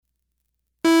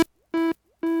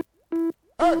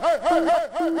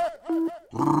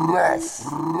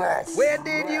Where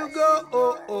did you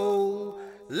go? Oh.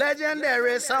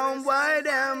 Legendary sound boy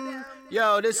them.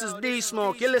 Yo, this is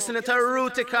D-Smoke. You're listening to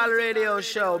Rootikal Radio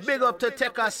Show. Big up to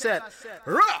Teka Set.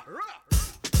 Rock!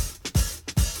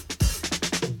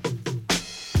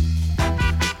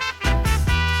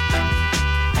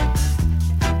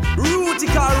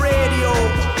 Rootikal Radio.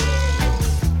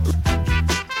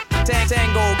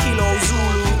 Tango Kilo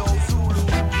Zulu.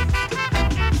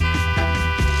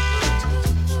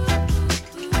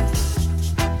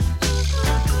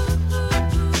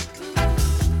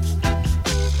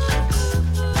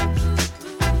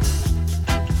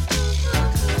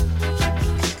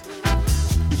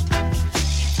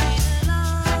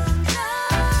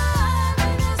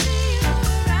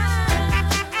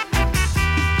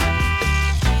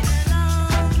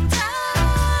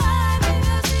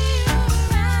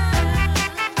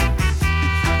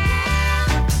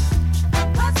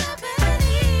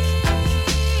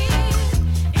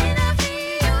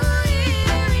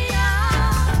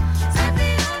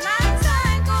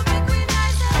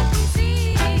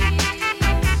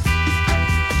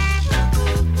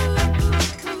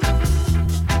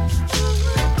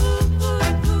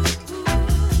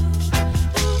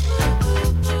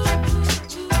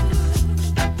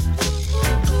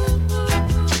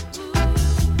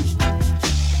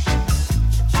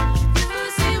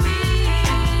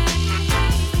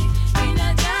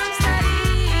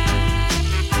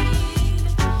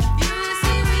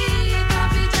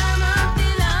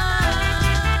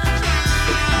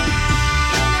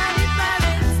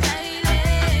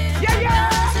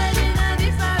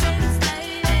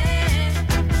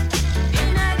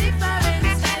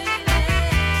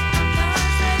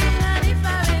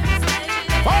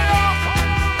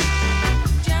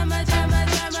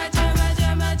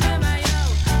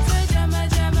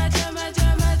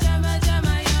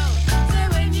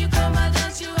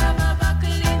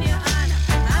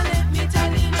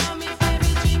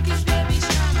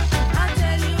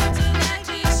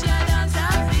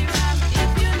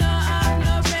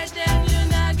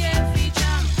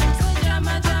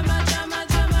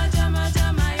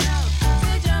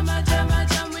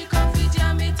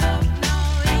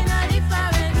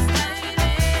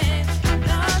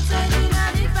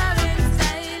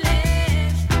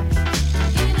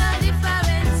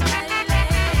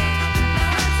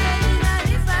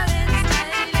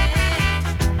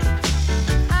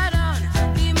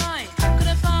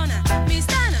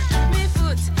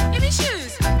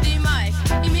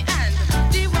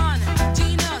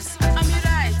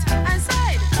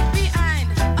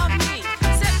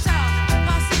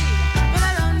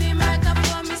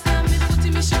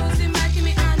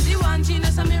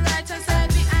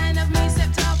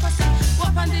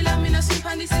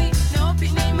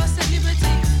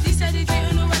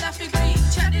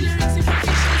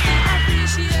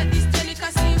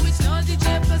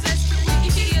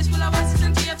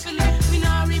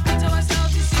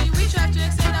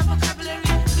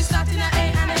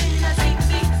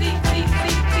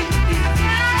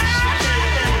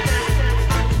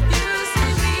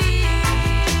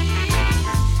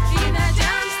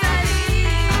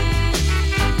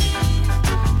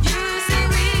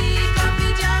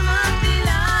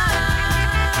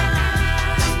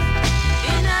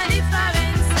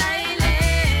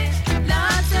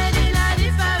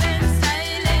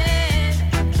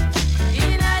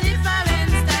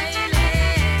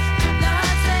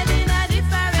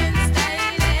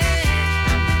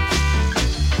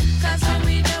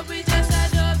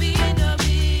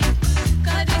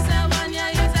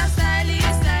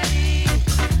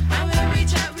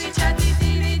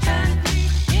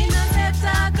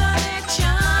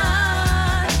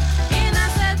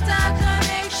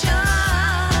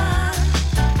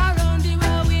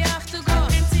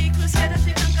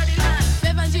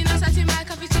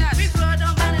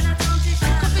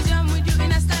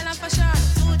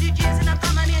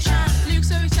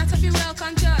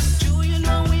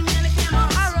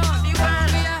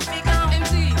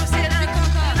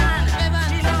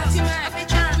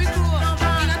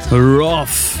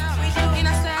 Rough.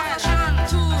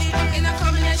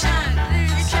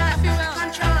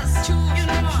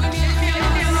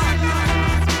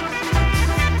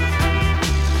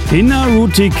 In a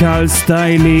Rootikal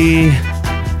style.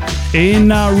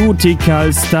 In a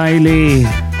Rootikal style.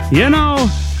 Genau.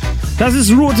 Das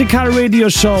ist Rootikal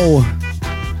Radioshow.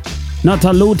 Not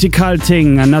a Rootikal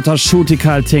thing, not a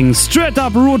Shootikal thing. Straight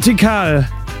up Rootikal.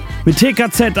 Mit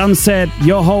TKZ am Set,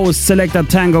 your host Selector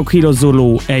Tango Kilo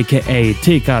Zulu, aka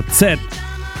TKZ.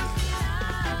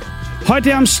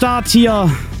 Heute am Start hier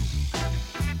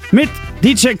Mit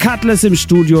DJ Cutlass im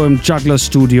Studio, im Jugglers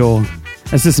Studio.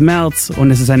 Es ist März und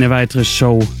es ist eine weitere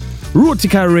Show.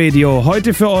 Rootikal Radio,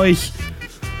 heute für euch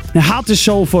eine harte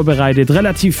Show vorbereitet.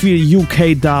 Relativ viel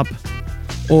UK-Dub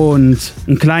und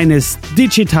ein kleines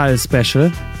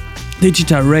Digital-Special.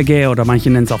 Digital Reggae oder manche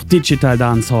nennen es auch Digital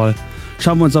Dancehall.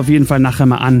 Schauen wir uns auf jeden Fall nachher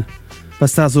mal an,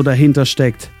 was da so dahinter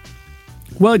steckt.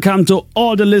 Welcome to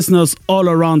all the listeners all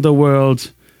around the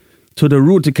world to the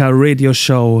Rootikal Radio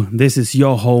Show. This is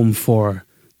your home for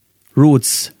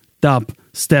roots, dub,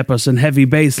 steppers and heavy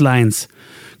bass lines.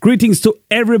 Greetings to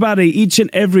everybody, each and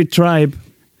every tribe.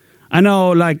 I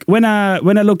know, like, when I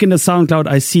look in the SoundCloud,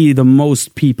 I see the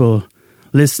most people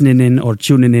listening in or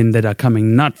tuning in that are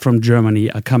coming not from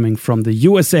Germany, are coming from the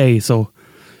USA. So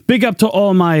big up to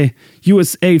all my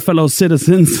USA fellow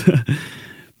citizens.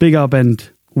 Big up and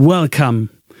welcome.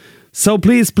 So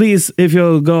please, if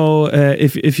you go,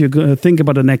 if you go, think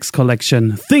about the next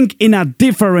collection, think in a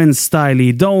different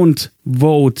style. Don't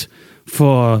vote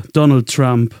for Donald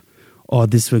Trump, or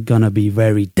this will gonna be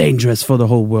very dangerous for the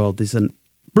whole world. This is a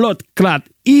blood clot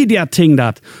idiot thing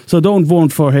that. So don't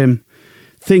vote for him.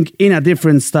 Think in a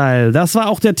different style. Das war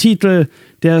auch der Titel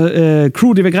der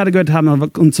Crew, die wir gerade gehört haben,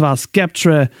 und zwar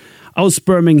Skeptre aus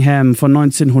Birmingham von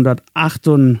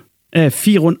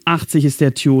 1984 ist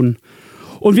der Tune.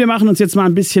 Und wir machen uns jetzt mal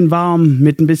ein bisschen warm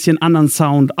mit ein bisschen anderen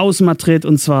Sound aus Madrid,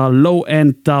 und zwar Low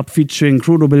End Dub featuring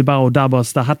Crudo Bilbao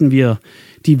Dubbers. Da hatten wir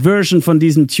die Version von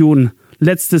diesem Tune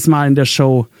letztes Mal in der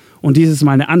Show und dieses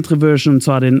Mal eine andere Version, und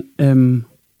zwar den,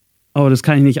 das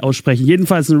kann ich nicht aussprechen,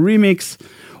 jedenfalls ein Remix.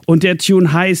 Und der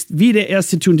Tune heißt, wie der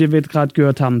erste Tune, den wir gerade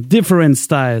gehört haben, Different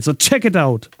Style. So check it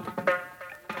out.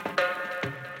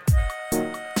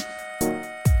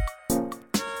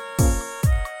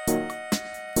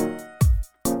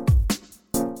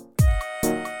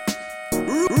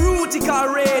 Rootikal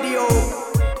Radio.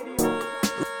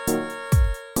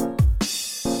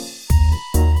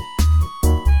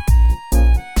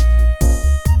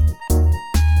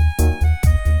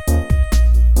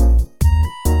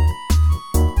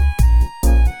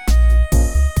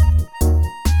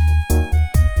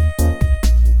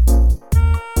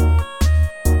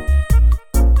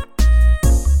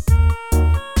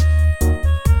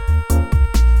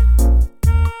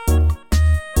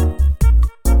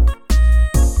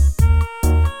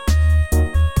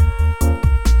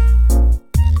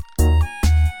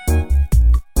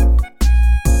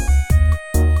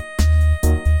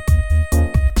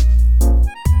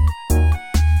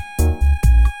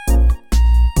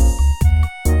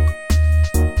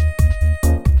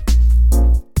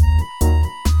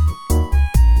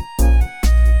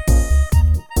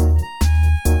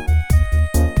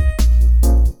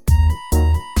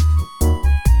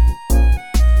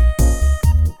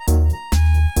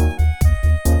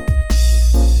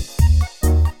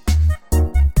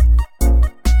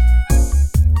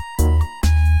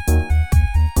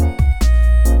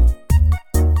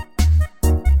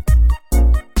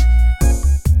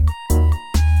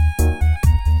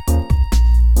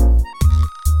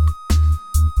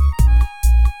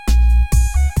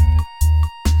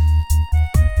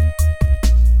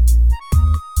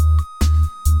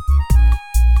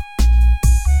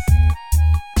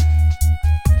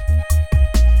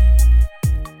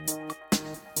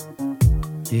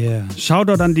 Yeah.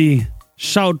 Shoutout an die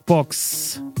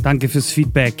Shoutbox. Danke fürs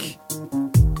Feedback.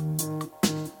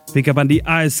 Big up an die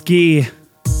ASG.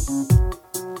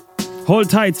 Hold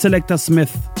tight, Selector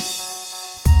Smith.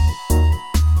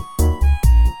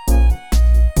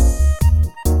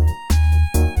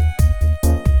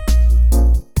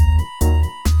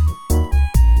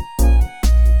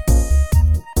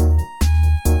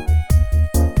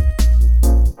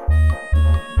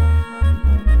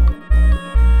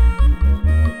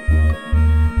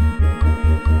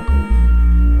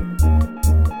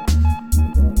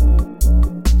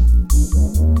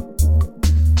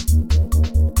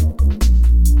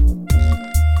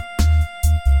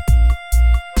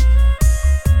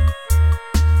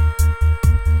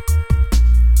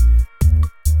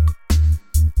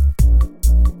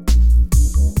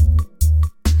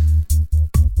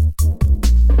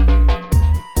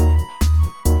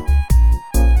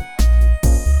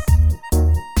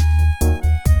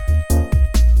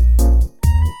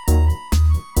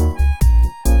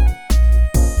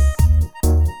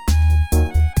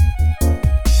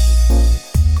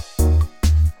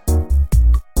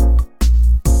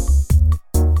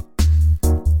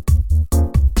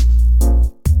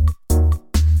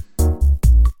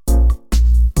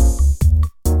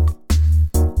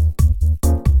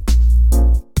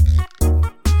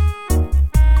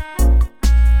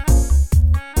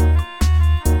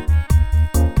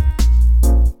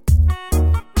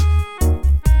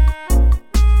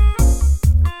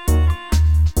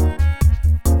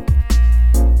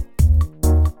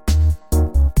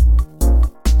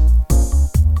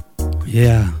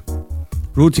 Yeah.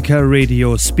 Rootikal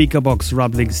Radio, Speakerbox,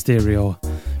 Rumbling Stereo.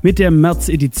 Mit der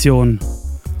März-Edition.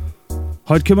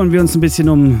 Heute kümmern wir uns ein bisschen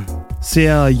um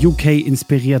sehr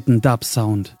UK-inspirierten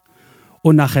Dub-Sound.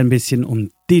 Und nachher ein bisschen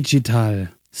um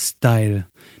Digital-Style.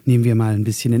 Nehmen wir mal ein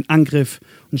bisschen in Angriff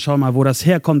und schauen mal, wo das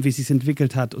herkommt, wie es sich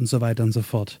entwickelt hat und so weiter und so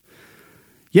fort.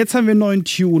 Jetzt haben wir einen neuen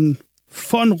Tune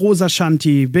von Rosa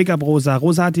Shanti. Big up Rosa.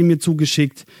 Rosa hat ihn mir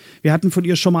zugeschickt. Wir hatten von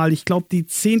ihr schon mal, ich glaube, die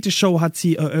 10. Show hat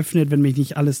sie eröffnet, wenn mich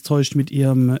nicht alles täuscht, mit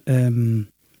ihrem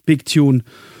Big Tune.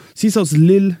 Sie ist aus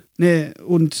Lille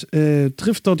und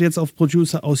trifft dort jetzt auf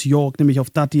Producer aus York, nämlich auf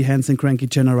Dutty Hands and Cranky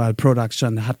General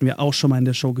Production. Da hatten wir auch schon mal in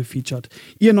der Show gefeatured.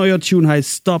 Ihr neuer Tune heißt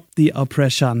Stop the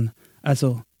Oppression.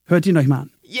 Also, hört ihn euch mal an.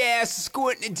 Yes, it's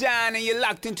Courtney John, and you're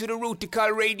locked into the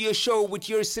Rootikal Radio Show with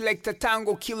your selector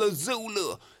Tango Kilo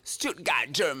Zulu,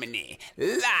 Stuttgart, Germany.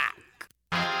 Lock!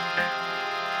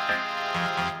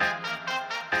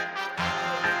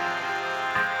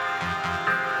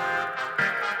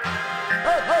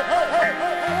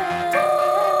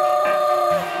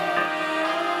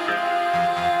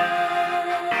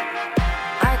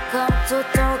 I come to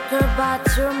talk about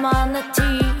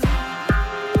humanity.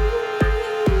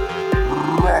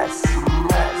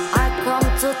 I come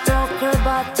to talk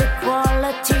about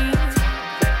equality.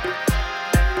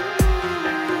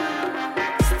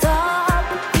 Stop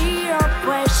the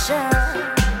oppression.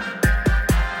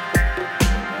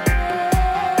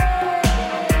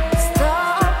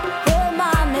 Stop the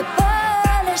manipulation.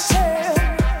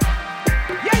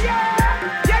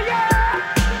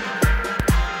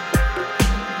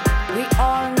 We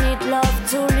all need love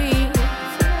to live.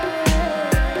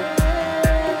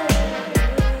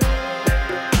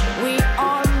 We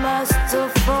all must to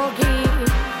forgive.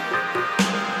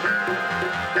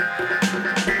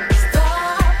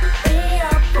 Stop the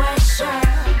oppression.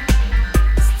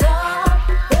 Stop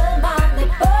the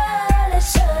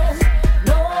manipulation.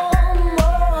 No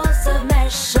more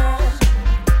submission.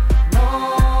 No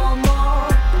more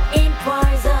in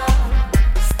poison.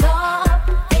 Stop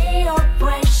the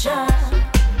oppression.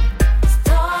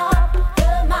 Stop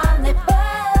the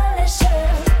manipulation.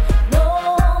 No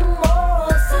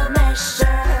more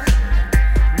submission.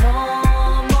 No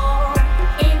more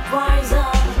in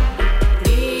poison.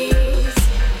 Please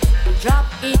drop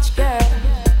each girl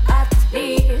at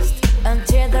least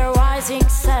until the rising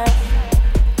sun.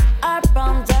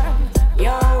 Abandon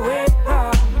your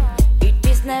weapon. It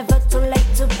is never too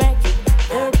late to break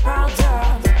the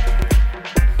pattern.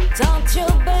 Don't you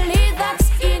believe that's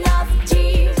enough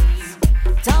tears?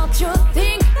 Don't you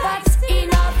think that's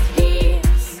enough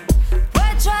years?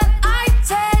 Brethren, I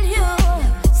tell you,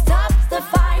 stop the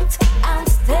fight and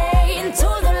stay into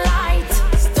the light.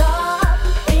 Stop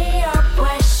the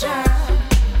oppression.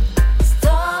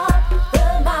 Stop the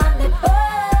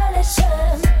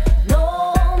manipulation. No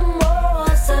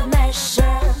more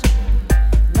submission.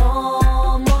 No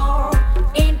more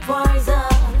in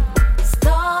poison.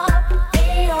 Stop the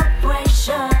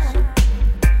oppression.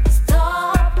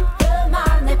 Stop the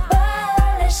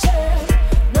manipulation.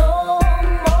 No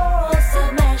more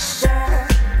submission.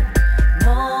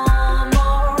 No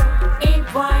more in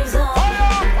poison.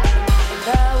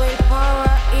 The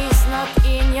willpower is not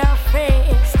in your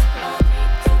face.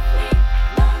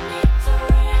 No need to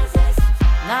resist.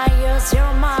 Now use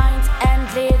your mind and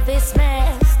leave this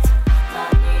mess. No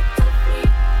need to flee,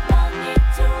 no need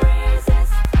to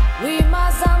resist. We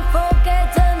mustn't forget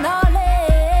the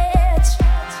knowledge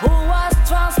who was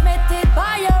transmitted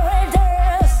by your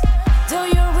elders. Do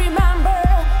you remember?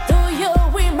 Do you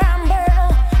remember?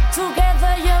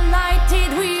 Together united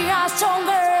we are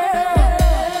stronger.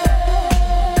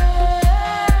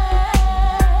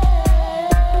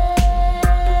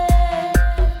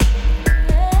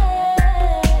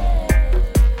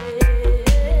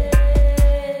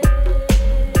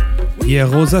 Ihr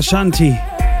Rosa Shanti.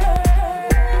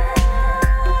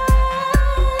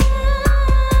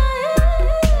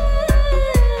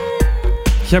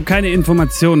 Ich habe keine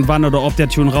Informationen, wann oder ob der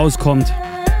Tune rauskommt.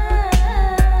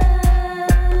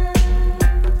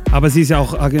 Aber sie ist ja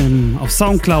auch auf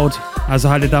Soundcloud, also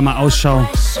haltet da mal Ausschau.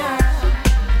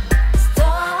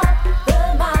 Stop the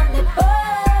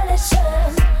manipulation.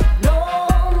 No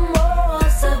more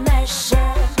submission.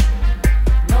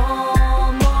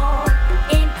 No more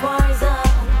in poison.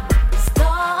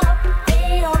 Stop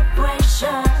the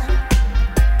oppression.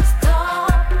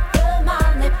 Stop the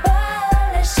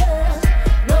manipulation.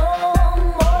 No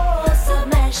more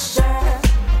submission.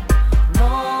 No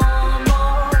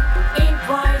more in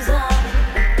poison.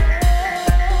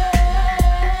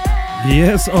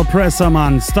 Yes, Oppressor,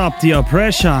 man. Stop the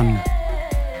oppression.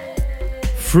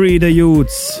 Free the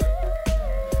youths.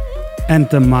 and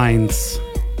the Minds.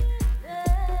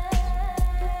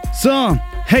 So,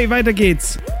 hey, weiter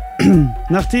geht's.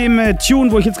 Nach dem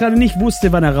Tune, wo ich jetzt gerade nicht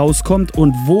wusste, wann er rauskommt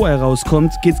und wo er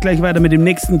rauskommt, geht's gleich weiter mit dem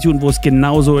nächsten Tune, wo es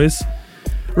genauso ist.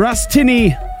 Russ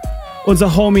Tinney,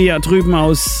 unser Homie da drüben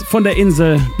von der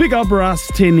Insel. Big up Russ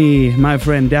Tinney, my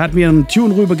friend. Der hat mir einen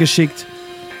Tune rübergeschickt.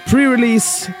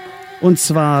 Pre-Release. Und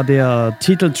zwar der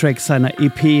Titeltrack seiner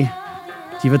EP.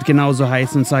 Die wird genauso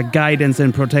heißen, und zwar Guidance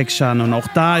and Protection. Und auch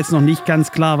da ist noch nicht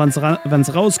ganz klar, wann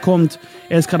es rauskommt.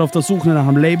 Er ist gerade auf der Suche nach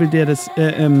einem Label,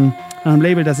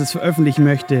 das es veröffentlichen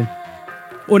möchte.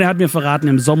 Und er hat mir verraten,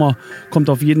 im Sommer kommt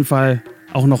auf jeden Fall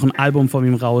auch noch ein Album von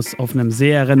ihm raus, auf einem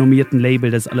sehr renommierten Label,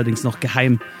 das ist allerdings noch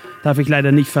geheim. Darf ich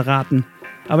leider nicht verraten.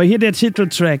 Aber hier der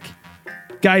Titeltrack,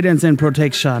 Guidance and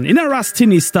Protection, in a Russ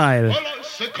Tinney Style. Well, I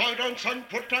say guidance and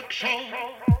protection.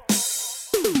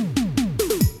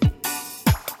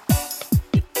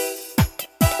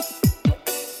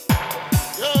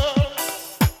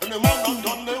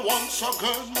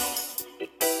 Again.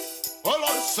 Well,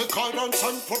 I say guidance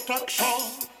and protection.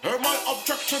 Hear my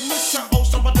objection, Mr. Oh,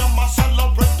 some of them are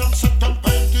celebrate and sit and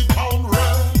paint the town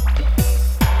red.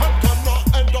 And them not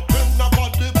end up in a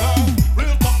body bag.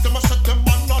 Real talk, them a set them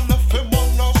man and left him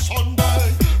on a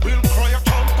Sunday. Real cry a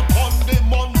chant upon the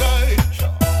Monday.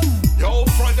 Yo,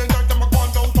 Friday night, them a go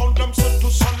downtown, them set to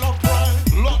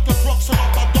celebrate. Lot of drugs and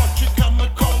lot of dodgy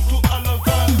chemical to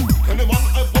elevate. Anyone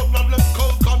I burn a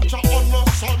little ganja on a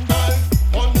Sunday.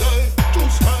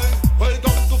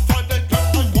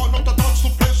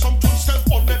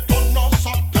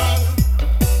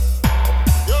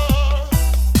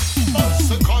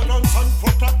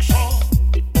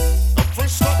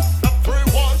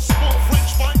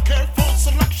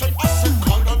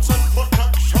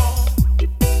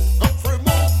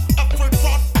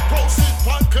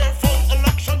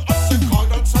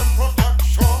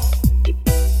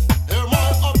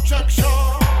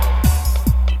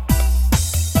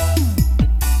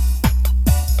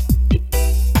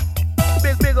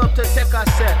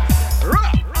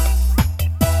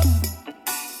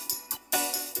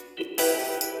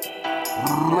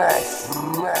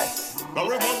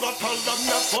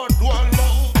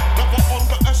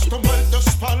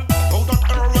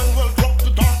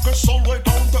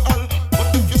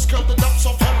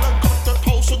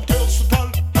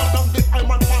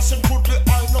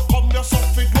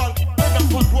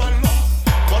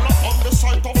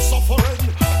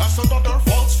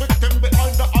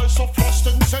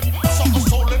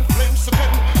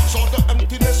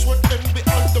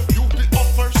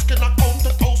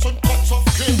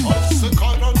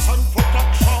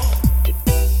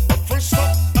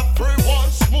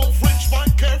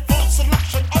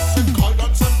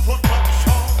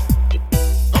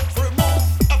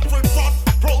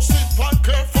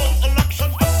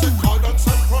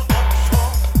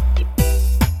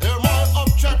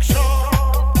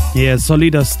 Yeah,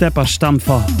 solider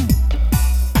Stepper-Stampfer.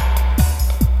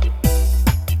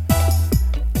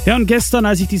 Ja, und gestern,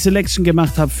 als ich die Selection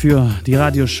gemacht habe für die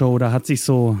Radioshow, da hat sich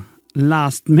so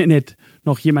last minute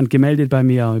noch jemand gemeldet bei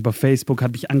mir über Facebook,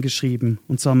 hat mich angeschrieben,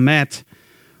 und zwar Matt.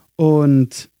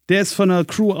 Und der ist von einer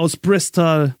Crew aus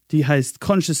Bristol, die heißt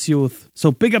Conscious Youth.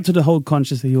 So big up to the whole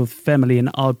Conscious Youth family and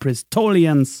all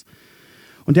Bristolians.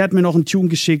 Und der hat mir noch einen Tune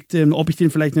geschickt, ob ich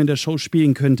den vielleicht noch in der Show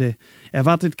spielen könnte. Er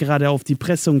wartet gerade auf die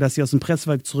Pressung, dass sie aus dem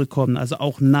Presswerk zurückkommen, also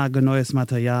auch nagelneues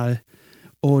Material.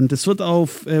 Und es wird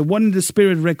auf One in the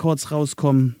Spirit Records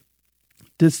rauskommen.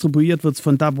 Distribuiert wird es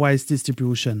von Dubwise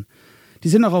Distribution. Die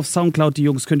sind auch auf Soundcloud, die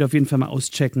Jungs, könnt ihr auf jeden Fall mal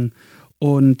auschecken.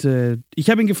 Und ich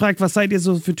habe ihn gefragt, was seid ihr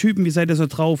so für Typen, wie seid ihr so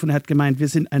drauf? Und er hat gemeint, wir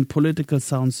sind ein Political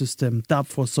Sound System, Dub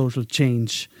for Social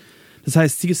Change. Das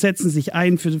heißt, sie setzen sich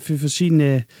ein für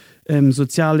verschiedene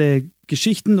soziale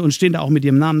Geschichten und stehen da auch mit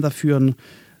ihrem Namen dafür. Und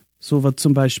so wird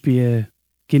zum Beispiel,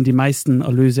 gehen die meisten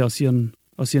Erlöse aus ihren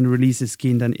Releases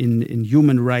gehen dann in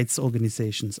Human Rights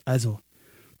Organizations. Also,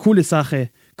 coole Sache.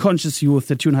 Conscious Youth,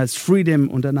 der Tune heißt Freedom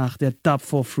und danach der Dub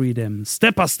for Freedom.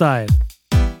 Stepper Style.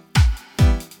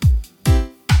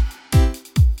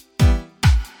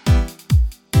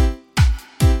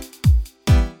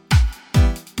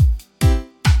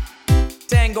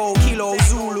 Tango, Kilo,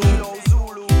 Zulu.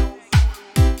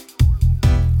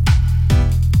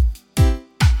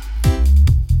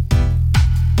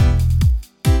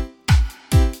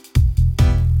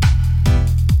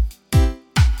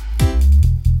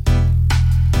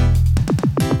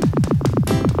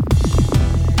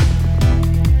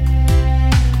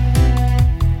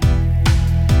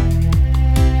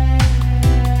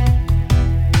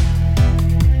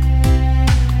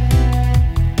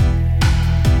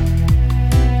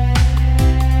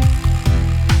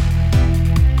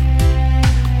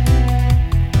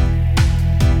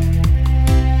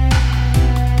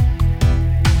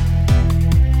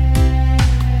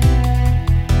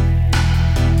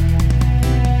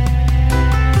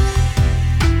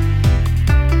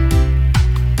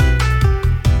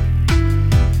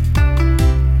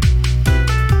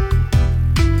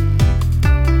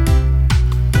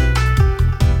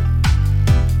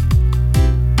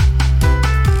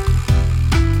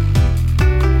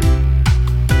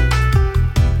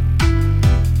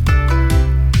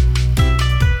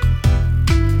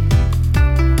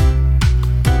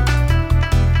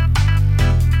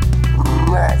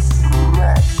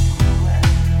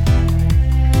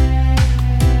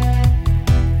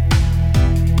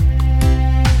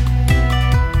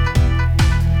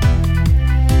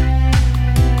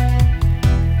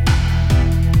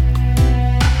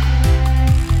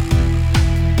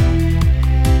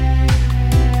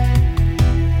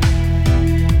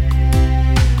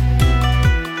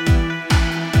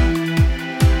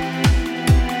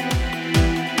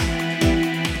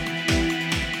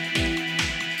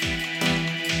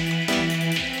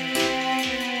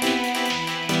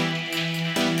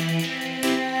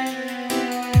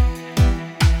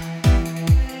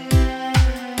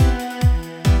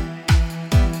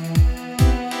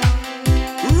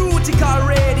 Rootikal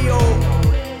Radio.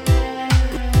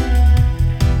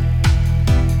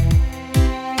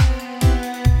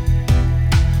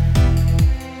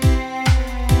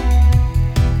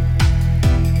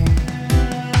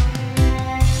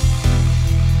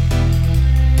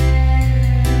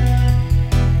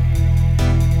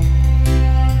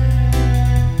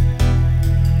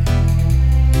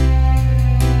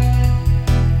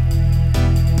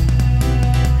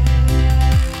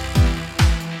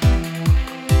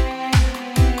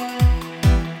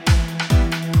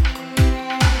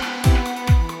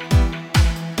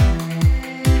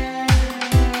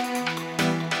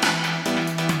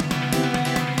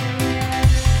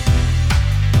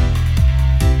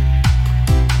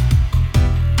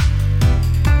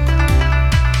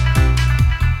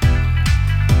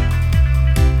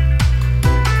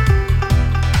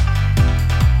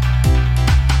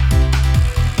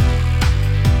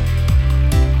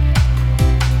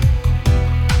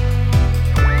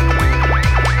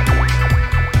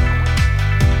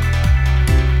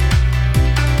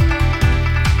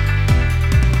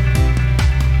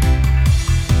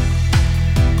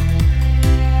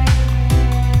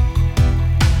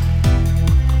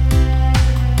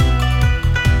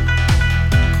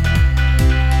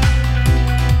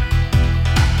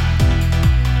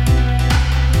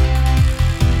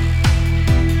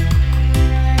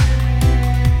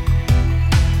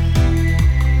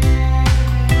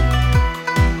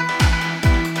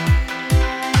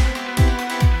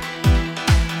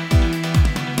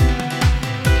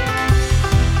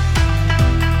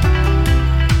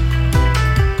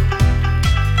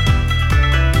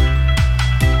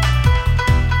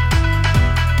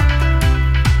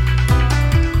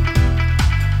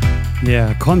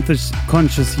 Yeah, Conscious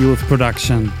Youth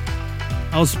Production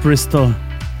aus Bristol.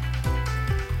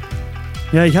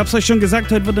 Ja, ich hab's euch schon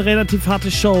gesagt, heute wird eine relativ harte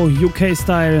Show,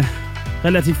 UK-Style.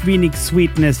 Relativ wenig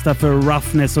Sweetness, dafür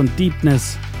Roughness und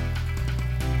Deepness.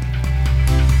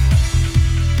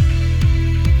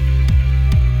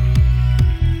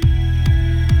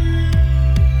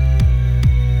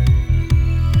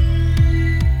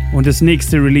 Und das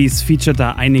nächste Release featuret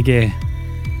da einige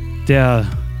der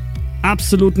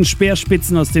absoluten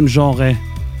Speerspitzen aus dem Genre.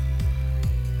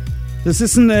 Das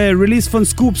ist ein Release von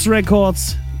Scoops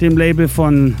Records, dem Label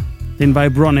von den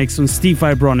Vibronics und Steve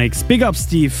Vibronics. Big up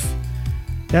Steve.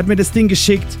 Er hat mir das Ding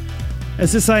geschickt.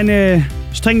 Es ist eine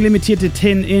streng limitierte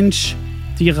 10-Inch,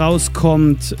 die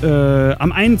rauskommt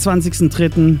am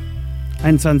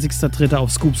 21.3.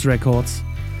 auf Scoops Records.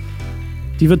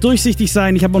 Die wird durchsichtig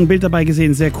sein. Ich habe auch ein Bild dabei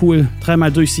gesehen, sehr cool.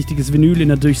 3x durchsichtiges Vinyl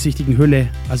in einer durchsichtigen Hülle.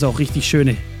 Also auch richtig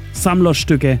schöne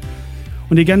Sammlerstücke.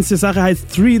 Und die ganze Sache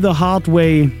heißt 3 the Hard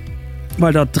Way,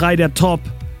 weil dort 3 der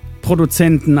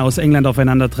Top-Produzenten aus England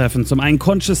aufeinandertreffen. Zum einen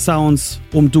Conscious Sounds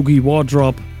um Doogie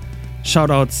Wardrop.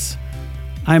 Shoutouts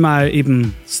einmal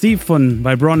eben Steve von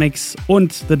Vibronics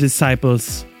und The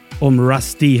Disciples um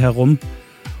Rusty herum.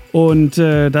 Und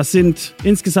das sind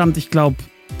insgesamt, ich glaube,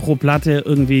 pro Platte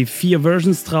irgendwie 4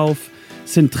 Versions drauf.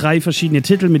 Es sind 3 verschiedene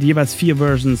Titel mit jeweils 4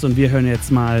 Versions. Und wir hören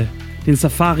jetzt mal den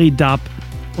Safari Dub.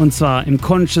 Und zwar im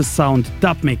Conscious Sound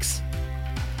Dub Mix.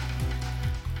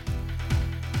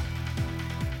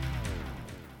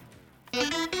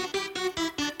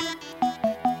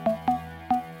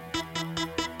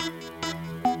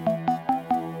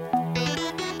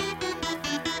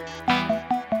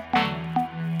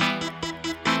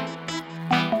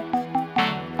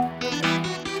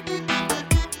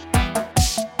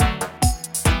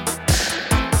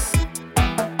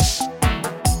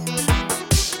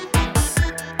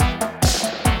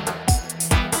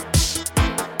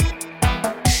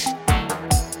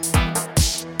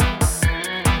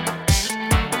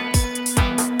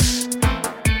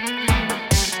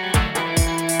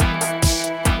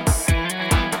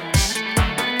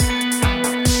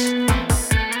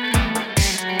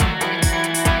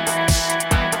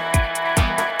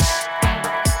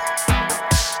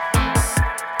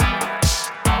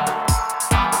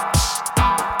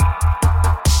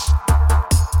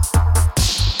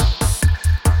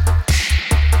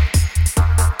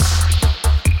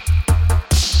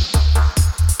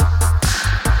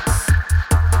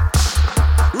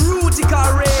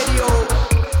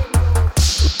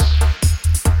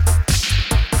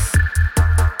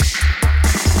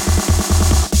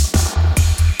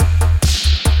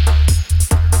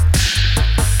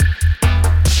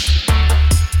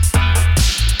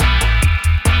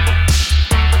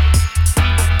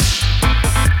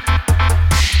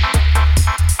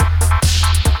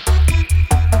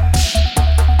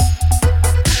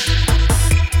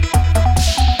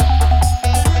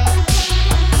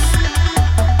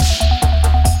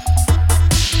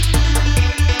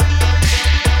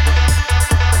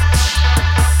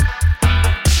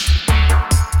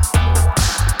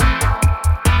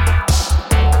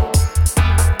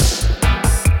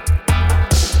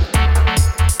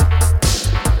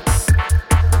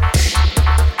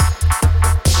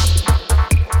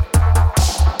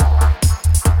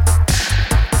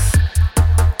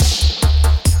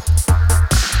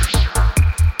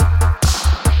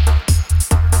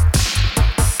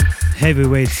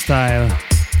 Heavyweight Style.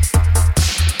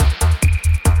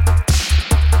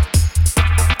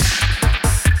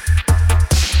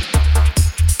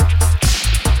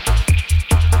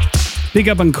 Big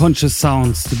up on Conscious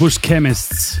Sounds, die Bush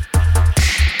Chemists.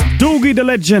 Doogie the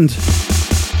Legend.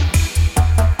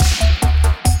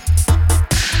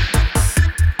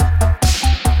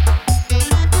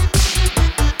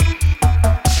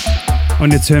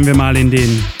 Und jetzt hören wir mal in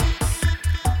den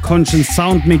Conscious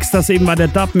Sound Mix. Das eben war der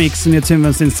Dub Mix und jetzt hören wir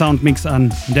uns den Sound Mix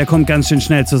an. Und der kommt ganz schön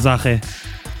schnell zur Sache.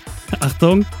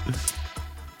 Achtung.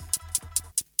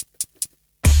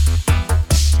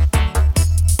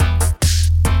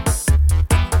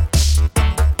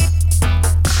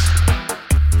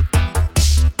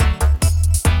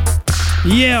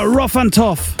 Yeah, rough and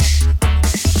tough.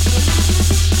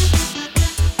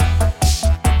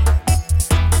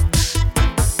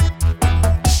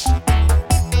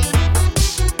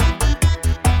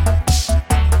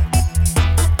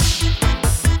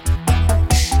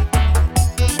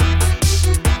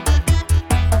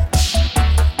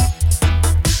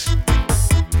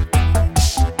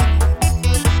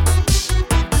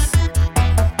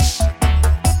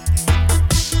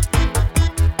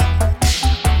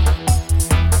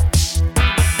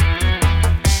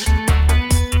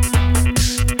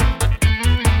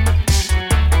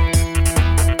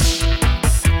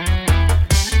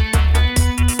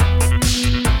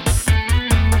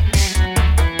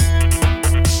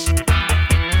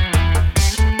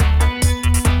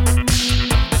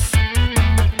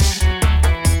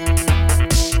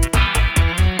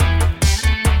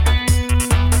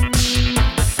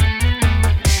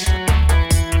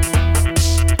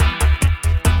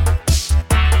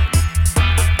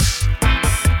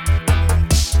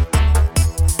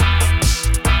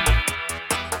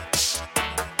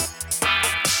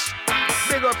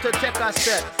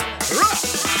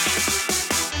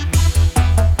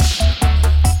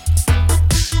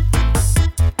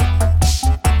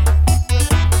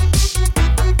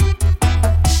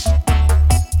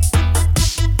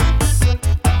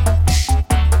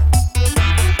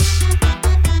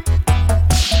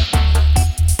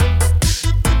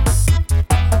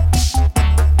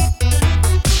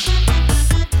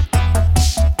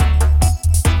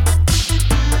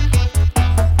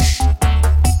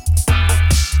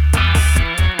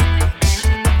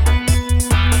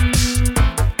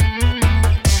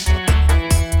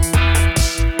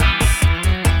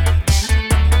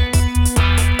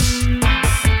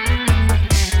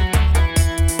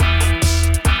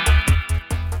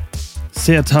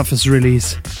 Sehr toughes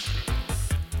Release.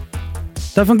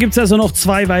 Davon gibt es also noch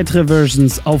 2 weitere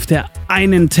Versions auf der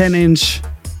einen 10-Inch.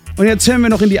 Und jetzt hören wir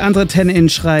noch in die andere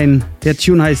 10-Inch rein. Der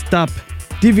Tune heißt Dub,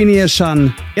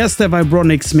 Divination, erst der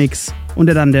Vibronics Mix und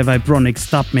dann der Vibronics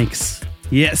Dub Mix.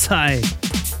 Yes, hi!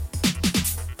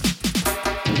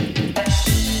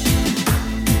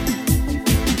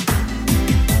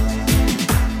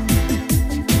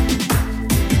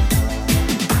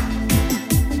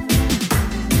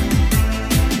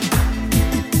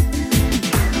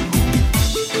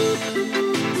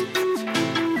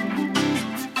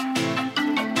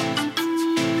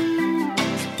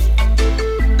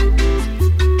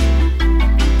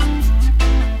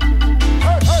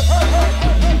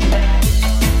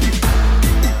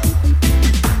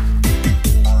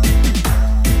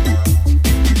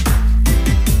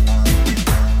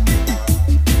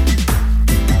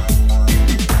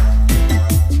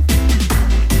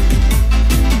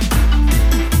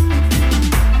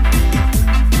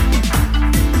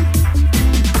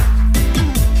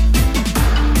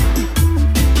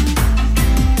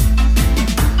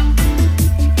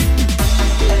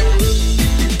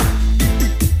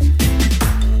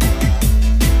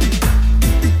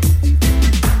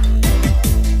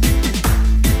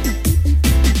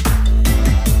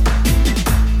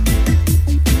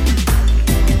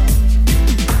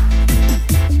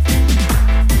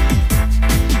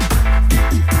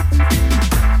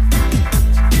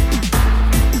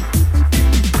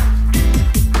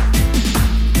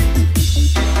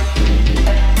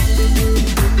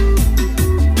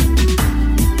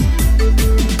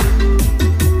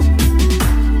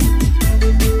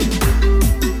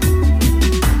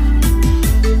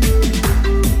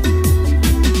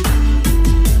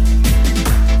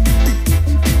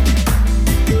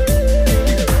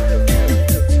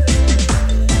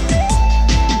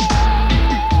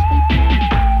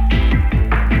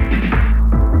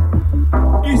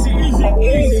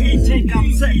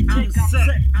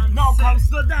 Now comes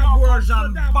the dub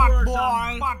version,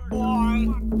 bad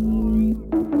boy.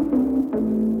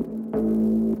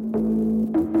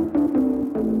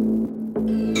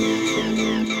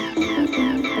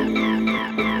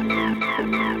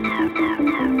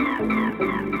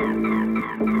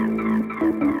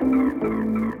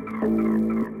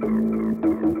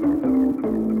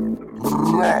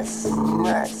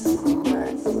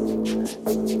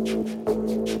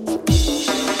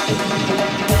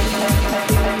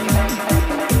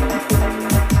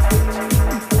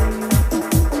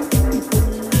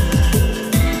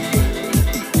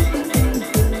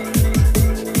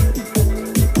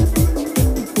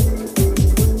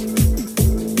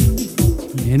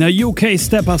 in a UK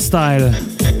stepper style.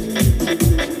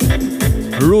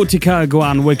 Rootikal go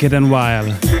on wicked and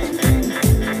wild.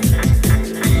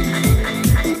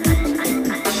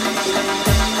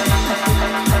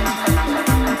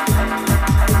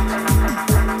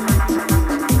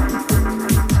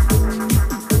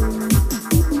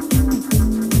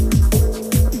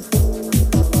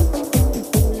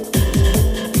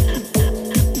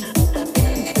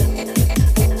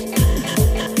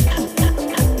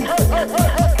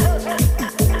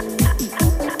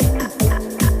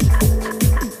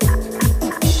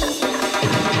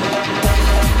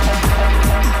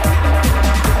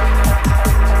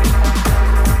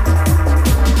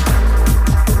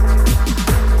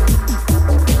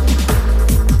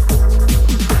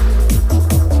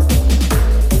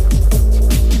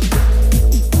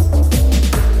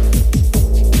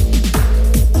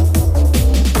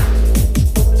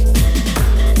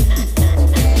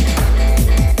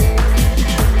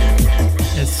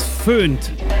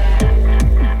 Föhnt.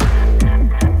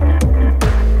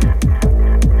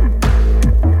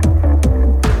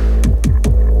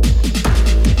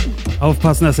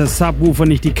 Aufpassen, dass der Subwoofer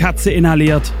nicht die Katze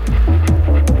inhaliert.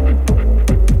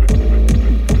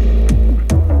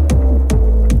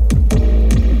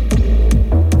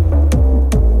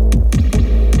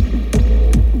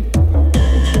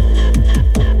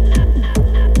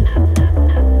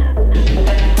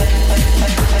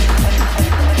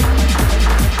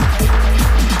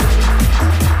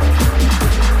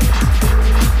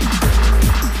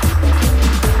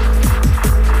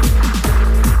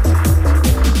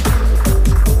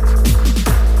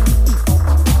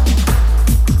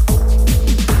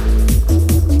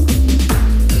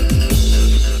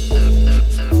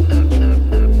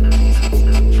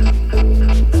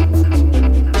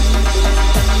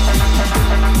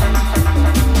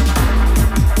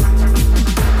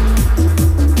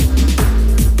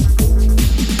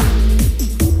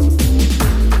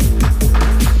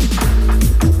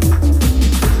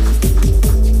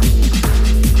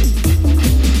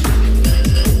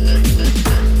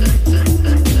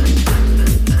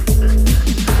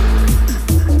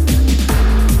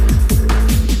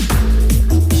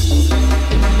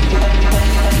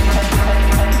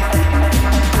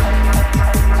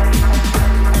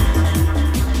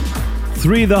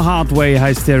 Three the Hard Way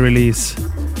heißt der Release.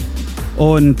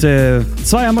 Und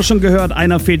zwei haben wir schon gehört,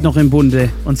 einer fehlt noch im Bunde.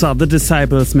 Und zwar The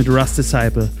Disciples mit Rust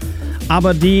Disciple.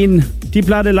 Aber die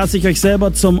Platte lasse ich euch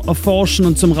selber zum Erforschen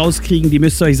und zum Rauskriegen. Die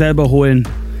müsst ihr euch selber holen.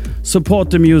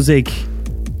 Support the music.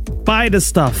 Buy the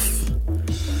stuff.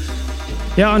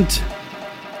 Ja, und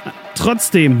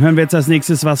trotzdem hören wir jetzt als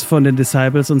nächstes was von den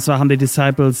Disciples. Und zwar haben die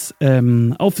Disciples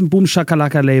auf dem Boom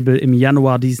Shakalaka Label im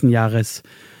Januar diesen Jahres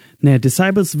eine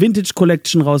Disciples Vintage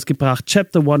Collection rausgebracht,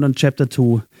 Chapter 1 und Chapter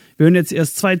 2. Wir hören jetzt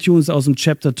erst 2 Tunes aus dem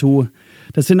Chapter 2.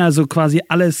 Das sind also quasi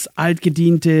alles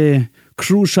altgediente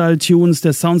Crucial Tunes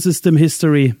der Soundsystem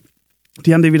History.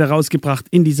 Die haben die wieder rausgebracht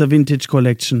in dieser Vintage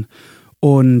Collection.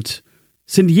 Und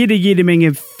sind jede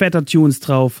Menge fetter Tunes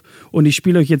drauf. Und ich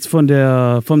spiele euch jetzt vom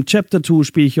Chapter 2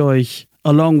 spiele ich euch A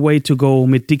Long Way to Go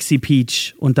mit Dixie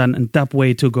Peach und dann A Dub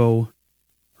Way to Go.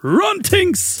 Run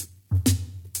things!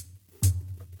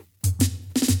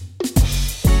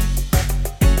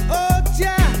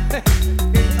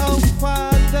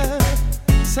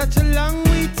 Such a long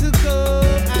way to go,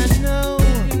 I know,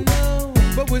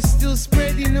 but we're still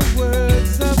spreading the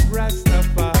words of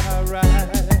Rastafari.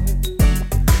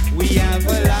 We have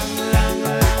a long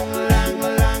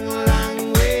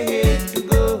way to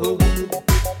go, yeah.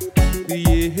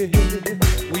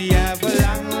 We have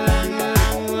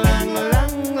a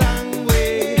long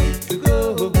way to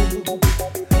go,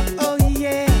 oh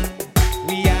yeah.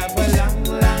 We have a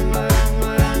long way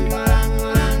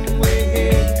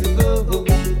to go.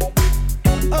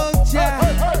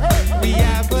 We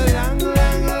have a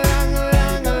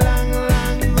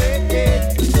long way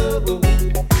to go.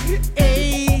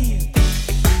 Hey,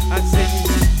 I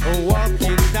said,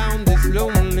 walking down this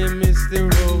lonely, misty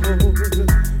road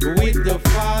with the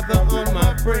Father on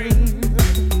my brain,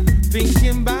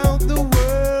 thinking about the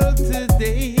world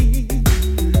today,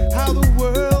 how the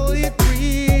world it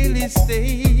really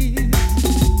stays.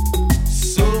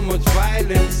 So much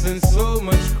violence and so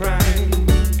much crime.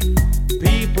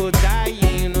 People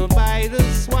dying by the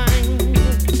swine.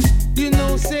 You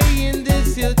know, saying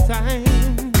this your time.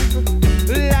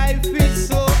 Life is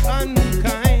so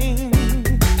unkind.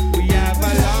 We have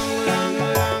a long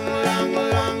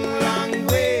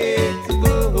way to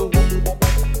go.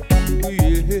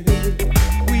 Yeah.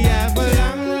 We have a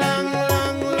long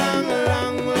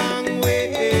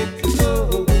way to go.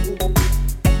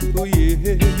 Oh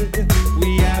yeah. We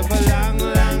have a long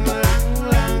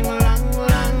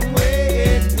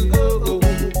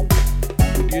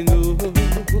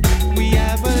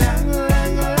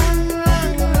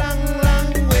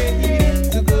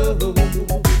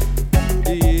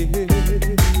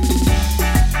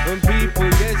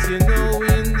you know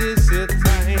in this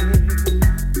time,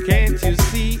 can't you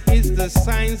see it's the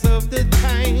signs of the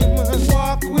time?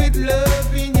 Walk with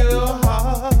love in your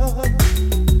heart,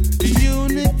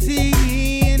 unity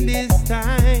in this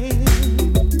time.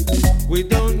 We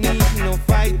don't need no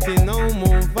fighting, no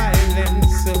more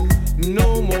violence,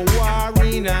 no more war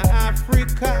in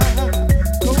Africa.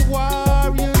 The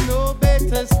war, you know,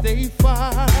 better stay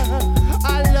far.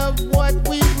 I love what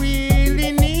we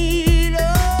really need.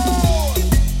 Oh,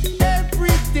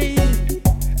 every day,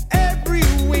 every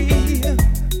way.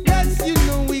 Yes, you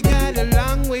know we got a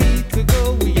long way to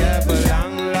go. We have a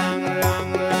long, long,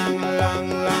 long, long, long,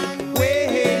 long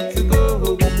way to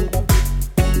go.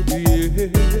 Yeah.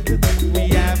 We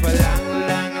have a long,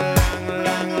 long, long,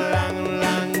 long, long,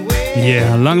 long way.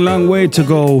 Yeah, long way to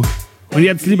go. Und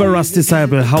jetzt, lieber Rust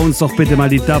Disciple, hau uns doch bitte mal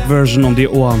die Dub-Version um die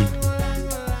Ohren.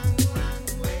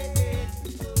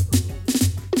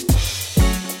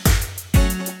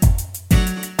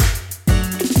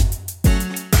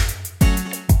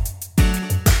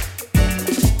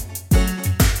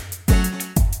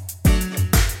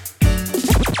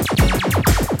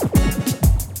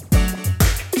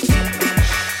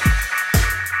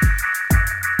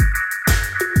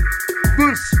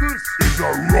 This is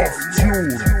a rough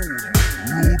tune.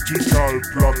 Rootikal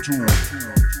Platoon.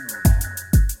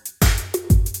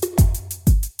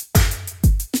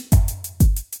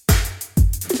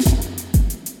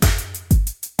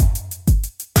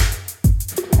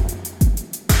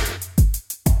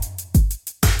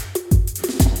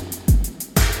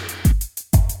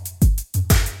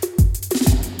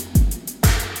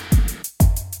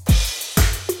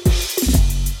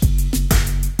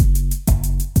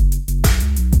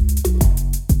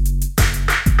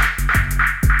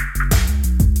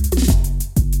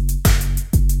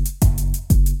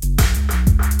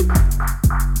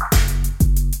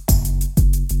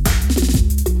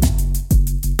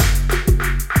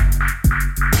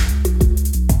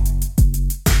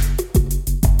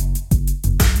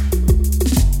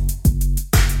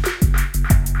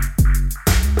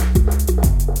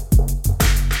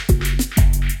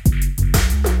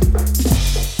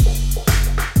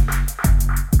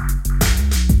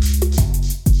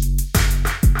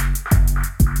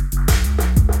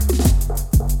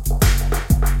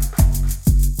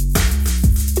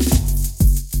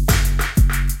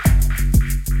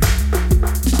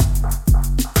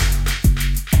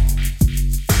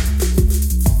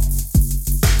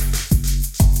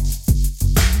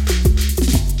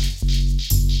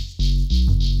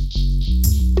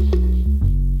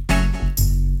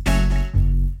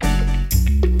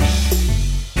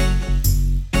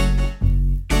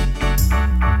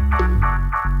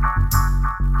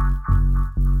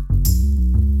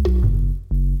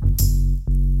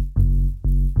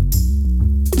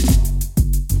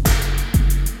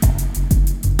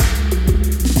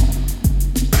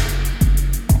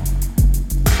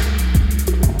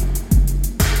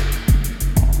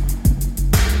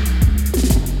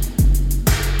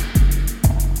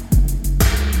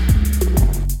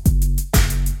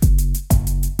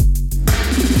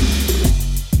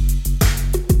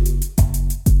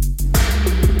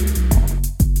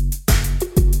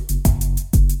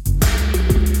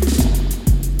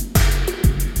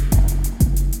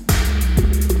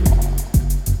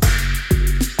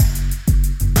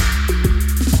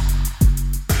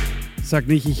 Sag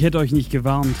nicht, ich hätte euch nicht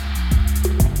gewarnt.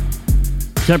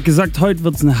 Ich habe gesagt, heute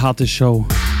wird's eine harte Show.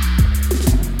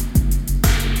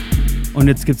 Und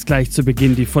jetzt gibt's gleich zu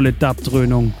Beginn die volle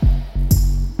Dub-Dröhnung.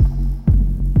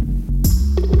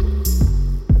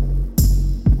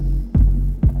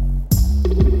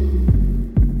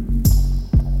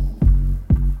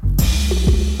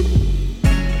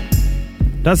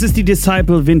 Das ist die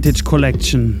Disciple Vintage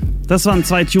Collection. Das waren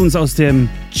 2 Tunes aus dem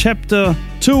Chapter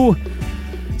 2.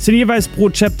 Sind jeweils pro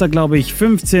Chapter, glaube ich,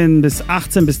 15 bis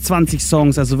 18 bis 20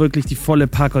 Songs. Also wirklich die volle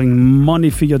Packung. Money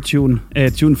for your Tune.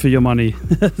 Tune for your money.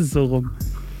 So rum.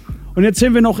 Und jetzt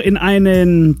hören wir noch in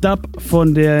einen Dub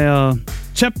von der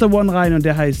Chapter 1 rein. Und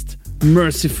der heißt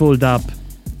Merciful Dub.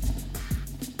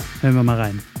 Hören wir mal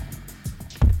rein.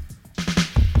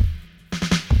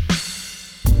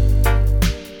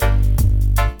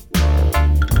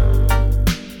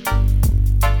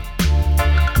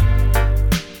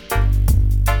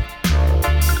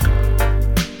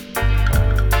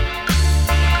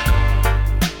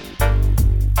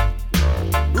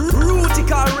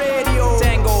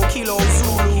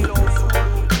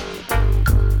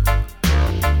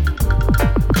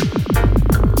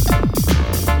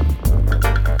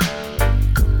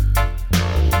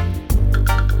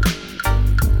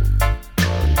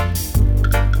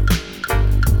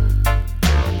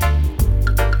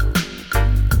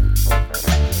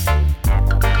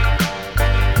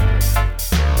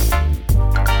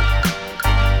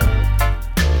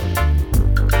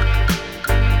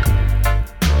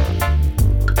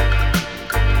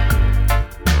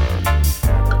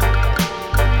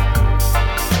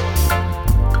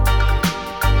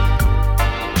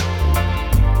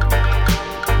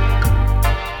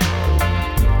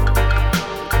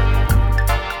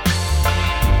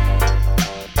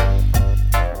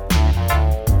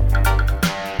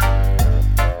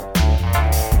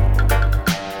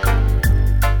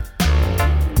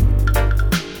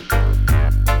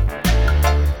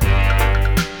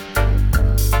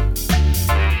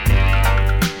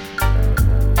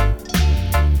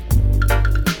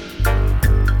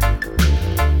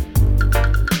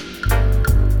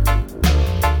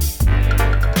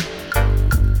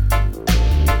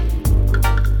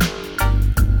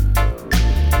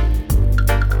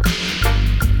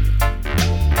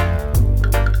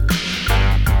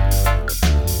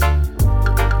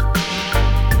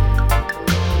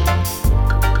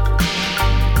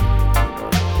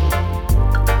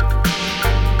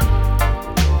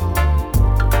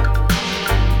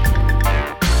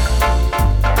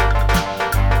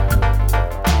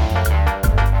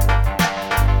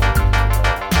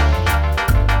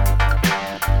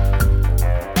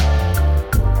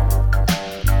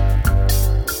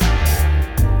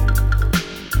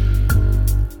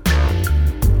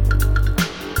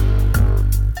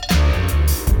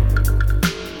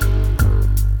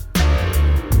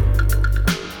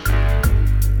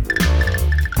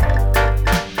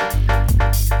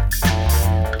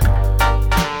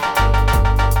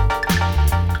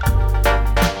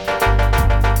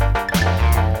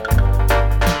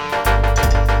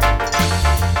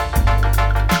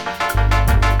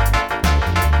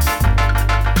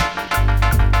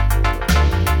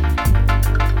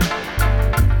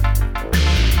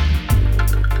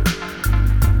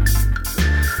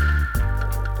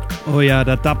 Oh ja,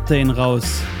 da dubbt er ihn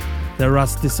raus. Der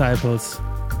Rust Disciples.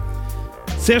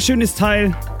 Sehr schönes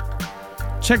Teil.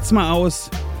 Checkt's mal aus.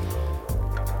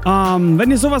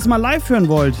 Wenn ihr sowas mal live hören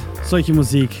wollt, solche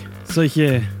Musik,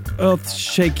 solche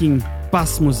Earth-Shaking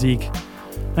Bassmusik,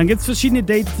 dann gibt's verschiedene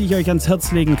Dates, die ich euch ans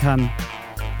Herz legen kann.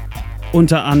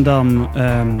 Unter anderem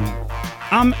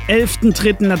am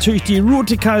 11.3. natürlich die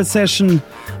Rootikal Session,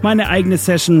 meine eigene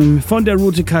Session von der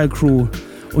Rootikal Crew.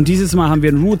 Und dieses Mal haben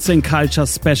wir ein Roots and Culture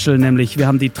Special, nämlich wir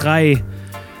haben die 3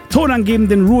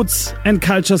 tonangebenden Roots and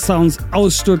Culture Sounds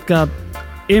aus Stuttgart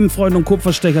im Freund und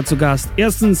Kupferstecher zu Gast.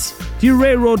 Erstens die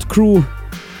Railroad Crew,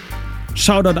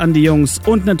 Shoutout an die Jungs,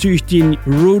 und natürlich den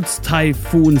Roots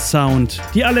Typhoon Sound.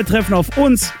 Die alle treffen auf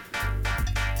uns,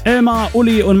 Elmar,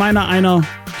 Uli und meiner einer,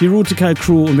 die Rootikal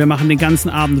Crew, und wir machen den ganzen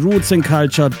Abend Roots and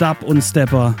Culture, Dub und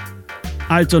Stepper,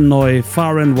 alt und neu,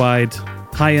 far and wide,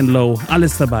 high and low,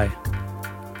 alles dabei.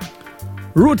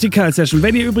 Rootikal Session.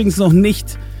 Wenn ihr übrigens noch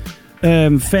nicht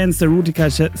Fans der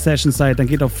Rootikal Session seid, dann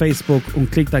geht auf Facebook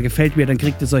und klickt da gefällt mir, dann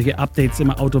kriegt ihr solche Updates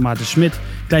immer automatisch mit.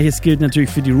 Gleiches gilt natürlich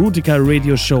für die Rootikal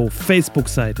Radioshow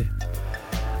Facebook-Seite.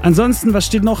 Ansonsten, was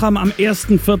steht noch am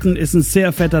 1.4. ist ein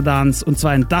sehr fetter Dance, und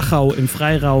zwar in Dachau im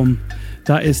Freiraum.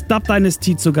 Da ist Dub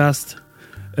Dynasty zu Gast,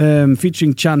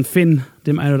 featuring Chan Finn,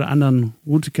 dem einen oder anderen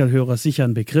Rootikal-Hörer sicher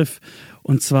ein Begriff.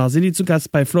 Und zwar sind die zu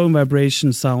Gast bei Flow and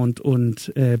Vibration Sound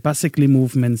und Basically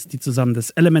Movements, die zusammen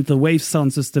das Elemental Wave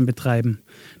Sound System betreiben.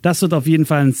 Das wird auf jeden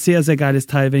Fall ein sehr, sehr geiles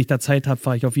Teil. Wenn ich da Zeit habe,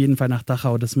 fahre ich auf jeden Fall nach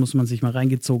Dachau. Das muss man sich mal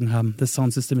reingezogen haben. Das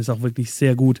Soundsystem ist auch wirklich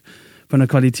sehr gut von der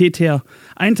Qualität her.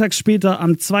 Einen Tag später,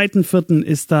 am 2.4.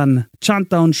 ist dann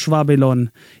Chantdown Schwabelon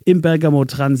im Bergamo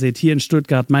Transit hier in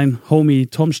Stuttgart. Mein Homie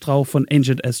Tom Strauch von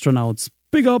Ancient Astronauts,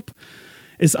 Big Up,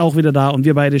 ist auch wieder da, und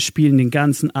wir beide spielen den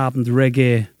ganzen Abend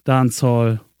Reggae,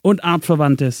 Dancehall und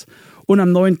Artverwandtes. Und am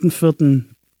 9.4.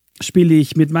 spiele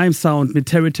ich mit meinem Sound, mit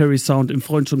Territory Sound im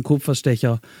Freund und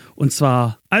Kupferstecher, und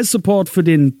zwar als Support für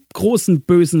den großen,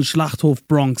 bösen Schlachthof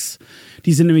Bronx.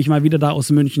 Die sind nämlich mal wieder da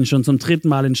aus München, schon zum 3.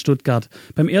 Mal in Stuttgart.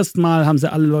 Beim ersten Mal haben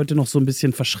sie alle Leute noch so ein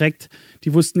bisschen verschreckt.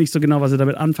 Die wussten nicht so genau, was sie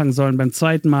damit anfangen sollen. Beim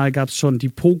zweiten Mal gab es schon die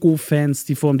Pogo-Fans,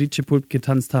 die vor dem DJ-Pult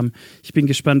getanzt haben. Ich bin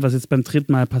gespannt, was jetzt beim 3.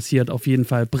 Mal passiert. Auf jeden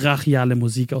Fall brachiale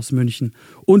Musik aus München.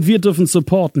 Und wir dürfen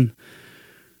supporten.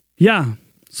 Ja,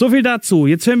 so viel dazu.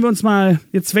 Jetzt hören wir uns mal,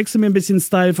 jetzt wechseln wir ein bisschen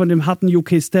Style. Von dem harten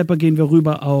UK-Stepper gehen wir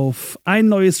rüber auf ein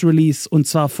neues Release, und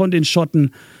zwar von den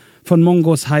Schotten, von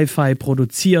Mongos Hi-Fi,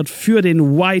 produziert für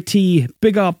den YT.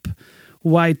 Big Up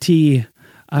YT,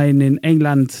 ein in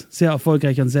England sehr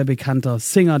erfolgreicher und sehr bekannter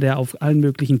Singer, der auf allen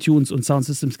möglichen Tunes und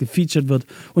Soundsystems gefeatured wird.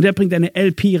 Und er bringt eine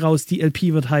LP raus. Die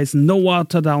LP wird heißen No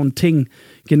Waterdown Ting,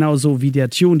 genauso wie der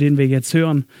Tune, den wir jetzt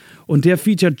hören. Und der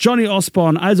featuret Johnny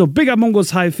Osborne. Also Big Up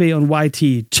Mongos Hi-Fi und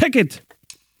YT. Check it!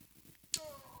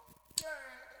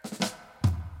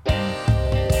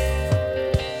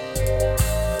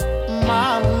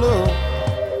 My look,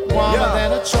 warmer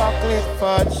than a chocolate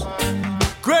fudge.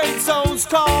 Great sounds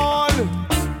call,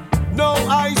 no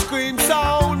ice cream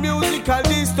sound. Musical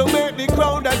this to make the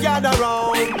crowd a gather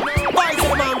round. Why is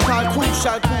a man called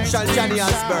Crucial Johnny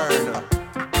Osborne?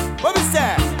 What we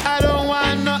say? I don't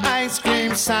want no ice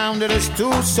cream sound, that is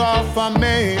too soft for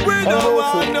me. We don't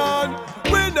want none,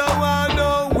 we don't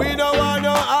want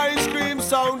no ice cream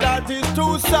sound that is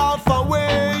too soft for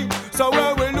we. So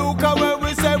when we look at when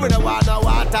we say we don't want no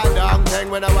water down thing,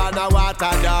 we don't want no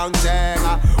water down thing.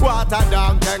 Water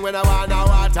down thing, we don't want no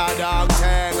water down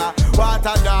thing.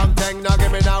 Water down thing, no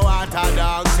give me no water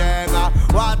down thing.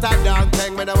 Water down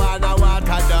thing, we don't want no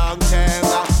water down thing.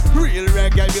 Real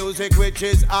reggae music which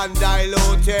is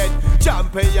undiluted,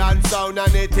 champion sound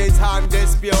and it is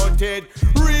undisputed.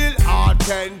 Real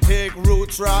authentic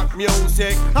roots rock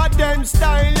music, a them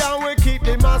style and we keep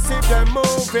the massive them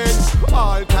moving.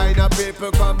 All kind of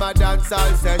people come a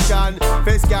dancehall session.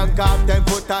 Face can come them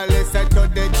foot and listen to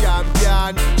the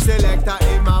champion. Selector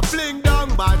him a fling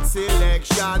down bad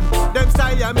selection. Them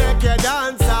style make you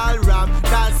dance all ram.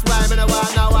 That's why me no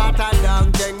want no water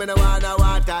down thing. Me no want no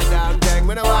water down thing.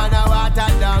 Me no want no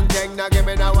water down thing. No give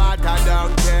me no water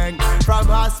down thing. From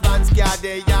husband's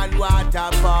garden and water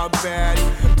pumping.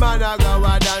 Man I go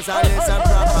a dance and listen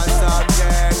proper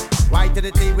something. White to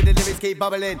the T with the lyrics keep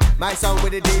bubbling. My song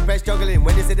with the deep press juggling.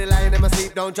 When you see the lion in my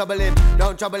sleep, don't trouble him.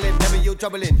 Don't trouble him, never you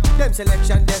troubling. Them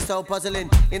selection, they're so puzzling.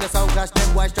 In a sound clash,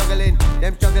 them boys struggling.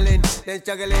 Them struggling, them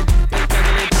struggling, them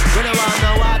struggling. Me no want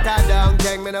no water down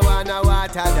thing. Me no want no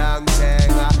water down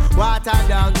thing. Water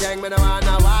down thing. Me no want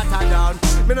no water down.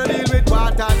 Me no deal with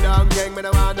water down thing. Me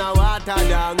no want no water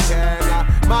down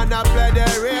thing. Man I play the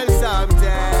real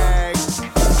something.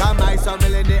 Come my son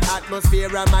in the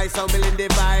atmosphere and my sound feeling the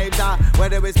vibes.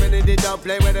 Whether we spinning the dub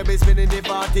play, whether we spinning the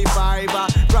 45.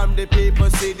 From the people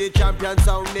see the champion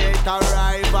sound it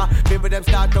arrive. People them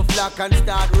start to flock and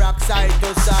start rock side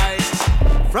to side.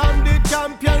 From the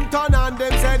champion turn on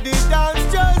them said the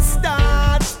dance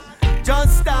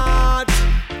just start.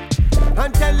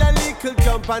 And tell a little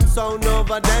jump and sound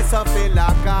over there so feel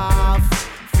like off.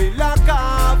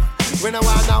 When I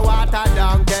want a water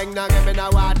down thing, now give me no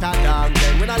water down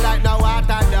thing. When I like no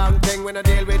water down thing, when I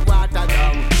deal with water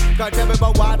down. Can't tell me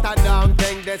about water down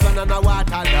thing, this one on a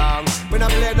water down. When I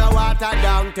play no water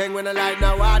down thing, when I like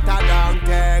no water down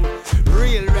thing.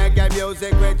 Real reggae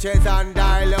music which is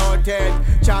undiluted.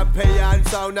 Champion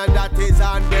sound and that is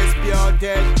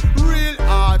undisputed. Real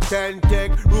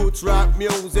authentic roots rock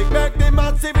music. Make the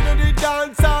massive in the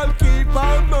dance and keep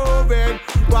on moving.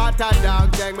 Water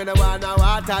down thing, when I want a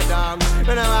water down.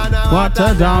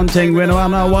 Water down thing, when I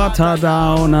wanna water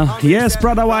down. Yes,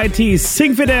 Brother Whitey,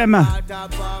 sing for them.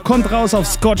 Kommt raus auf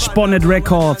Scotch Bonnet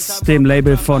Records, dem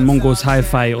Label von Mungos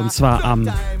Hi-Fi, und zwar am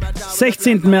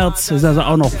 16. März, ist also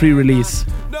auch noch Pre-Release.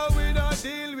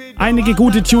 Einige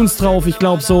gute Tunes drauf, ich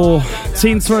glaube so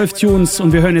 10, 12 Tunes,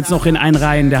 und wir hören jetzt noch in einen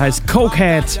rein, der heißt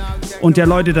Cokehead, und der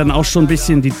läutet dann auch schon ein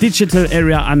bisschen die Digital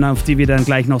Area an, auf die wir dann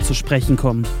gleich noch zu sprechen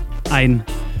kommen.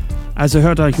 Also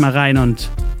hört euch mal rein und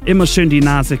immer schön die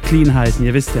Nase clean halten,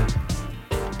 ihr wisst ja.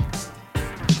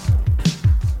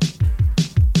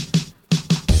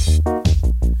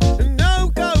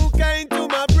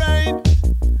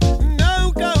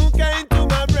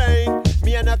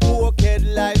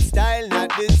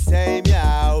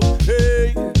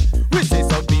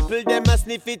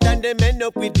 Sniff it and them end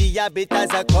up with the habit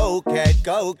as a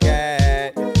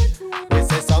cokehead. We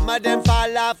say some of them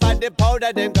fall off and the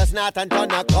powder them go snort and turn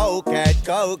a cokehead.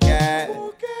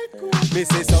 Me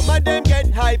say some of them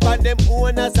get hype and them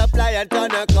own a supply and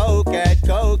turn a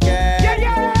cokehead.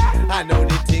 Yeah. I know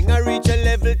the thing I reach a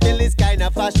level till it's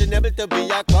kinda fashionable to be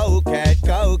a cokehead.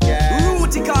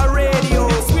 Rootikal Radio.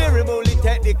 Him swear him only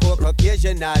take the coke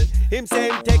occasional. Him say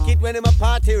him take it when him a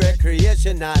party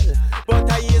recreational.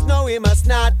 But I years know him a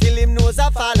snort till him nose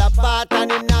a fall apart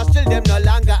and him nostril them no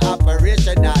longer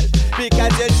operational.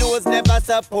 Because your nose never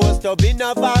supposed to be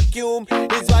no vacuum.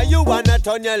 It's why you wanna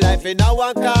turn your life in a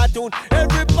one cartoon.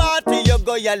 Every party you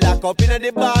go you lock up in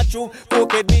the bathroom.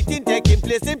 Cokehead meeting taking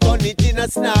place him turn it in a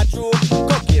snatch room.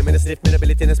 Cocaine me no sniff, me no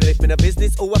billet, no split, me no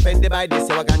business. Who offended by this?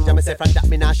 So I ganja myself and that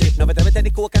me nah shift. Never tell me take the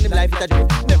coke and him life it a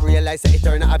drip. Never realize that it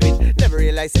turn a habit. Never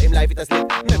realize that him life it a slip.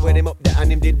 Remember when him up there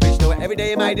and him did bridge. Now every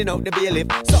day him hiding out the bailiff.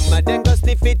 Some of them go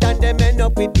sniff it and them end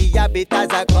up with the habit as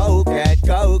a cokehead.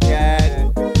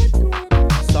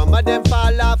 Some of them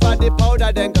fall off of the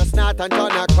powder, then go snort and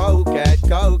turn a cokehead.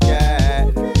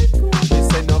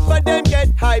 Listen, enough of them get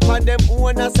hype and them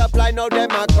own a supply, now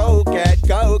them a cokehead.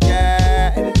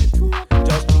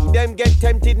 Just to them get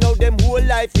tempted, now them whole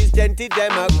life is dented,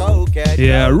 them a cokehead.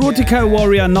 Yeah, Rootikal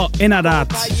Warrior not in a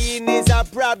that. Is a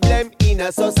problem in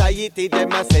a society,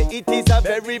 them a say it is a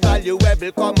very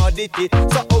valuable commodity.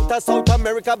 So out of South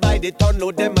America by the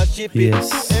tonload, them a ship it.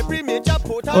 Yes.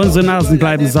 Unsere Nasen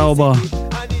bleiben sauber.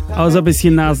 Außer ein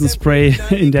bisschen Nasenspray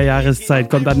in der Jahreszeit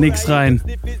kommt da nichts rein.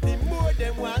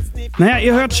 Naja,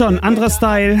 ihr hört schon, anderer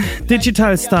Style,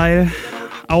 Digital Style,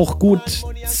 auch gut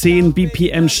 10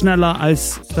 BPM schneller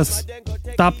als das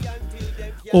Dub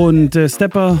und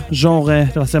Stepper-Genre,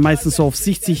 was ja meistens so auf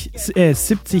 70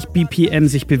 BPM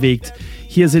sich bewegt.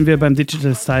 Hier sind wir beim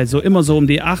Digital Style so immer so um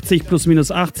die 80 plus minus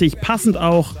 80, passend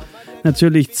auch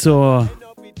natürlich zur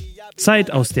Zeit,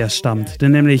 aus der es stammt.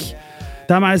 Denn nämlich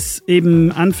damals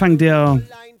eben Anfang oder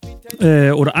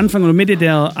Mitte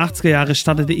der 80er Jahre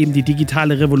startete eben die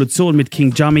digitale Revolution mit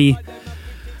King Jummy.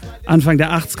 Anfang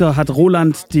der 80er hat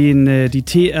Roland die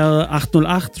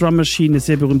TR-808 Drum Machine, eine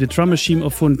sehr berühmte Drum Machine,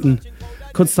 erfunden.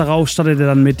 Kurz darauf startete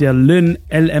dann mit der Lynn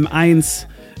LM1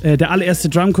 der allererste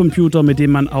Drumcomputer, mit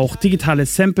dem man auch digitale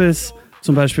Samples,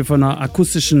 zum Beispiel von einer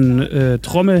akustischen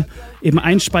Trommel, eben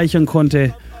einspeichern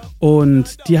konnte.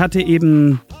 Und die hatte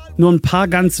eben nur ein paar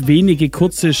ganz wenige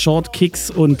kurze Short-Kicks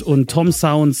und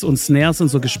Tom-Sounds und Snares und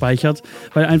so gespeichert,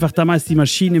 weil einfach damals die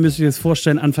Maschine, müsst ihr euch das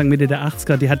vorstellen, Anfang, Mitte der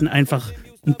 80er, die hatten einfach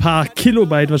ein paar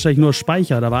Kilobyte wahrscheinlich nur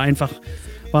Speicher. Da war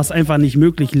es einfach nicht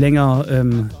möglich,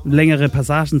 längere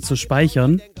Passagen zu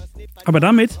speichern.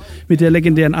 Aber mit der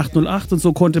legendären 808 und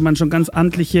so, konnte man schon ganz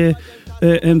amtliche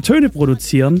Töne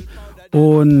produzieren.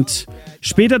 Und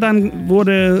später dann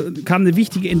kam eine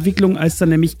wichtige Entwicklung, als dann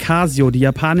nämlich Casio, die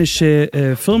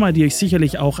japanische Firma, die euch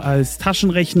sicherlich auch als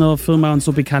Taschenrechnerfirma und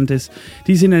so bekannt ist,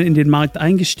 die sind dann in den Markt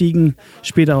eingestiegen,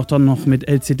 später auch dann noch mit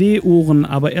LCD-Uhren,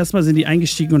 aber erstmal sind die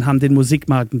eingestiegen und haben den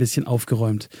Musikmarkt ein bisschen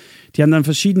aufgeräumt. Die haben dann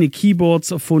verschiedene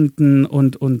Keyboards erfunden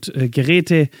und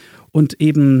Geräte und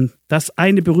eben das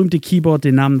eine berühmte Keyboard,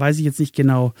 den Namen weiß ich jetzt nicht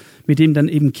genau, mit dem dann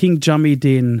eben King Jummy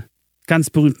den ganz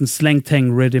berühmten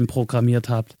Slang-Tang Rhythm programmiert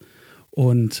hat.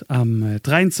 Und am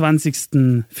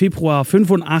 23. Februar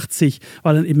 85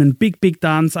 war dann eben ein Big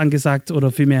Dance angesagt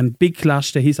oder vielmehr ein Big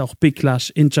Clash, der hieß auch Big Clash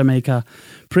in Jamaika.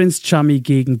 Prince Chummy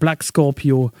gegen Black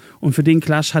Scorpio. Und für den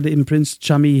Clash hatte eben Prince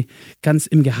Chummy ganz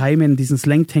im Geheimen diesen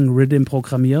Slang-Tang Rhythm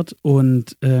programmiert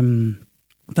und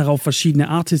darauf verschiedene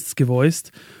Artists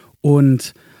gevoiced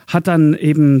und hat dann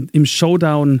eben im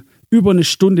Showdown über eine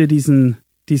Stunde diesen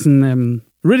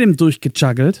Rhythm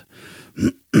durchgejuggelt.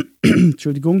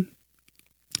 Entschuldigung.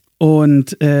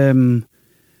 Und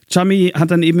Chummy hat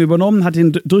dann eben übernommen, hat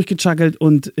ihn durchgejuggelt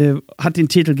und hat den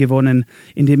Titel gewonnen,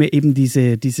 indem er eben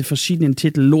diese verschiedenen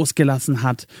Titel losgelassen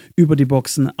hat über die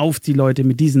Boxen auf die Leute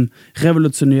mit diesem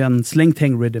revolutionären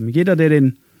Slang-Tang-Rhythm. Jeder, der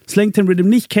den Slang-Tang-Rhythm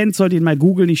nicht kennt, sollte ihn mal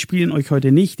googeln. Ich spiele ihn euch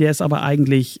heute nicht. Der ist aber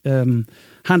eigentlich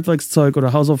Handwerkszeug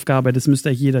oder Hausaufgabe. Das müsste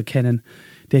eigentlich jeder kennen,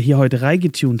 der hier heute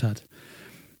reingetunt hat.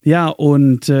 Ja,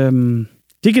 und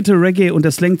Digital Reggae und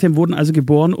der Slang-Tang wurden also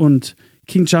geboren und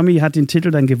King Jummy hat den Titel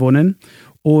dann gewonnen.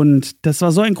 Und das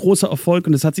war so ein großer Erfolg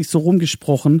und es hat sich so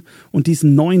rumgesprochen. Und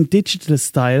diesen neuen Digital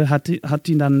Style hat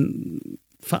ihn dann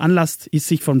veranlasst,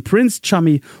 sich von Prince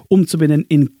Chummy umzubenennen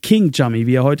in King Jummy,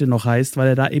 wie er heute noch heißt, weil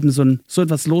er da eben so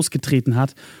etwas losgetreten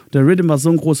hat. Und der Rhythm war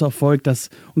so ein großer Erfolg, dass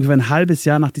ungefähr ein halbes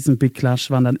Jahr nach diesem Big Clash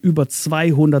waren dann über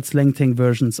 200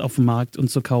 Slang-Tang-Versions auf dem Markt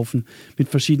und zu kaufen mit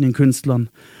verschiedenen Künstlern.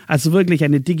 Also wirklich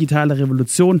eine digitale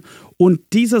Revolution. Und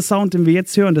dieser Sound, den wir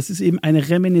jetzt hören, das ist eben eine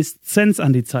Reminiszenz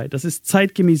an die Zeit. Das ist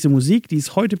zeitgemäße Musik, die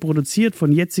ist heute produziert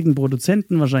von jetzigen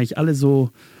Produzenten, wahrscheinlich alle so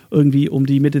irgendwie um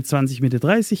die Mitte 20, Mitte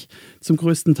 30 zum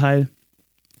größten Teil.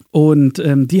 Und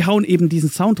die hauen eben diesen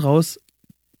Sound raus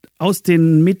aus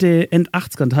den Mitte, End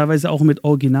 80ern, teilweise auch mit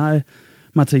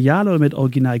Originalmaterial oder mit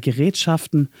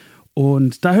Originalgerätschaften.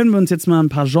 Und da hören wir uns jetzt mal ein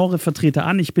paar Genrevertreter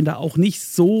an. Ich bin da auch nicht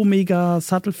so mega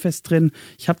sattelfest drin.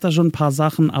 Ich habe da schon ein paar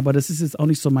Sachen, aber das ist jetzt auch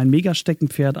nicht so mein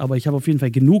Mega-Steckenpferd. Aber ich habe auf jeden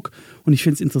Fall genug und ich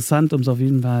finde es interessant,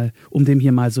 um dem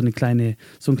hier mal so ein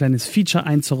kleines Feature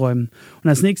einzuräumen. Und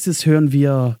als nächstes hören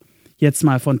wir jetzt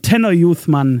mal von Tenor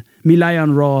Youthman,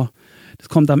 Milian Raw. Das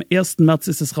kommt am 1. März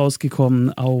ist es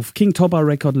rausgekommen auf King Topper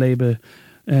Record Label.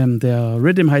 Der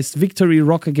Rhythm heißt Victory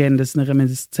Rock Again. Das ist eine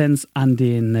Reminiszenz an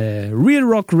den Real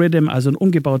Rock Rhythm, also ein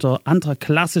umgebauter, anderer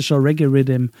klassischer Reggae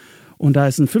Rhythm. Und da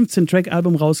ist ein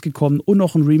 15-Track-Album rausgekommen und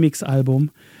noch ein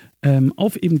Remix-Album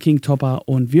auf eben King Topper.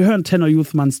 Und wir hören Tenor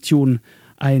Youthmans Tune,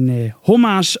 eine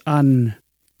Hommage an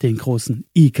den großen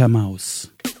Ika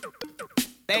Maus.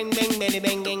 Bang, bang, bang,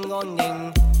 bang, bang, bang,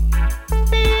 bang.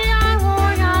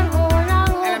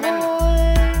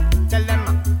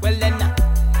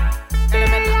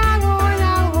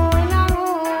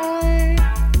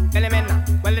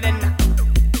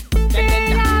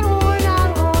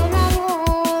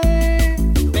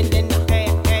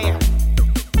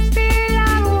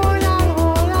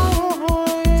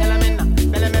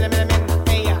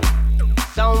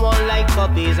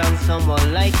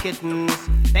 Someone like kittens,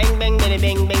 bang bang bang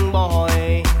bang bang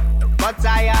boy. But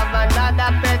I have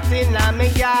another pet in my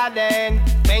garden,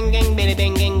 bang bang bang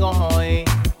bang bang boy.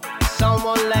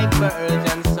 Someone like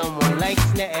birds and someone like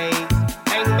snakes,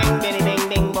 bang bang bang bang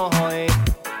bang boy.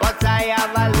 But I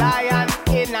have a lion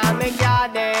in my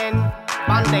garden,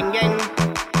 bang gang.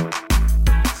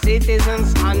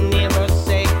 Citizens and neighbors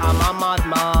say I'm a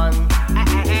madman,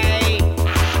 hey,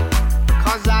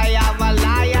 'cause I have a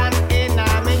lion.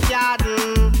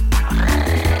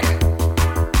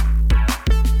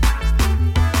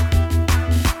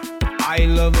 I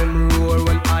love him roar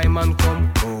when I'm on come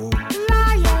home.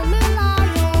 Lion, me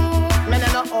lion. Man,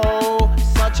 I know,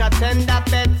 such a tender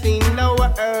pet in the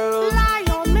world.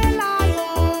 Lion, me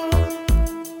lion.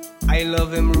 I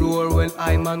love him roar when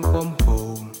I'm on come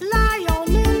home.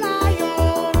 Lion, me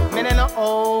lion. Man, I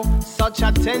know, such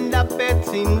a tender pet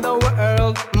in the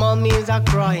world. Mummies are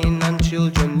crying and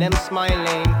children them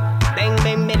smiling. Bang,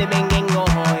 bang, bang, bang, bang, oh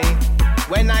boy.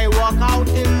 When I walk out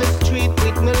in the street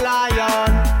with me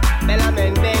lion. Bella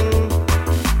men bang.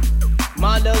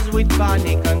 Mothers with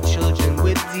panic and children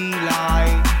with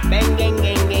delight. Bang gang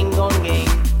gang gang gong gang.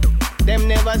 Them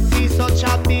never see such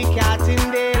a big cat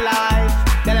in their life.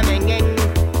 Bella men gang.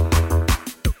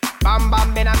 Bam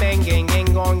bam bella men gang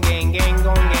gang gong gang gang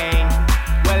gong gang.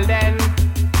 Well then,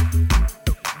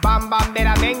 bam bam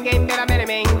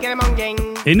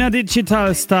In der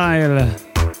Digital Style.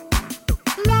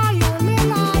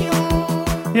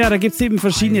 Ja, da gibt es eben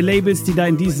verschiedene Labels, die da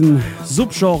in diesem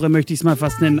Subgenre, möchte ich es mal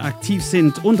fast nennen, aktiv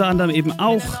sind. Unter anderem eben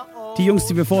auch die Jungs,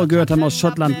 die wir vorher gehört haben aus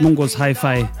Schottland, Mungos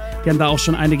Hi-Fi. Die haben da auch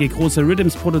schon einige große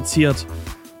Rhythms produziert.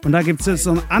 Und da gibt es jetzt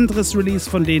so ein anderes Release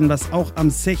von denen, was auch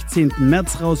am 16.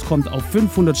 März rauskommt, auf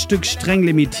 500 Stück, streng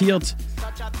limitiert.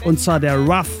 Und zwar der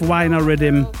Rough Winer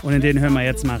Rhythm. Und in den hören wir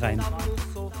jetzt mal rein.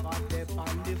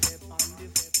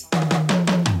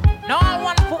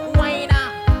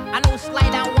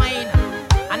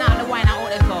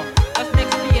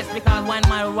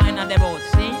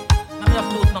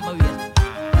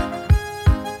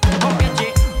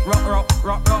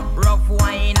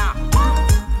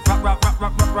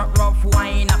 Rough whiner, rough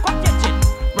whiner, come catch it.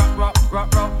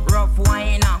 Rough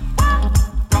whiner,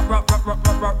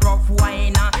 rough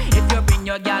whiner. If you bring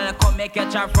your girl, come make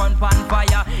catch her front pan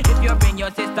fire. If you bring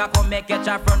your sister, come make catch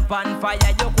her front pan fire.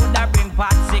 You coulda bring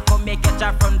Patsy, come make catch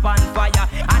her front pan fire.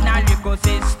 And her little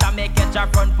sister, make catch her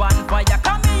front pan fire.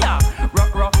 Come here,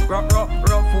 rough whiner,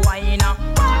 rough whiner.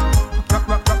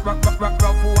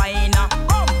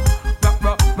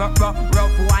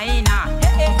 Rough whiner,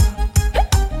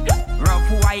 rough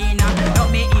whiner. Now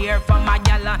me hear from a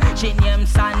gal, she named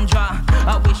Sandra.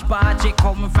 A wish party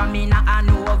come from in a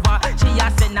Hanover. She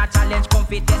a send a challenge, come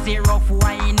fit a rough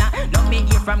whiner. Now me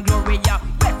hear from Gloria,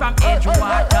 way from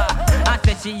Edgewater. I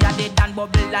said she a the Dan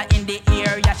bubbler in the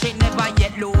area. She never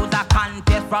yet lose a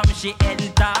contest from she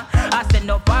enter. I send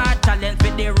up her challenge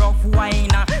with the rough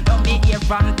whiner. Now me hear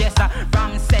from Tessa,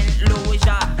 from St.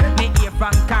 Lucia. Me hear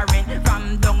from Karen,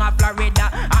 from Donga, Florida.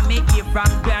 And me hear from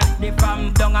Gandhi,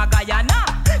 from Donga, Guyana.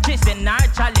 She send her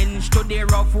challenge to the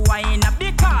rough whiner.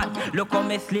 Because look how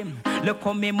me slim, look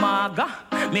how me maga.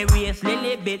 Me waist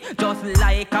lily bit, just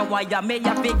like a wire. Me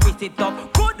a fi grease it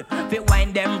up good, fi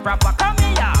wine them proper. Come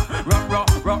here, rough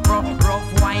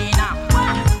whiner.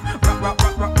 Rough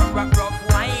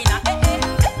whiner.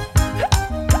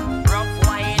 Rough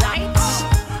whiner.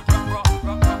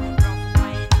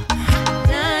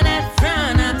 Turn that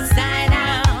front upside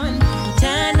down.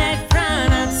 Turn that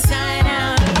front upside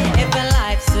down. If your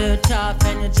life's too tough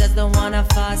and you just don't wanna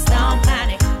fuss, don't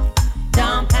panic.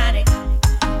 Don't panic.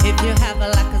 If you have a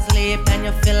lack of sleep and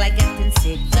you feel like getting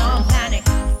sick, don't panic.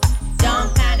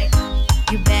 Don't panic.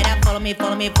 You better follow me,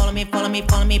 follow me, follow me, follow me,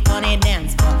 follow me, pony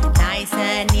dance floor. Nice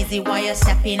and easy while you're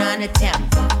stepping on the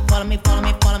tempo. Follow me, follow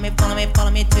me, follow me, follow me,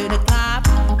 follow me to the club.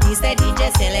 He's the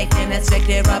DJ selecting and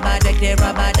strictly rubber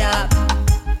dub.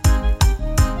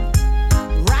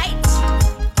 Right.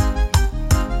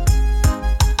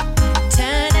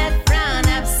 Turn that front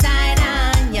upside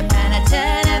down. You better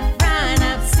turn that front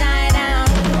upside down.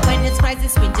 When it's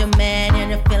crisis with your man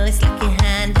and you feel it's like your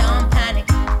hand, don't panic.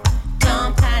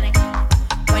 Don't panic.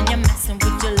 When you're messing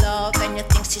with your love and you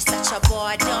think she's such a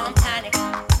boy, don't panic.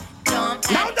 Don't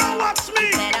panic. Now don't watch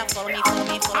me. Follow me, follow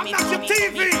me, follow me, I'm not your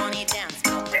TV.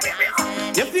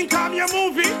 You think I'm your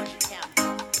movie?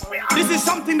 This is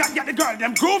something that get the girl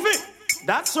them groovy.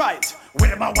 That's right. Where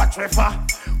them a watch me for?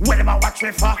 Where them a watch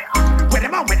me for? Where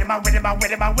them a watch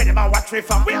me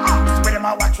for? We ask where them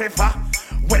a watch me for?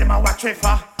 Where them a watch me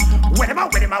for? Where them a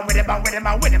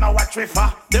watch me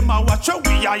for? Them a watch how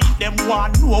we a eat. Them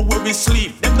want know where we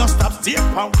sleep. Them no stop stay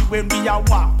upon we when we a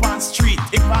walk on street.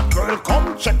 If a girl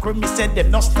come check with me, say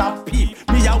them no stop peep.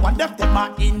 Me a wonder if them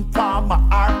a informer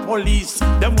or police.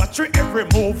 Them watch we every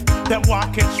move. Them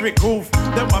want catch we groove.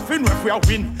 Them want fin if we a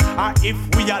win or if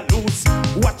we a lose.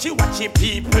 Watch it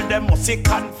people, them must be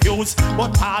confused.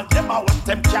 But all them a watch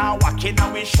them can't walk in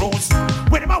our shoes.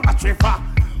 Where them a watch me for?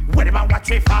 Where them a watch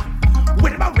me for?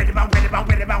 Where them a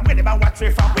watch me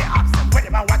for? We ask them where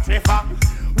them a watch me for?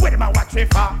 Where them a watch me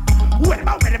for? Where them a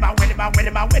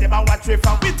watch me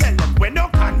for? We tell them we no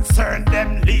concern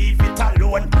them, leave it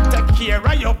alone. Take care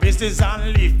of your business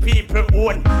and leave people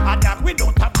own. And that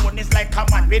without a bone is like a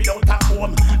man without a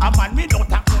home. A man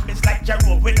without a home is like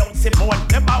Jerome without Simone.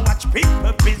 Them a watch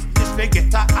people business, they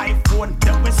get a iPhone.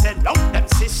 Then we sell out them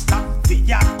sister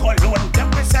via cologne. Then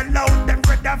we sell out them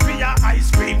brother via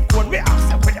ice cream cone. We ask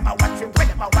them where them a watch me, where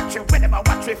them a watch me, where them a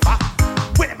watch me for?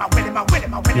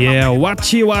 Yeah,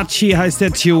 Wachi Wachi heißt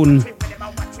der Tune.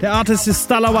 Der Artist ist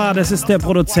Stalawa, das ist der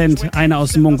Produzent, einer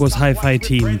aus dem Mungos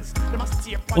Hi-Fi-Team.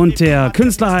 Und der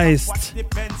Künstler heißt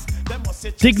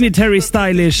Dignitary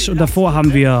Stylish und davor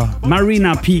haben wir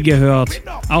Marina P gehört,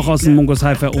 auch aus dem Mungos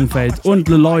Hi-Fi-Umfeld und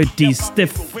Lloyd D.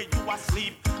 Stiff.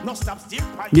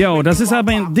 Jo, das ist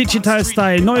aber ein Digital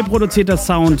Style, neu produzierter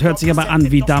Sound, hört sich aber an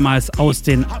wie damals aus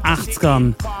den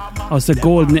 80ern, aus der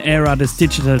Golden Era des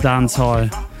Digital Dancehall.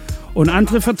 Und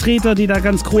andere Vertreter, die da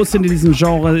ganz groß sind in diesem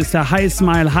Genre, ist der High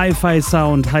Smile Hi-Fi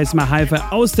Sound. High Smile Hi-Fi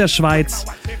aus der Schweiz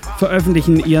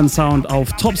veröffentlichen ihren Sound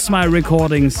auf Top Smile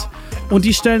Recordings. Und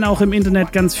die stellen auch im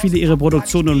Internet ganz viele ihre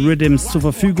Produktionen und Rhythms zur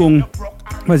Verfügung,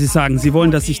 weil sie sagen, sie wollen,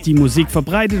 dass sich die Musik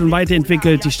verbreitet und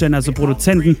weiterentwickelt. Die stellen also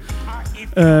Produzenten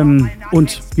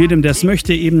und jedem, der es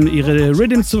möchte, eben ihre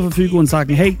Rhythms zur Verfügung und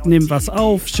sagen, hey, nimm was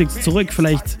auf, schick's zurück,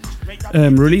 vielleicht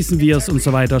releasen wir es und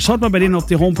so weiter. Schaut mal bei denen auf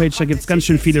die Homepage, da gibt es ganz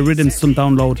schön viele Rhythms zum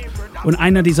Download. Und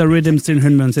einer dieser Rhythms, den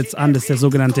hören wir uns jetzt an, das ist der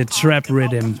sogenannte Trap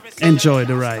Rhythm. Enjoy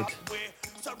the ride.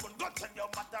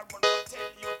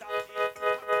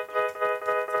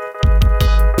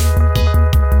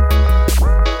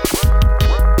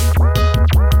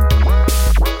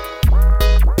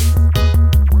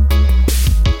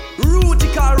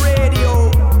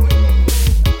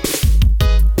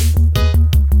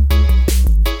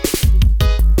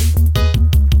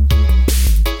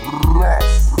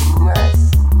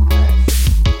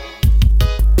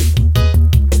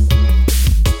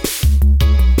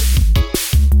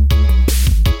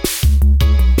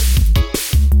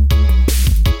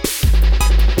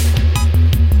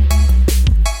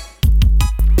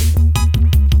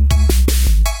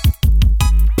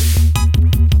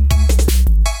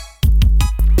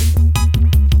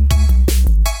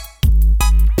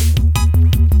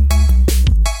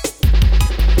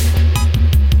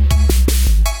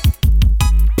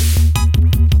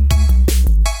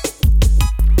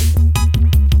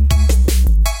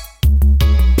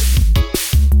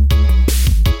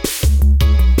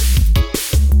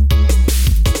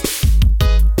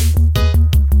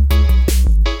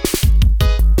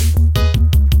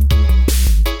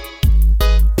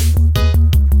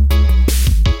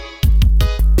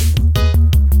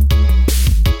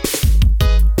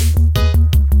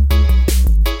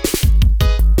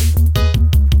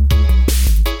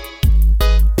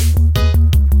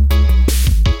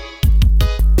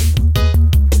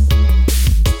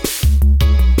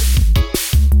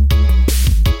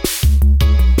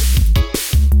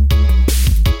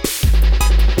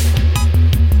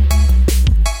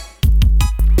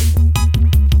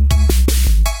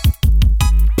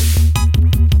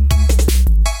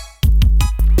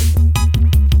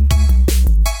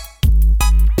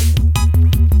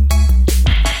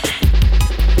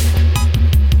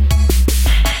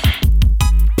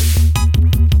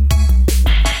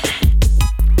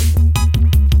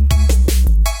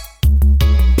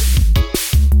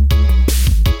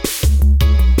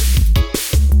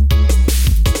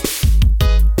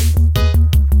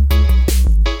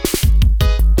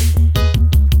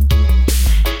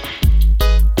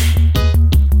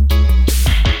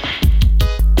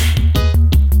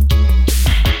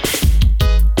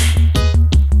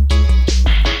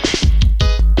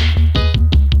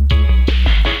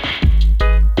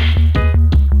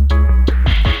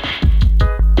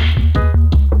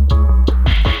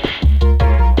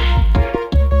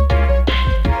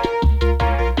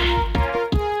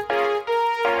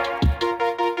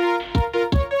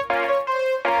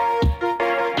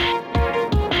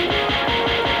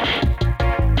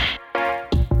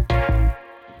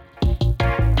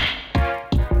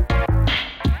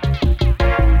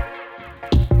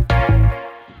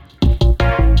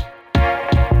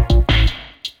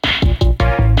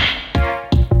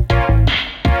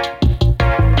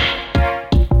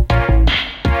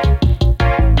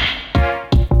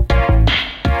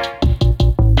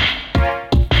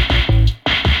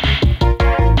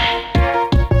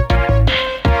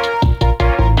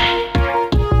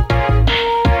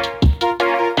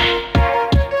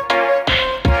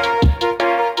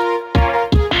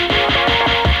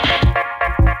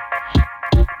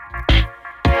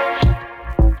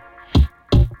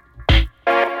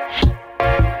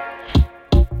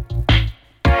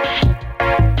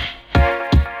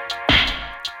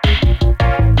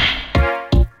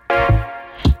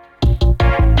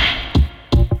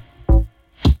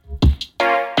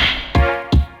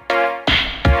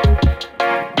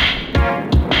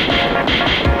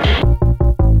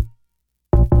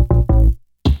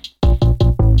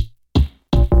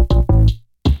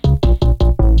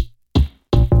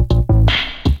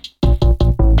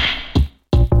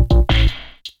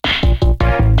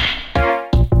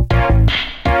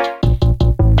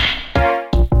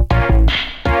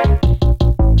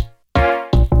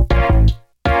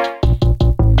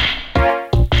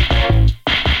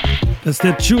 Das ist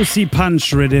der Juicy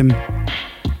Punch Rhythm.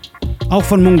 Auch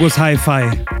von Mungus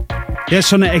Hi-Fi. Der ist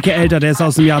schon eine Ecke älter, der ist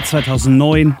aus dem Jahr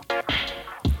 2009.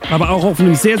 Aber auch auf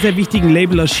einem sehr, sehr wichtigen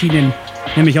Label erschienen.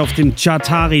 Nämlich auf dem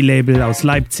Chartari-Label aus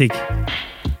Leipzig.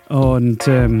 Und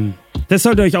Das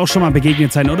sollte euch auch schon mal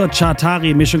begegnet sein, oder?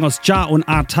 Chartari, Mischung aus Jar und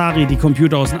Atari, die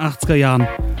Computer aus den 80er Jahren.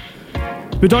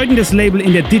 Bedeutendes Label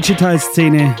in der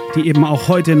Digital-Szene, die eben auch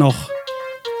heute noch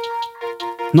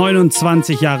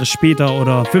 29 Jahre später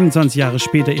oder 25 Jahre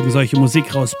später eben solche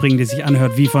Musik rausbringen, die sich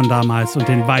anhört wie von damals und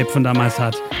den Vibe von damals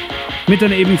hat. Mit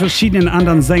dann eben verschiedenen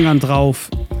anderen Sängern drauf.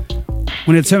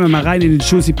 Und jetzt hören wir mal rein in den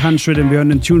Juicy Punch Rhythm. Wir hören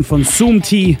den Tune von Zoom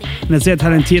T, einer sehr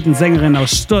talentierten Sängerin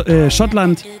aus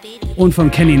Schottland, und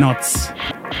von Kenny Knotts.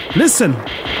 Listen!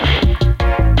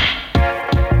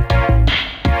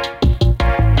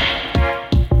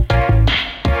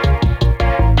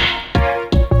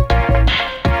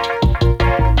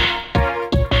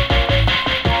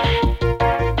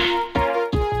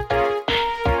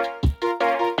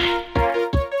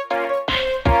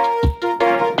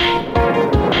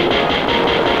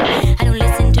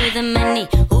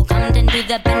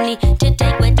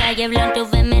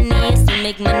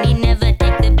 Money never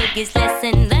take the biggest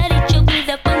lesson that it should be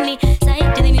the funny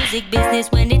side to the music business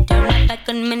when it turned my back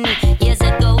on money years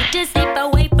ago to slip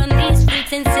away from these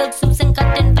freaks and silk suits and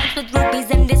cotton pants with rubies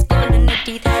and this gold in their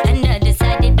teeth, and I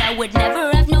decided I would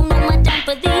never have no more time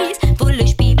for these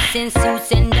foolish peeps in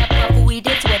suits and the puff weed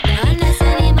it's sweating on a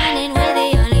sunny morning. We're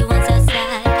the only ones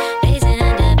outside blazing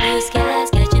under blue skies,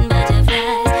 catching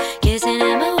butterflies, kissing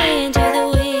them away into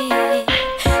the wind.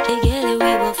 Together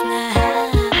we will fly.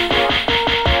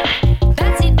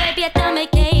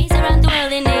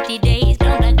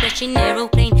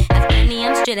 Aeroplane, Afghani,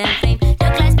 Amsterdam flame. The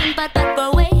class been but that for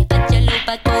away, but yellow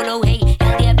but polo hey.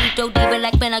 LDF Vito diva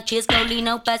like Pennock, cheers,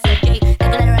 Colino, Passage. The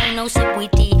glitter I know sip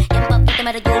with tea. Yam pop, get them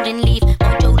at a golden leaf.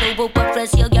 Mojo, Lobo, Pop,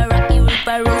 Brazil, Rocky,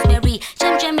 Reaper, Rosemary.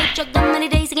 Chum, chum, make chuck them many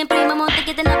days again. Prima, Monte,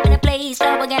 getting up in a place.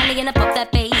 Flower organic and a pop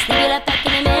that bass. Nebula back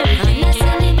in a Mary. On a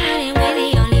Sunday morning, we're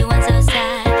the only ones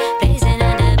outside. Blazing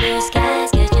under blue skies,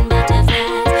 catching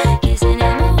butterflies, kissing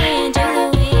them away into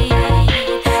the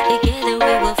wind. Together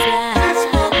we will fly.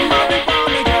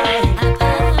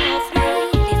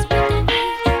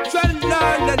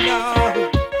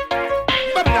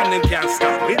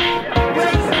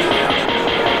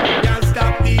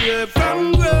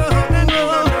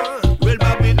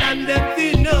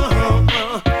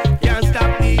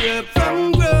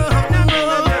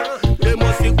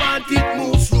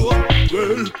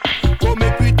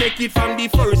 It from the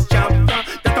first chapter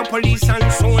that a police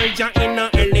and soldier in a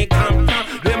helicopter.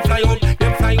 Them fly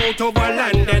out over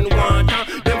land and water.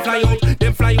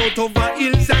 Them fly out over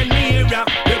hills and area.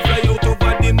 Them fly out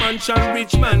over the mansion,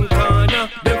 rich man corner.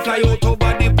 Them fly out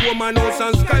over the poor man house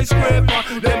and skyscraper.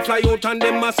 Them fly out and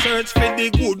them a search for the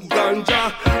good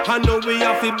ganja. And now we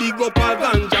have to big up a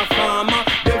ganja farmer.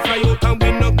 Them fly out and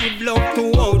we no give love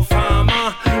to old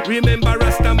farmer. Remember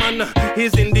Rastaman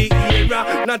is in the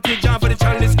era. Not the job for the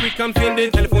chalice quick and feel the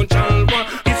telephone channel.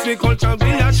 It's the culture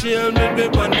we are sharing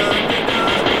with one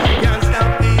another. Can't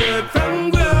stop the earth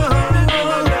from growing.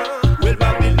 Well,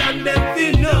 Babylon them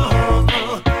they know.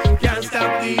 Can't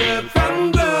stop the earth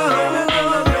from growing.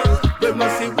 They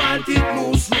must see what it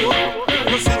moves slow.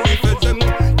 Must see if it's them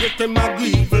get them a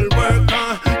evil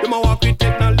worker. Them a walk with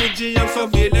technology and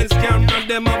surveillance camera.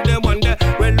 Them have them wonder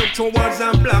when look towards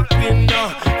a black window.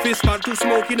 Fist part to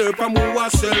smoking herb from who a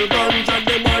sell ganja.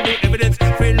 Them want the evidence,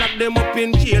 feel lock them up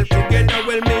in jail together.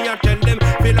 Well, me I tell them,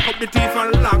 feel lock up the thief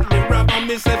and lock the robber.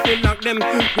 Me say feel lock them,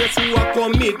 yes who a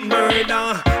commit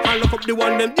murder. And lock up the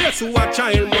one them, yes who a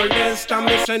child molester.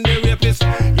 Me send the rapist,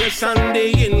 yes and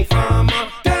the informer.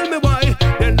 Tell me why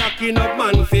they locking up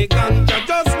man for ganja.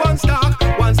 Just one stock,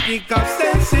 one stick of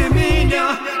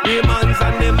sensimania. The man's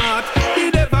and the mat, he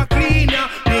never clean ya.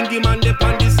 Bring him and the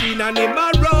pan the scene and him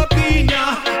a rubbing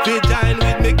ya. They join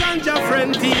with me ganja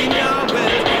friend in ya.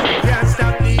 Well, can't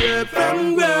stop the earth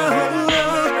from growing.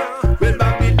 Well,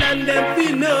 Babylon them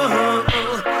we know.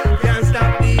 Can't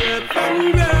stop the earth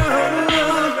from growing.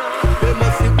 They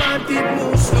must see what it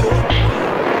moves slow.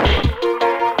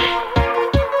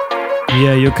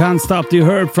 Yeah, you can't stop the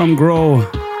herb from grow.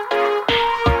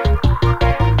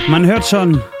 Man hört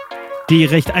schon die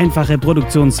recht einfache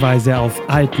Produktionsweise auf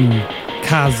alten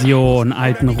Casio und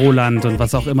alten Roland und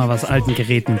was auch immer, was alten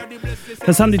Geräten.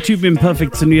 Das haben die Typen eben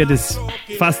perfektioniert, ist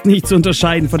fast nicht zu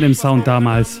unterscheiden von dem Sound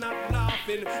damals.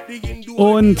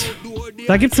 Und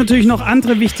da gibt es natürlich noch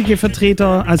andere wichtige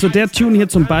Vertreter. Also der Tune hier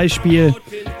zum Beispiel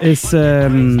ist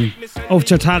auf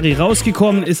Chartari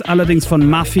rausgekommen, ist allerdings von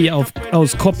Muffy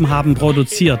aus Kopenhagen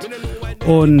produziert.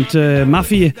 Und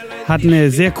Muffy hat eine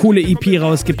sehr coole EP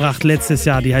rausgebracht letztes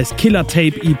Jahr, die heißt Killer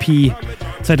Tape EP,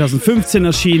 2015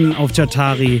 erschienen auf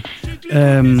Chartari.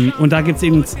 Und da gibt es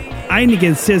eben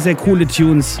einige sehr, sehr coole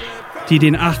Tunes. die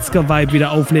den 80er-Vibe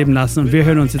wieder aufleben lassen. Und wir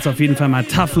hören uns jetzt auf jeden Fall mal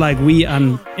Tough Like We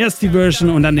an. Erst die Version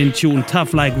und dann den Tune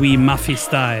Tough Like We, Muffy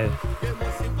Style.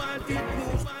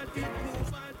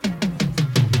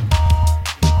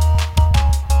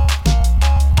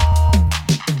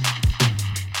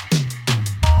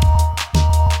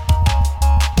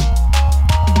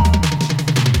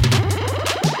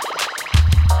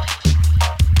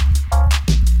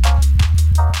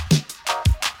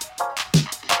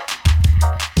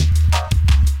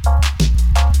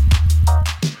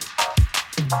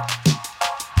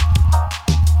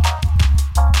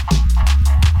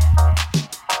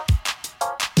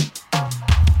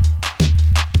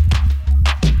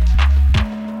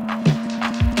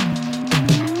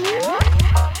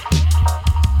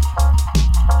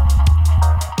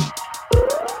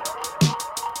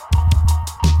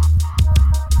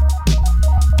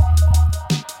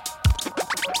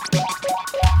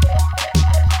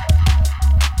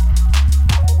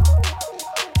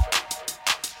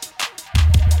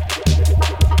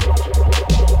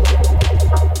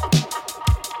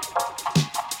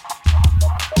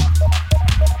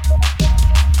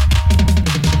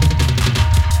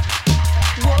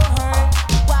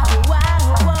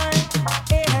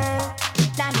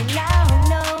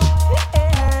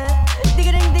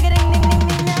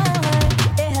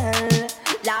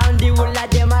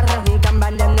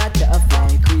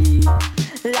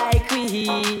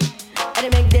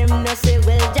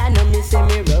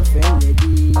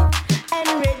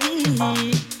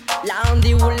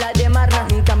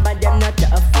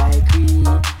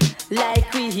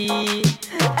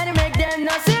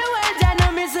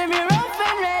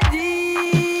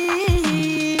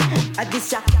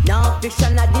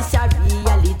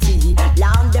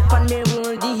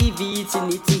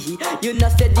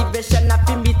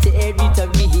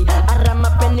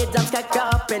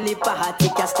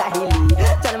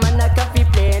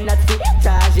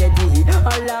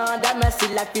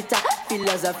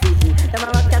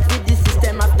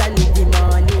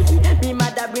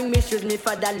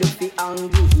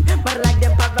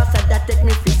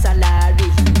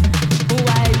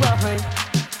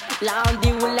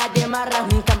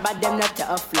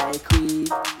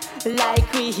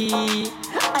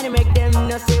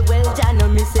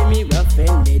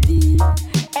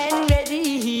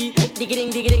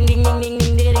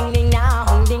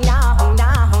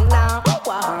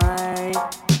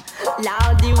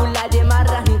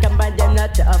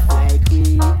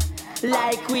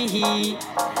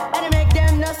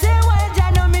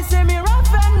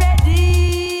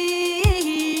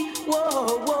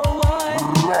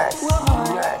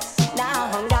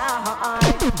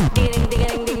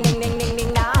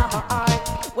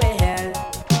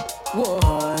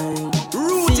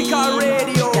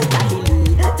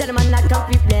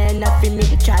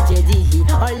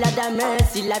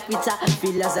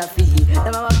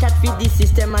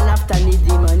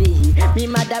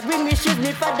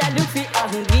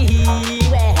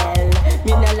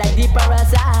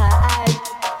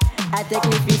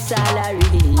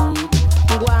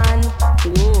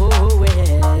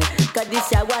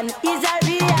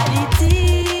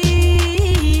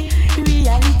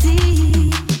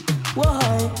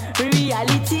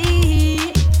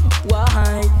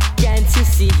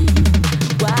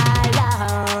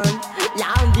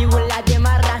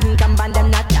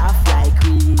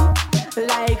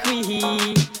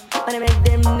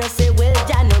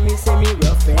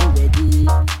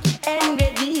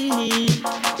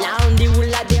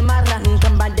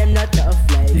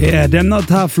 Yeah, them not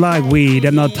tough like we,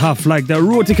 them not tough like the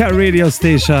Rootikal Radio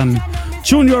Station.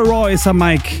 Junior Raw ist am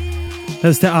Mic.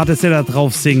 Das ist der Artist, der da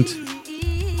drauf singt.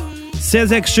 Sehr,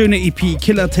 sehr schöne EP,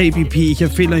 Killer Tape EP. Ich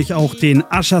empfehle euch auch den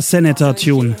Usher Senator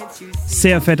Tune.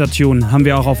 Sehr fetter Tune. Haben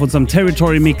wir auch auf unserem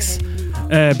Territory Mix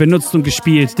benutzt und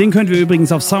gespielt. Den könnt ihr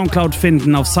übrigens auf Soundcloud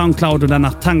finden. Auf Soundcloud und dann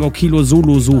nach Tango Kilo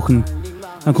Zulu suchen.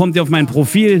 Dann kommt ihr auf mein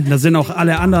Profil. Da sind auch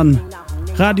alle anderen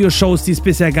Radioshows, die es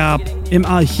bisher gab, im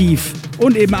Archiv.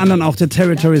 Und eben anderen auch der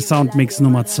Territory Sound Mix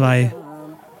Nummer 2.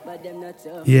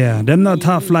 Yeah, them not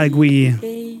tough like we.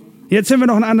 Jetzt haben wir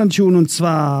noch einen anderen Tune und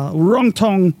zwar Wrong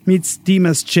Tongue meets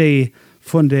Demas J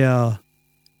von der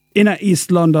Inner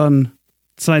East London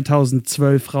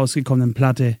 2012 rausgekommenen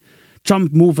Platte.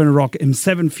 Jump, Move and Rock im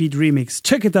 7 Feet Remix.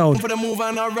 Check it out. Jump for the move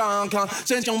and a rock.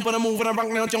 Say jump for the move and a rock.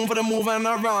 Now jump for the move and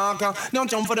a rock. Now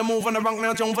jump for the move and a rock.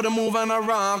 Now jump for the move and a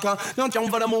rock. Now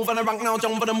jump for the move and a rock. Now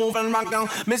jump for the move and rock. Now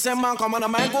me say man come on the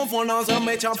microphone now so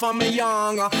me chat for me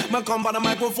young. Me come on the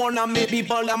microphone and me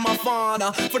people and my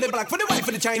father. For the black, for the white,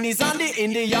 for the Chinese and the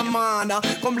Indian man.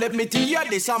 Come let me tell you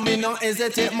this and me no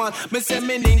hesitate man. Me say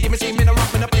me need, me see me no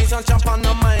rock in the place and jump on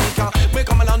the mic. We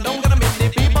come along down gonna make the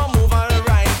people move.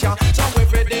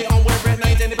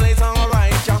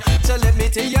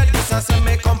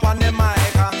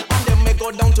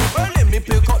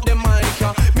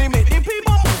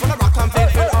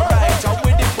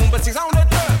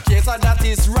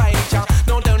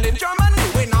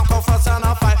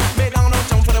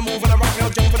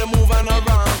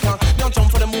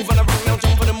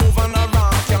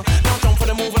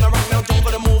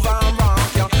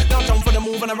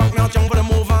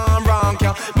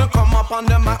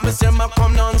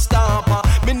 non-stop.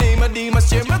 Me name a demon,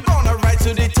 say me gonna rise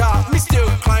to the top. Me still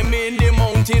climbing the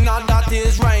mountain, and that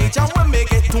is right. And when me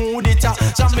get to the top,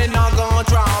 so me not gonna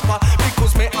drop.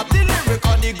 Because me have the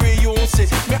lyrical degree, you see.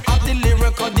 Me have the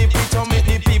lyrical degree to make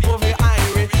the people feel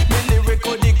irate. Me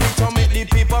lyrical degree to make the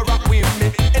people rock with me.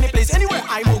 Any place, anywhere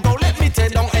I will go, let me tell,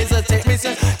 don't hesitate. Me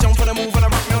say, jump for the move and a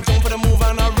rock, now jump for the move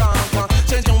and a rock.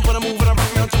 Say jump for the move and a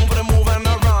rock, now jump for the move and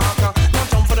a rock. Now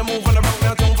jump for the move and a rock,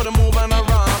 now jump for the move and a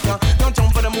rock. Now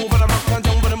jump for the move and a rock, now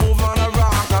jump for the move and a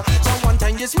rock. So one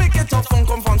time just make it tough and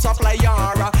come from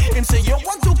Supplier. Him say you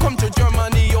want to come to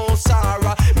Germany, oh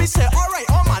Sarah. Me say alright,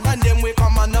 oh man, and then we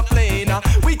come on the plane.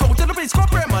 We go to the place called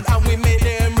Bremen and we make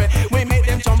them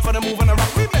jump for the move and a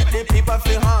rock. We make the people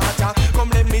feel hot. Come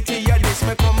let me tell you this,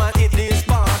 me come and hit this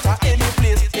spot. Any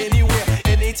place, anywhere,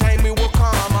 anytime we will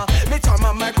come. Me turn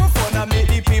my microphone and make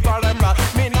the people them rock.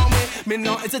 Me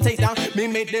no hesitate down, me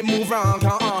make them move round.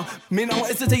 Me no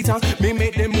hesitate down, me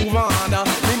make them move on.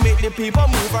 Me make the people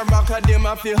move and rock, and them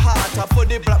I feel hot. For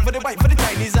the black, for the white, for the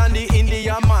Chinese and the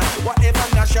Indian man. Whatever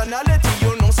nationality,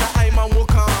 you know, so I'm a will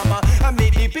come. I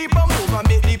make the people move, I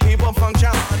make the people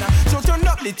function. So turn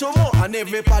up little more and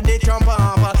everybody jump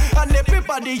up. And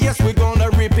everybody, yes, we gonna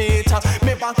repeat.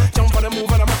 Me jump for the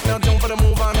move and a rock, now jump for the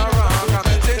move and a rock.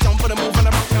 Say jump for the move and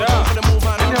a rock, now jump for the move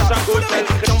and a rock.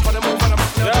 Jump for the move and a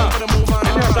rock, now jump for the move and a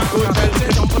rock. Say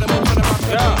jump for the move and a rock,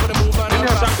 now jump for the move and a rock.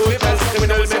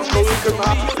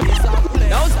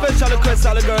 Now special request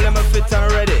all the girl them a fit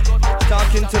and ready.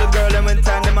 Talking to the girl them when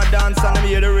time them a dance and them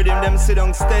hear the rhythm them sit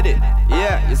down steady.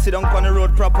 Yeah, you sit down on the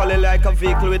road properly like a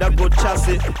vehicle with a good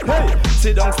chassis. Hey,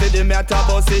 sit down steady, me a talk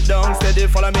about sit down steady.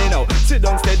 Follow me now. Sit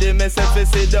down steady, me say fi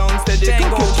sit down steady. Sit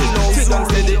down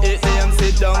steady, 8 a.m.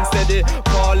 sit down steady.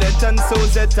 Paulette and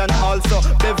Suzette and also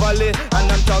Beverly.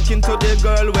 And I'm talking to the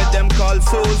girl with them called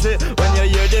Susie. When you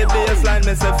hear the bass line,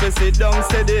 me say fi sit down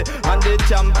steady. And the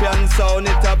champion sound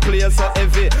it a play so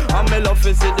heavy. And me love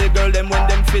to see the girl them when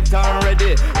them fit and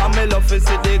ready. And me love to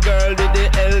see the girl with the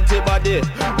healthy body.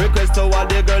 Request to all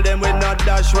the girl them with not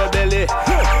dash with belly.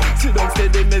 Sit down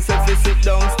steady, me say fi sit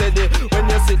down steady. When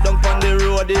you sit down on the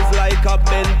road it's like a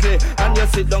Bentley. And you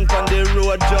sit down on the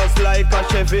road just like a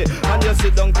Chevy. And you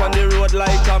sit down on the road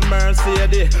like a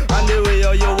Mercedes. And the way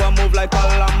you a move like a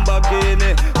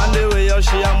Lamborghini. And the way you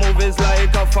she a move is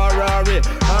like a Ferrari.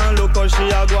 And look how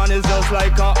she a go on is just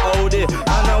like a Audi.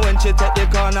 And when she take the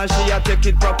corner, she a take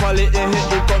it properly.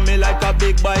 It coming like a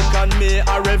big bike and me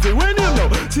a revy. When you know,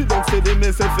 sit down steady,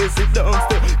 me say fi sit down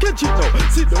steady. Catch it now,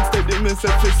 sit down steady, me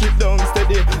say fi sit down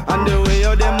steady. And the way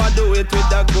how them a do it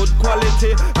with a good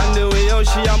quality. And the way how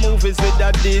she a move is with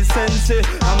a decency.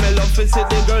 And me love to see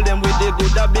the girl them with the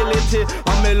good ability.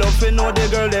 And me love to know the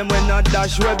girl them when not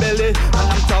dash rebelly. And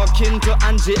I'm talking to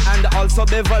Angie and also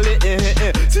Beverly.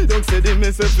 Sit down steady,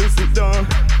 me say fi sit down.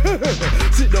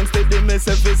 Sit down steady, me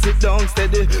say fi sit down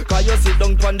steady. Cause you sit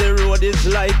down on the road is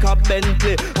like a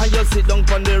Bentley. And you sit down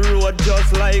on the road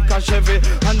just like a Chevy.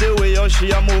 And the way how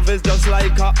she a move is just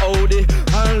like a Audi.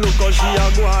 And look how she a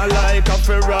go on like a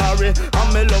Ferrari.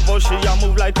 And me love how she a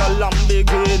move like a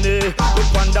Lamborghini.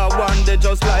 Look on that one they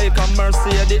just like a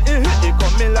Mercedes. It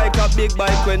coming like a big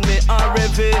bike when me a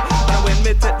revy. And when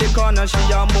me take the corner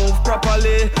she a move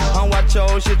properly. And watch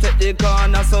how she take the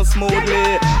corner so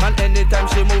smoothly. And anytime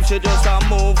she move she just a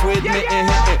move with me.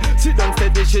 Sit down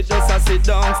steady, she just a sit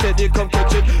down steady. Come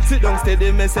touch it, sit down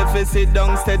steady, me say fi sit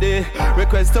down steady.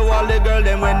 Request to all the girl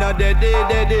them when not deady.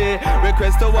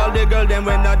 Request to all the girl them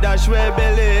when not dash way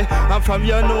belly. And from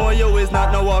you know you is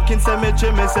not no walking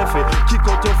cemetery. Me say fi kick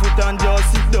out your foot and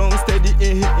just sit down steady.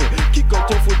 Kick out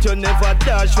your foot, you never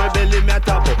dash way belly. Me a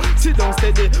tap up, sit down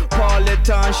steady. Paulette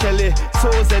and Shelly,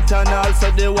 Suzette and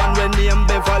also the one when name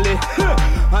Beverly.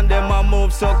 And them a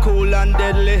move so cool and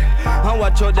deadly. And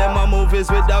watch how them a move is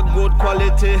with a good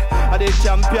quality. And the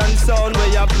champion sound where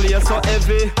you play so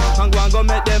heavy. And go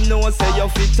make them know say you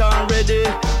fit and ready.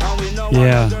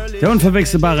 Yeah, der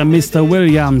unverwechselbare Mr.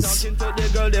 Williams.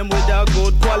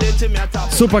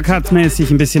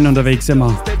 Supercut-mäßig ein bisschen unterwegs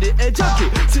immer.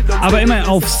 Aber immer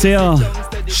auf sehr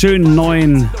schönen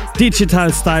neuen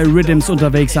Digital-Style-Rhythms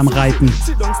unterwegs am Reiten.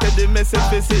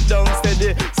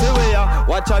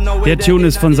 Der Tune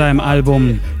ist von seinem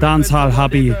Album Dancehall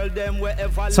Hubby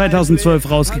 2012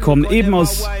 rausgekommen, eben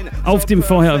auf dem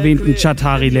vorher erwähnten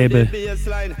Chatari-Label.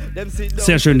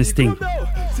 Sehr schönes Ding.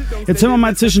 Jetzt hören wir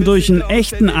mal zwischendurch einen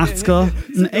echten 80er,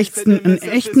 einen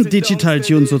echten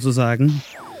Digital-Tune sozusagen.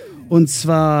 Und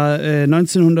zwar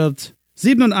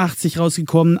 1987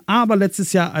 rausgekommen, aber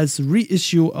letztes Jahr als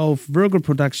Reissue auf Virgil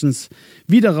Productions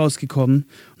wieder rausgekommen.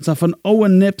 Und zwar von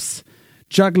Owen Nips,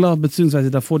 Juggler,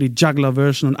 beziehungsweise davor die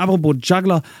Juggler-Version. Und apropos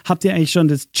Juggler, habt ihr eigentlich schon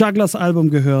das Jugglers-Album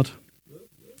gehört?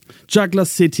 Juggler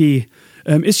City.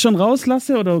 Ist schon raus,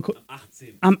 Lasse? Oder?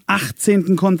 18. Am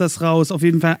 18. kommt das raus. Auf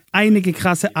jeden Fall einige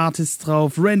krasse Artists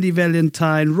drauf. Randy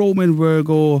Valentine, Roman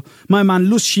Virgo, mein Mann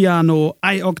Luciano,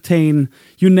 iOctane,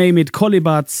 you name it,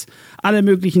 Colibats, alle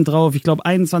möglichen drauf. Ich glaube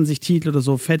 21 Titel oder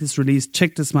so, fettes Release.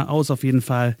 Checkt es mal aus auf jeden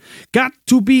Fall. Got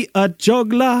to be a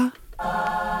Juggler.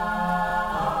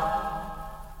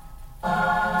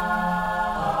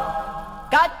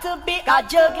 Got to be a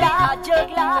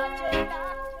juggler.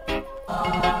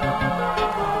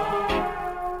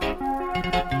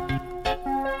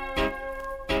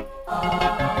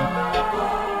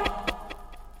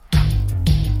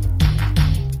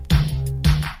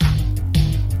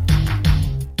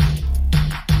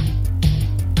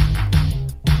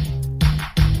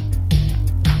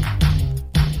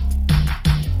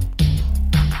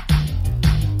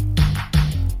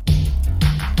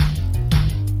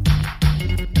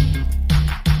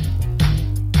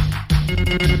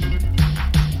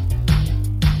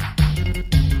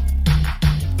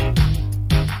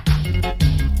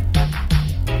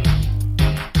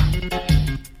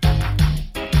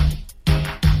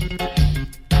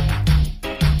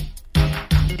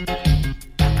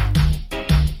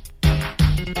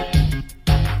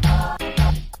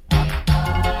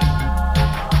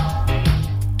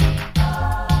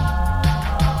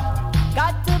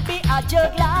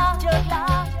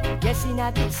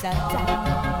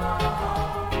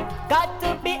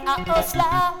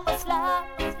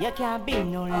 You can't be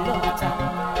no loser.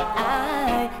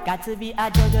 I got to be a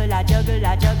juggler,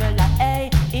 hey,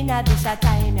 in a this a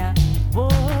time, yeah. Whoa,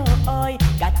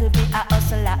 got to be a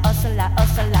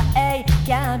hustler, hey,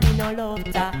 can't be no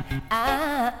loser.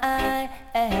 I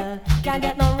can't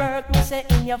get no work, me say,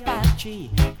 in your factory.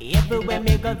 Everywhere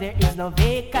me go, there is no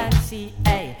vacancy,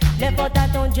 hey. Left out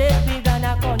a town, jet big on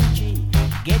a country.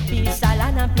 Get peace,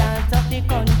 land and plant up the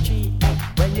country, hey.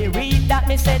 When me read that,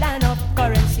 me say, that enough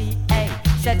currency, hey.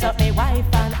 Set up me wife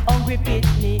and hungry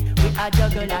pitney. We a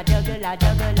juggler,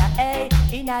 hey,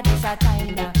 in a this a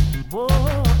time now. Whoa,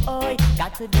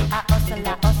 got to be a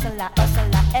hustler,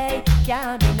 hey,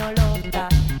 can't be no longer.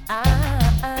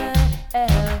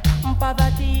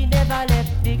 Poverty never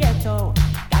left the ghetto.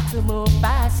 Got to move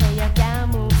fast so you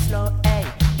can't move slow, hey.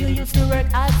 You used to work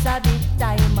as a big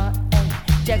timer, hey.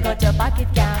 Check out your pocket,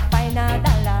 can't find a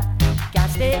dollar.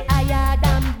 Can't stay higher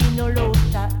than be no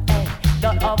loader, hey. Go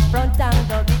up front and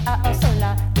go be a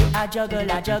hustler. Be a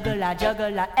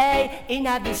juggler, hey, in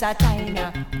a this a time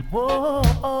now. Whoa,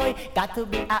 got to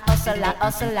be a hustler,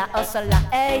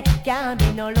 hey, can't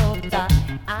be no loader.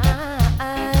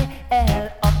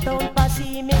 Uptown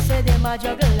Passy, me say them a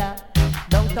juggler.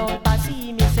 Downtown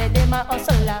Passy, me say them a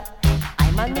hustler.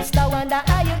 I'm a Mr. Wonder,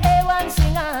 are you A1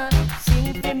 singer?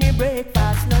 Sing for me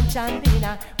breakfast, lunch and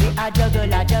dinner. We a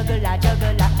juggler,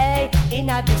 hey, in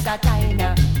a this a time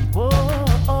now. Whoa,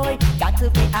 got to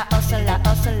be a hustler,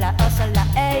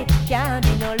 hey, can't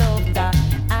be no loader.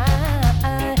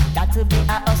 Got to be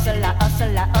a hustler,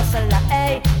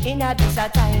 hey, in a this a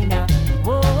time now.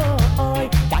 Whoa,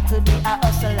 got to be a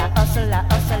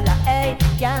hustler, hey,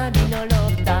 can't be no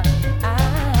loader.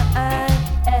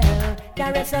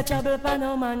 Carry such trouble for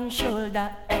no man's shoulder,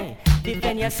 hey.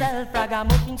 Defend yourself,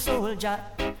 ragamuffin soldier.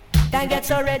 Time get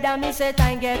so red and me say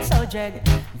time get so dread.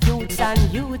 Youths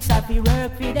have to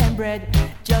work for them bread.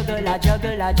 Juggler,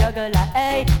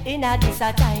 hey, in a this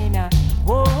a time now.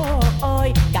 Whoa,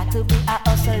 got to be a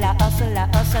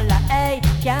hustler, hey,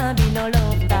 can't be no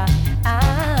loader.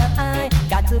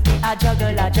 Got to be a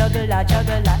juggler,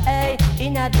 hey,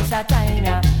 in a this a time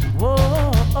now.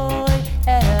 Whoa,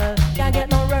 can't get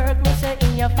no work, me say,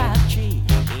 in your factory.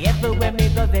 Everywhere me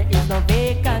go, there is no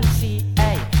vacancy,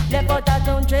 hey. Left out a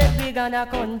town, trade big on a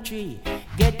country.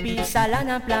 Get peace, land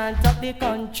and plant up the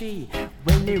country.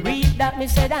 When me read that, me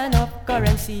said enough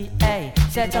currency, hey.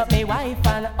 Set up me wife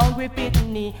and hungry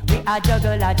pitney. We a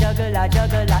juggler,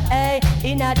 hey,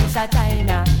 in a this a time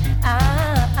now.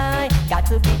 I got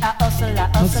to be a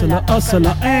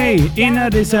hustler, hey, in a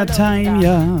this a time,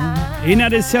 ja. In a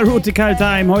this a Rootikal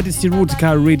Time. Heute ist die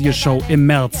Rootikal Radioshow im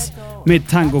März mit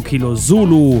Tango Kilo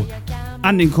Zulu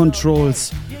an den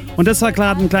Controls. Und das war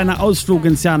gerade ein kleiner Ausflug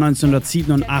ins Jahr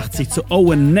 1987 zu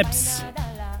Owen Nips.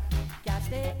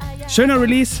 Schöner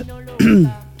Release,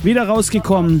 wieder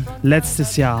rausgekommen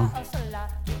letztes Jahr,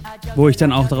 wo ich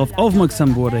dann auch darauf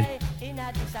aufmerksam wurde.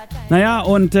 Naja,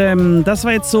 und das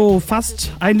war jetzt so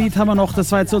fast, ein Lied haben wir noch,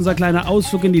 das war jetzt so unser kleiner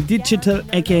Ausflug in die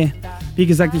Digital-Ecke. Wie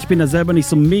gesagt, ich bin da selber nicht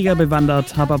so mega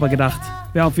bewandert, habe aber gedacht,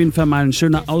 wäre auf jeden Fall mal ein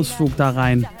schöner Ausflug da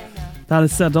rein. Da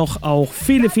es ja doch auch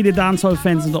viele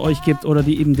Dancehall-Fans unter euch gibt oder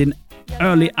die eben den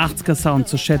Early 80er Sound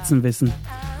zu schätzen wissen.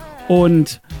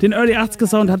 Und den Early 80er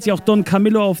Sound hat sich auch Don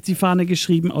Camillo auf die Fahne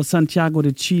geschrieben aus Santiago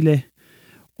de Chile.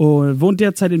 Und wohnt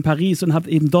derzeit in Paris und hat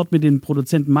eben dort mit dem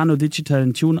Produzenten Mano Digital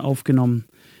einen Tune aufgenommen,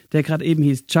 der gerade eben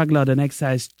hieß Juggler. Der nächste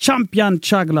heißt Champion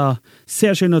Juggler.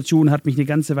 Sehr schöner Tune, hat mich eine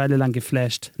ganze Weile lang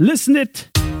geflasht. Listen it!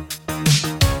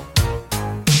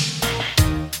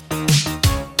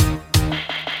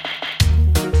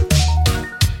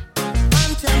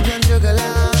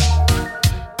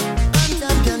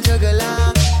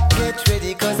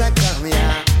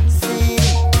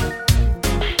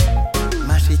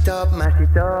 Mash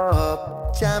it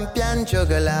up, champion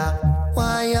juggler,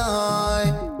 why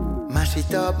mash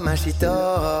it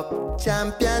up,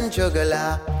 champion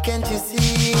juggler, can't you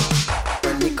see?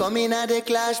 When me come in at the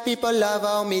clash, people love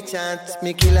how me chant,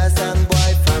 me kill a sound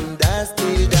boy from dance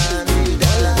till dawn.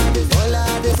 All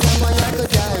the sound boy I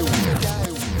could die.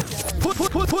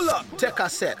 Pull up, take a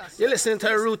set. You're listening to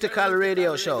the Rootikal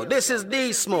Radio Show. This is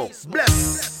D-Smoke.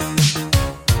 Bless.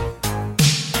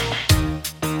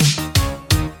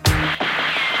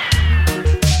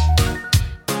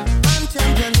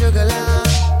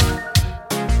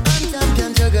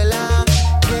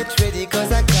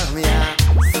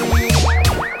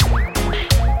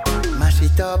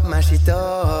 Mash it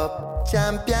up,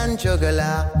 champion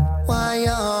juggler, why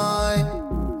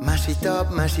mash it up,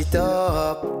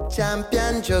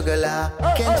 champion juggler,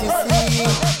 can't you see?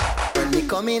 When me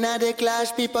come in at the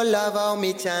clash, people love how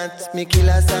me chant, me kill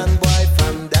a sound boy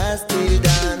from dance till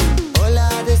dawn. All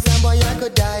of the sound boy I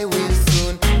could die real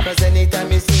soon, cause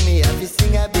anytime you see me, I have to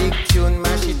sing a big tune,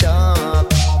 mash it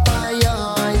up, why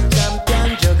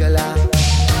champion juggler,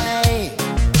 hey.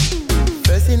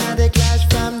 First in at the clash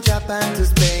from Japan to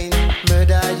Spain,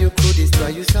 murder you could destroy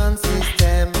your sound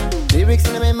system. Lyrics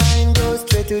in my mind go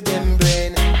straight to them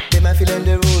brain. Them I feel on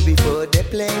the rule before they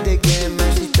play the game.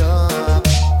 Mash it up,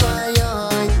 why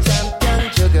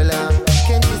champion juggler,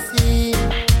 can't you see?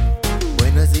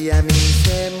 Buenos dias, mi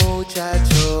se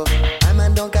muchacho. I'm a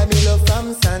Don Camilo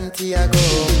from Santiago,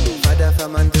 father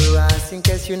from Honduras, in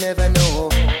case you never know.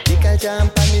 The culture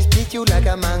and me split you like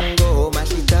a mango.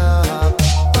 Mash it up,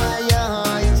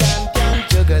 why champion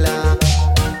juggler.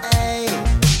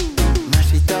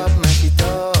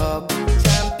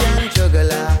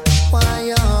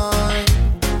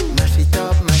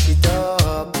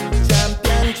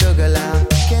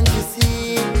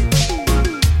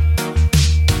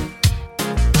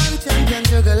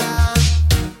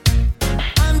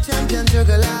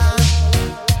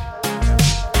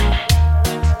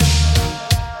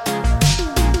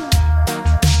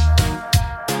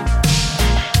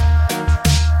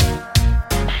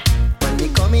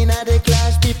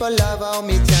 People love how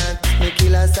me chant, me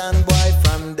kill a sound boy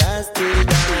from dance till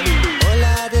dawn. All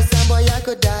of the sound boy I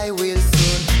could die real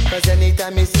soon, cause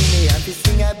anytime you see me I have to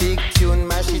sing a big tune,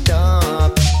 mash it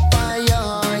up. Why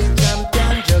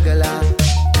champion juggler,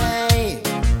 hey.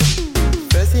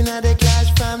 First in the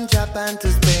clash from Japan to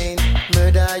Spain,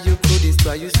 murder you could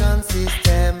destroy your sound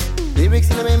system. Lyrics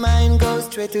in my mind go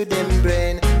straight to them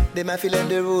brain. Them I feel on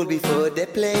the rule before they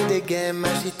play the game,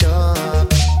 mash it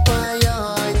up. Why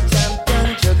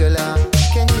juggler,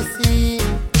 can you see?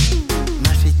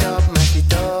 Mash it up,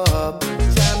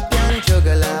 champion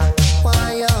juggler.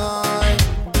 Why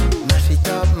mash it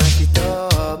up,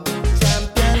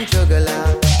 champion juggler.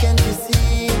 Can you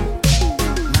see?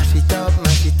 Mash it up,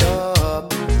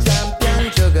 champion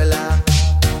juggler.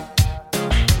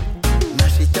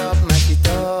 Mash it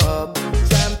up,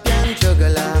 champion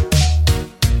juggler.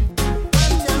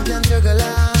 I'm champion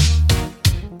juggler.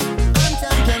 I'm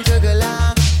champion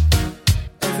juggler.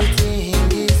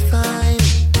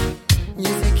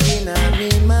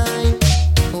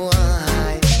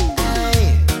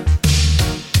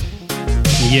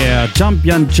 Yeah,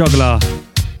 Champion Juggler.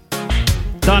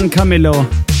 Don Camillo.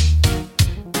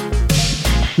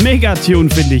 Mega-Tune,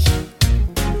 finde ich.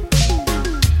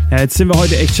 Ja, jetzt sind wir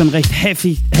heute echt schon recht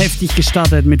heftig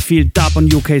gestartet mit viel Dub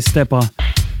und UK-Stepper.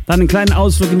 Dann einen kleinen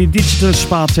Ausflug in die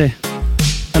Digital-Sparte.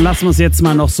 Dann lassen wir es jetzt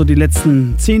mal noch so die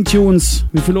letzten 10 Tunes.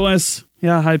 Wie viel Uhr ist?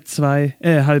 Ja, halb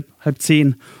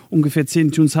 10. Ungefähr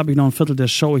 10 Tunes habe ich noch, ein Viertel der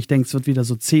Show. Ich denke, es wird wieder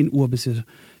so 10 Uhr, bis wir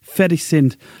fertig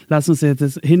sind. Lass uns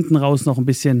jetzt hinten raus noch ein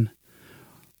bisschen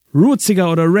rootsiger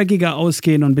oder reggiger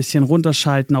ausgehen und ein bisschen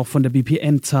runterschalten, auch von der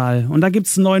BPM-Zahl. Und da gibt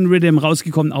es einen neuen Rhythm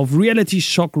rausgekommen auf Reality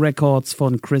Shock Records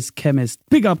von Chris Chemist.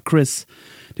 Big up Chris.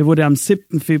 Der wurde am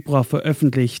 7. Februar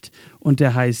veröffentlicht und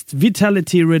der heißt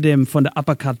Vitality Rhythm von der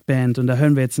Uppercut Band. Und da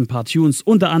hören wir jetzt ein paar Tunes,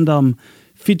 unter anderem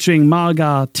featuring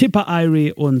Marga, Tipper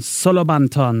Irie und Solo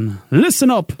Banton.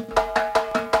 Listen up!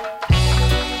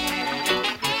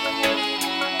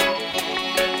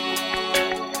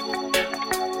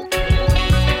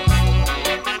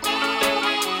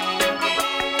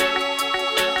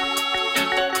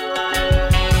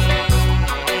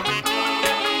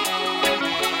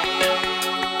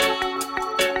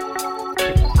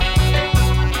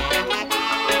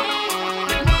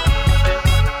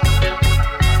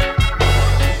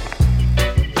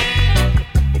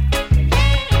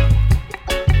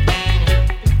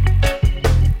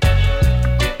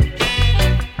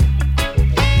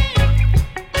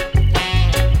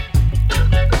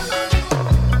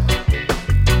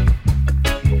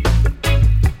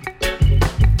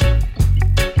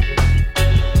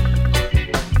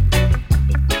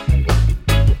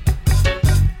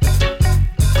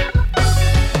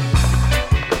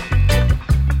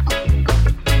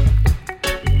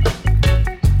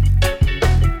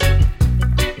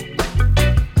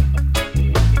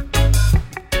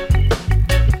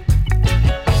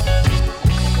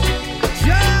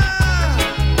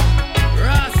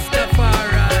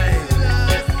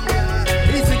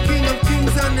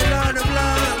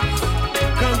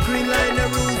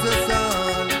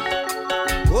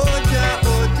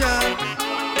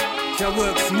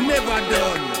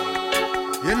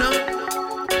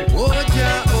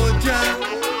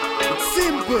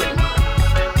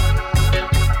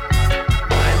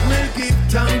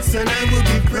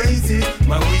 rises,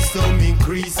 my wisdom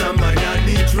increase and my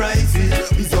knowledge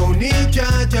rises. It's only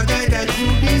judge a guide that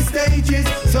through these stages.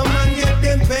 Some man get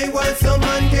them pay while some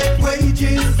man get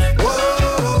wages.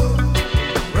 Whoa,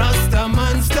 Rasta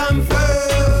man stand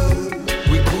firm.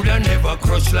 We coulda never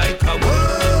crush like a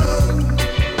worm.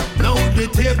 Now the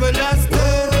table has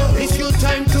turned. It's your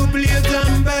time to blaze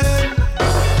and burn.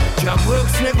 Job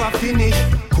works never finish,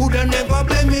 coulda never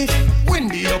blemish. When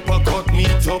the uppercut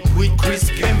meet up with Chris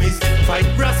Chemist, fight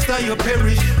Rasta you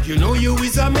perish. You know you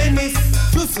is a menace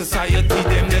to society.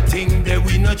 Them the thing that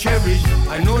we not cherish.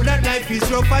 I know that life is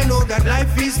rough, I know that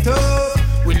life is tough.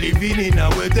 We living in a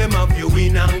world them have you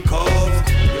in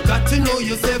handcuffs. You got to know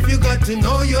yourself, you got to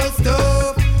know your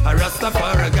stuff. A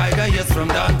Rastafari guide, yes, from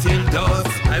dawn till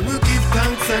dusk. I will give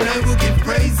thanks and I will give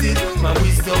praises. My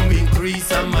wisdom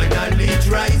increase and my knowledge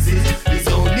rises. It's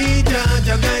only judge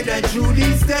a guide that through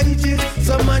these stages.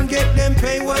 Some man get them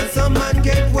pay while some man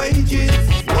get wages.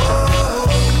 Whoa,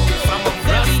 from a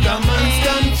Rasta man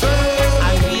stand firm.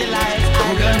 I realize I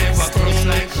coulda never crush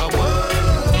like a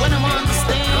worm. When I'm on the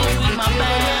stage with my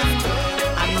band,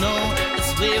 I know it's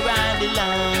where I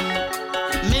belong.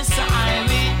 Mr.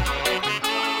 Ivy,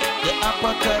 the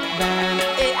uppercut band.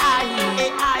 AI.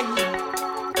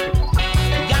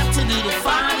 Got to do the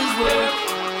Father's work.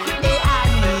 AI.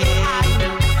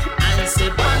 And say,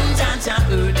 Banjanja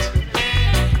earth.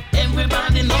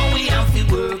 Everybody know we have to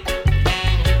work.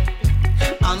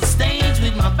 On stage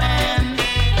with my band.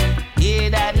 Yeah,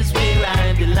 that is where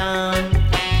I belong.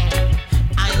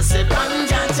 I say,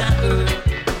 Banjanja earth.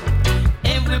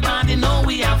 Everybody know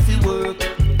we have to work.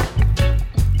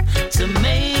 To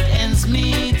make ends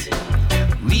meet,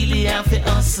 really have to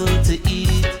hustle to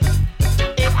eat.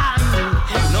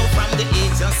 No, from the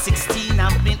age of 16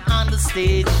 I've been on the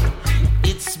stage.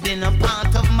 It's been a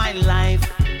part of my life.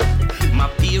 My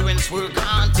parents work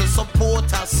hard to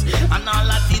support us, and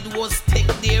all I did was take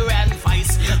their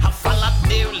advice. I followed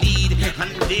their lead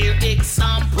and their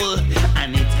example,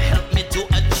 and it helped me to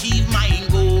achieve my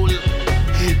goal.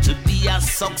 To be a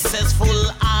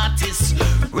successful artist,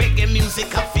 reggae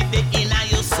music I fit it in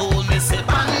your soul. Me say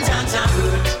Banjanja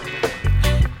earth.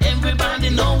 Everybody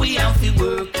know we have to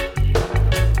work.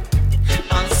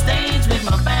 On stage with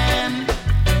my band,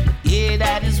 yeah,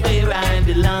 that is where I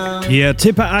belong. Yeah,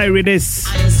 Tipper Iridis.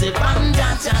 I say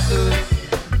Banjanja earth.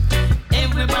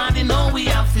 Everybody know we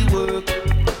have to work.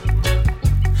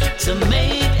 To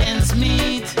make ends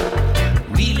meet,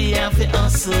 really have to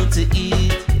hustle to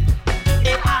eat.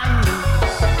 I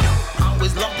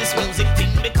always love this music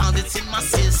thing because it's in my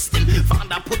system.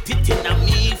 Father put it in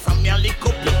me from your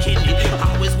little bikini. I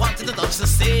always wanted to touch the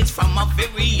stage from a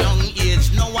very young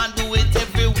age. No one do it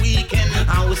every weekend.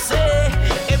 I would say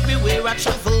everywhere I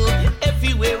travel,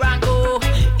 everywhere I go.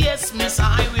 Yes, Miss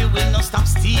Irie will not stop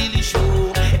stealing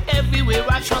show. Everywhere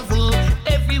I travel,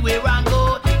 everywhere I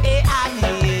go. I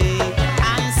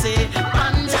say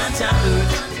Banjanja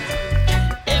earth.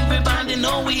 Everybody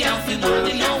know we have to work.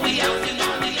 They know we have to.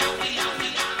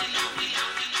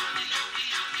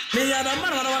 Me and the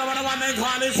man, what they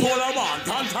call it, Solar Band.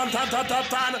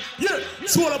 Tan. Yeah,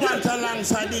 Solar Band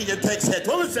alongside DJ Tech Set.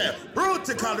 What we say?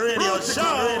 Rootikal Radio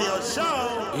Show.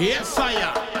 Yes,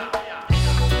 sire.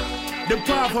 The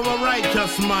path of a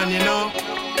righteous man, you know,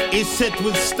 is set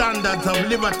with standards of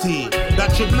liberty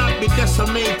that should not be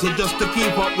decimated just to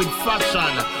keep up with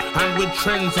fashion and with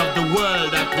trends of the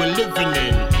world that we're living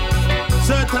in.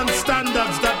 Certain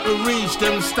standards that we reach,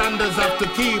 them standards have to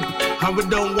keep, and we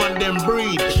don't want them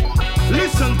breach.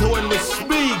 Listen to when we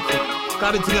speak,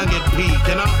 got it to get peak,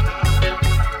 you know.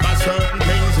 But certain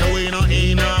things we no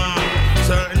in,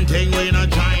 certain thing we no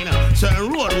China,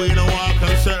 certain road we no walk,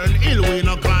 and certain hill we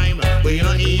no climb, we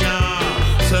no in,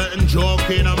 certain joke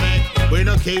we no make, we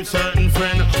no keep certain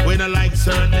friend, we no like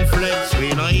certain flex, we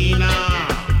no in.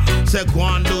 Say go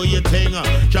and do your thing,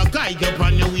 just guide you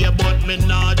on your way, but me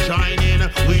not joining.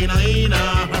 We no in,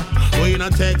 we no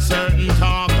take certain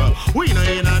talk, we no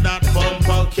in that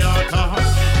bumper cat.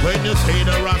 When you see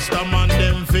the Rasta man,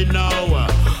 them fi know,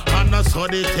 and I saw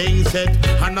the thing set,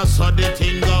 and I saw the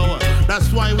thing go.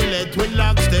 That's why we let we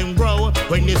locks them grow.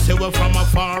 When you see we from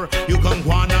afar, you can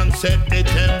go on and set the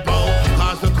tempo.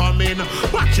 Cause we come in,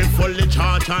 watch it fully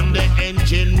charged and the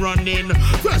engine running.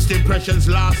 First impressions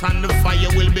last and the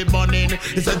fire will be burning.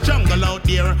 It's a jungle out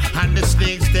there and the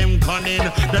snakes them cunning.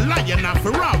 The lion of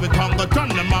Ferrari can go turn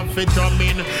them off for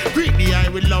drumming. Greedy I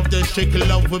will love the strictly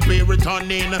love will be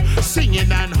returning.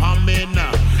 Singing and humming.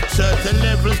 Certain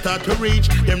levels start to reach,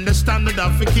 them the standard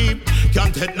of we keep.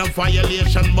 Can't take no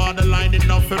violation, borderline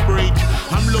enough for breach.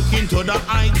 I'm looking to the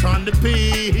heights on the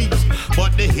peaks,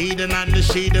 but the heathen and the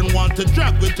sheathen want to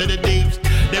drag me to the deeps.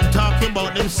 Them talking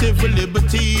about them civil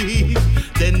liberties.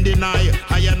 Then deny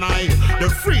I and I the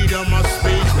freedom of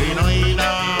speech. We no in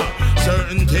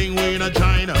certain thing we no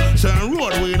China, certain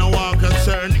road we no walk, and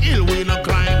certain hill we no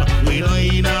climb. We no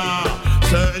in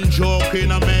certain joke we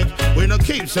no make, we no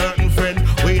keep certain friend,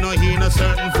 we no in a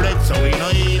certain flex, so we no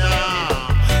in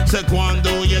say go and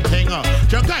do your thing,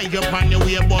 just guide you on your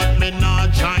way, but me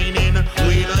not shining.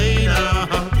 We no in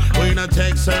we no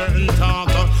take certain talk,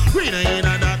 we no in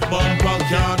that bumper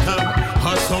can't.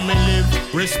 Hustle me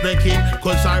live, respect it,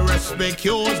 cause I respect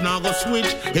yours. Now go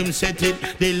switch, him set it,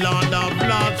 the Lord of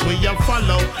Lords. We you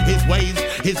follow his ways,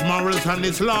 his morals and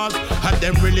his laws. And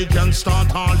them religion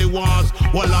start all the wars.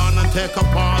 Hold on and take a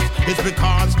pause. It's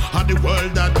because of the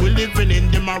world that we living in,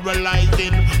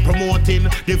 demoralizing, promoting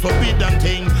the forbidden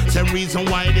thing. Same reason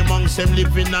why the monks them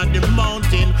living on the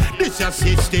mountain. This your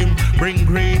system, bring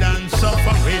greed and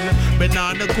suffering. Me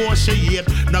not negotiate,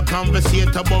 no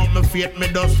conversate about my fate. Me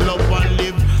just love one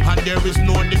live, and there is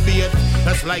no debate.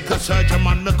 That's like a surgeon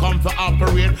man, me come for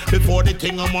operate. Before the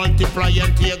thing I multiply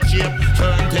and take shape.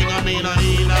 Certain thing I mean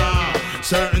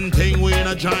certain thing we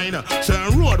no China,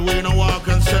 certain road we no walk,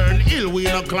 and certain hill we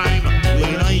no climb.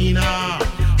 We no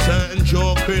certain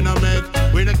joke we no make,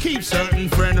 we no keep certain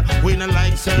friend, we no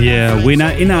like certain. Yeah, we no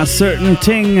in a certain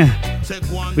thing.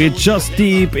 We're just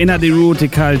deep in a the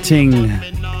Rootikal thing.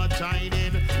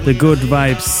 The good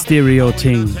vibes stereo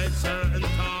thing.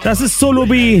 Das ist Solo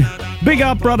B. Big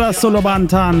up, brother Solo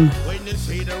Bantan.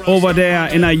 Over there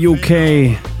in a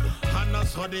UK.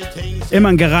 Immer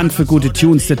ein Garant für gute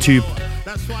Tunes, der Typ.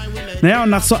 Naja, und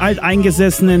nach so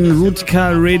alteingesessenen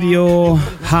Rootikal Radio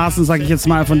Hasen, sag ich jetzt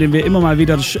mal, von dem wir immer mal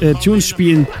wieder Tunes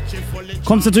spielen,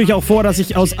 kommt es natürlich auch vor, dass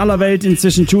ich aus aller Welt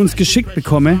inzwischen Tunes geschickt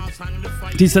bekomme,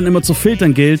 die es dann immer zu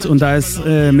filtern gilt. Und da ist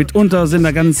mitunter sind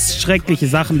da ganz schreckliche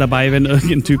Sachen dabei, wenn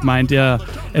irgendein Typ meint, ja,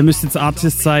 er müsste jetzt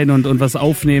Artist sein und was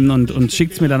aufnehmen und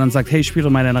schickt es mir dann und sagt, hey, spiel doch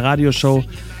mal deine Radioshow.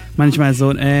 Manchmal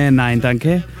so, nein,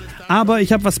 danke. Aber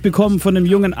ich habe was bekommen von einem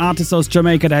jungen Artist aus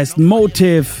Jamaika, der heißt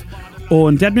Motive.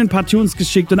 Und der hat mir ein paar Tunes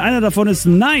geschickt und einer davon ist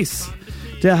nice.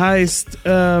 Der heißt,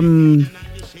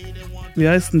 wie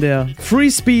heißt denn der?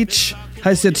 Free Speech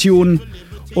heißt der Tune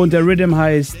und der Rhythm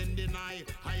heißt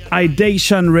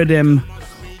Idation Rhythm.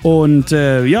 Und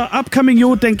ja, Upcoming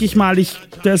Youth, denke ich mal,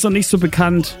 der ist noch nicht so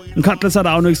bekannt. Und Cutlass hat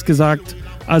auch nichts gesagt.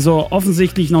 Also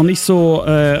offensichtlich noch nicht so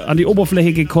an die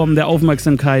Oberfläche gekommen, der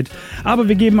Aufmerksamkeit. Aber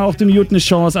wir geben auch dem Youth eine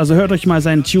Chance. Also hört euch mal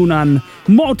seinen Tune an.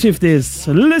 Motive this.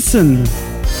 Listen.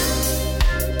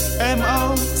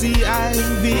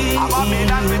 M-O-T-I-V-E.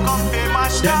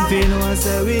 Them fi know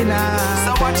say we not.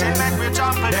 So watch it make we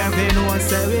jump it. Them fi know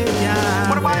say we can't.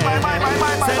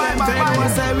 Say them fi know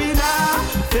say we not.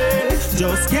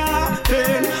 Just can't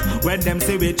feel. When them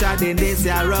say we chatting this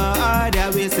ya road, yeah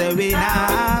we say we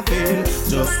not feel.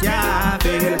 Just can't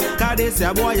feel. Cause this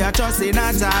ya boy ya trust in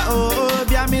a oh,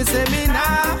 yeah me say me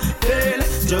not feel.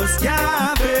 Just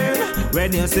can't feel.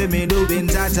 When you see me doing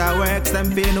Jaja works, them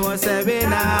fi know say we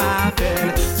not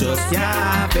feel. Just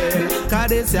can't feel. Cause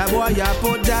this ya boy ya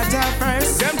put Jaja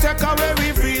first. Them take away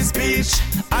we free speech,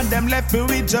 and them left me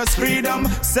with just freedom.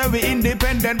 Say we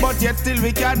independent, but yet still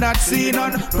we cannot see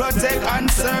none. Protect and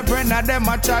serve, when of them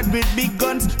a chat with big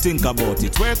guns. Think about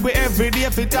it, work we every day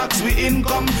for tax we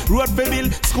income. Road for bill,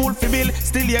 school for bill,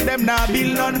 still yeah them not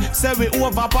build none. Say we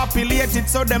overpopulated,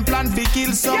 so them plan to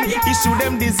kill some. Issue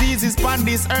them diseases on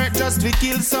this earth just to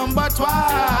kill some. But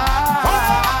why?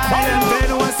 Them they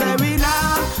don't say we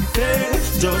not fail,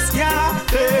 just can't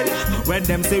fail. When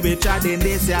them say we chatting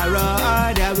this ya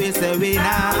road, yeah we say we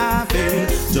not fail,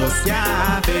 just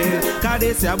can't fail. Cause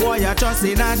this ya boy ya trust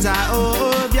in a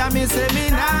oh, yeah me say me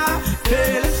not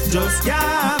fail, just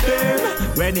can't fail.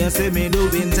 When you see me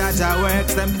doing Jaja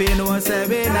works, them fi know say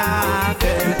we not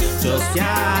fail, just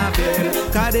can't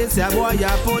fail. Cause this ya boy ya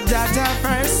put Jaja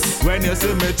first. When you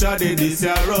see me chatting this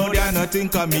ya road, you not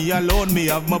think of me alone. Me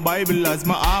have my Bible as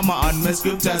my armor and my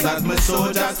scriptures as my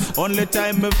soldiers. Only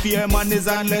time me fear man is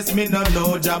unless me no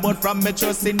know Jah. But from me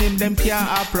trust in him, them can't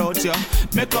approach you.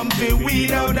 Me come fi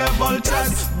weed out the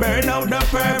vultures, burn out the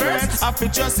perverts. I fi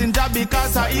trust in Jah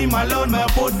because of him alone me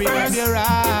put first. Your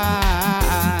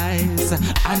eyes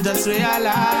and just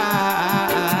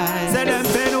realize. Say them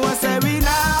pen was say we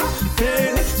not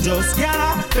fail, just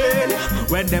can't fail.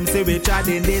 When them say we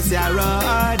chatting this ya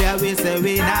road, yeah we say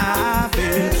we not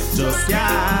fail, just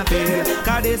can't fail.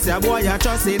 Cause this ya boy ya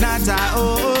trust in a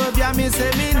oh, yeah me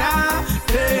say me not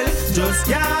fail, just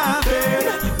can't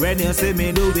fail. When you see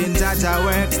me doing Jaja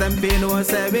works, them fi know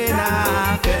say we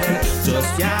not fail,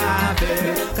 just can't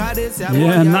fail. Cause this ya boy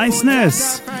yeah,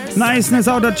 niceness. Niceness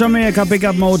out of Jamaica, big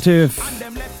up Motive.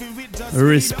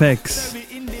 Respects.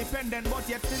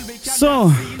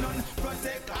 So,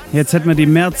 jetzt hätten wir die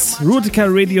März Rootikal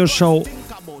Radio Show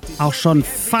auch schon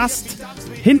fast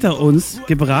hinter uns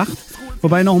gebracht.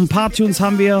 Wobei noch ein paar Tunes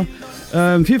haben wir.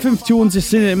 4-5 Tunes, es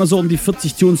sind ja immer so um die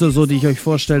 40 Tunes oder so, die ich euch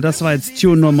vorstelle. Das war jetzt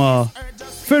Tune Nummer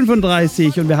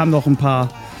 35 und wir haben noch ein paar.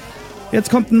 Jetzt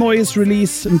kommt ein neues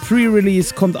Release, ein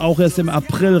Pre-Release, kommt auch erst im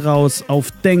April raus auf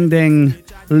Deng Deng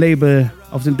Label,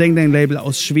 auf dem Deng Deng Label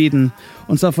aus Schweden.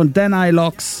 Und zwar von Danai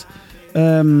Locks.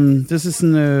 Das ist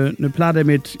eine Platte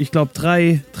mit, ich glaube,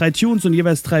 drei Tunes und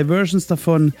jeweils 3 Versions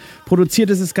davon. Produziert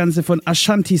ist das Ganze von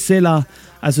Ashanti Sela,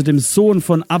 also dem Sohn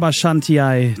von Abba Shanti,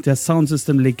 der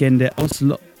Soundsystem-Legende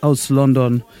aus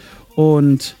London.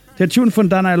 Und der Tune von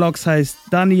Danai Locks heißt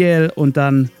Daniel und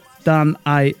dann Dan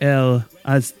IL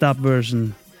als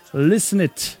Dub-Version. Listen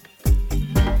it.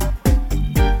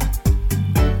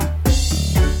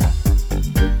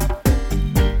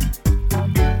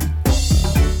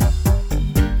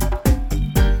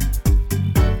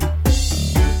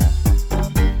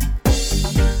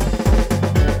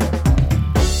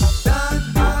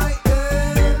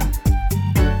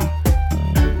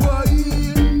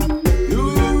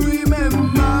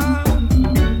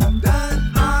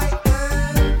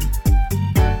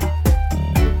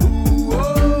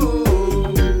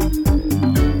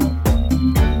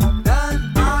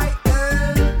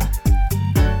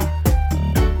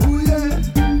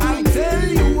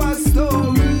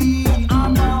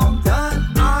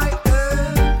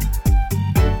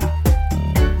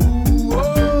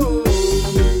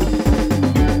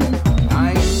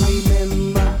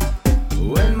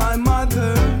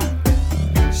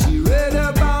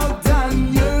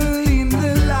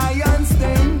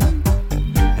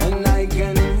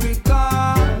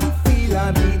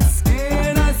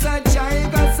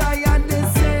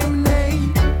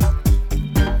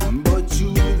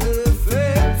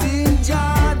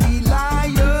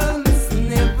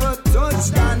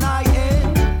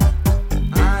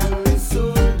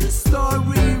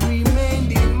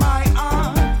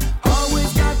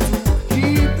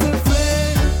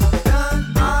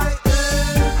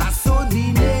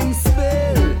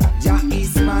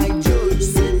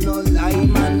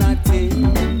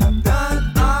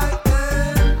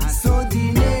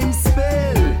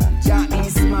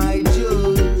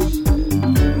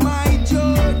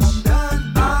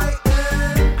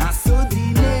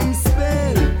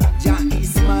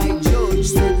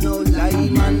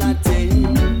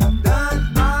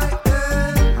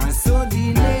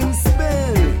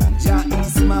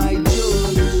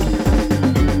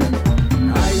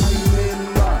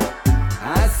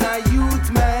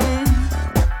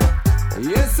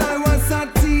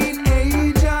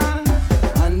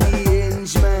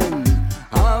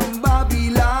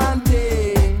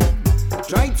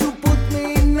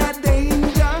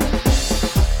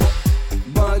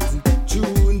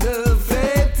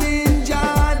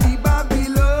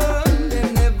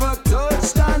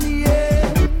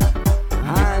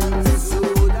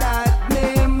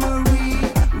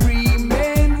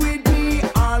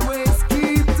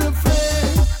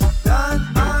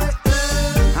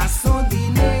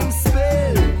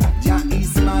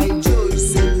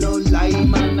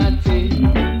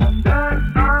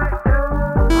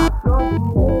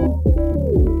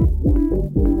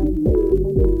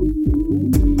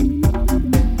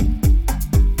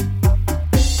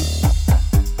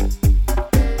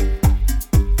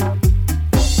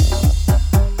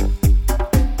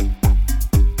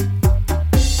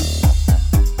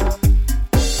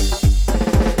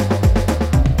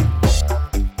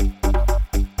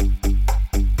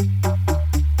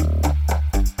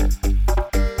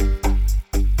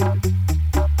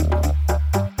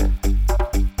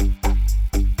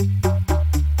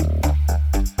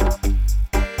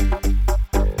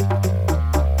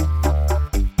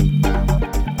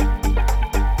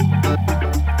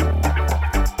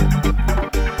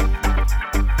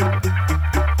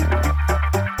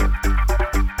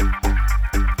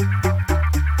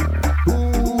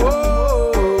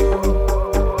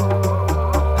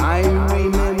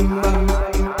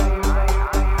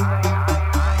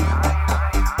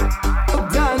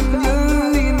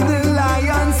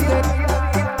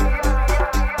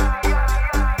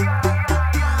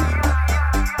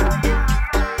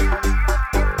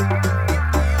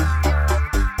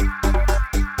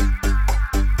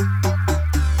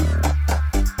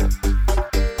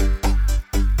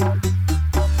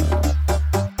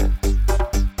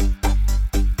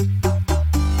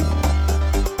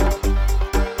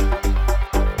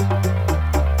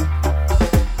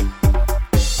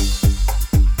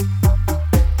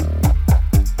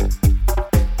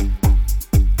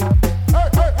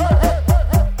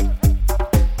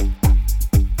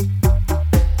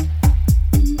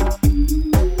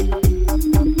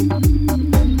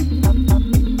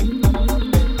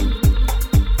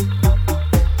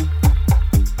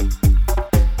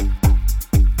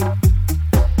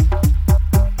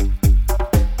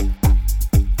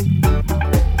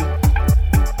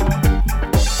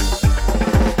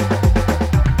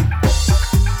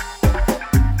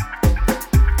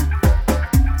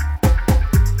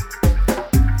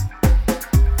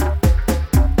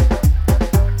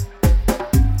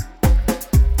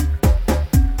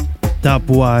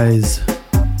 Dubwise.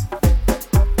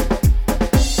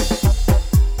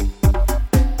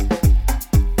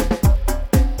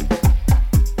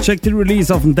 Check den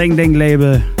Release auf dem Deng Deng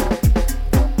Label.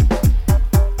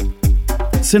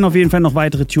 Es sind auf jeden Fall noch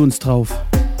weitere Tunes drauf.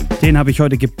 Den habe ich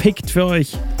heute gepickt für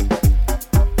euch.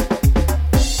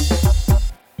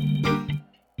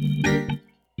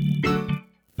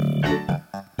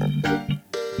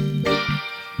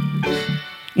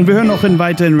 Und wir hören noch in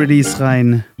weiteren Release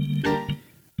rein.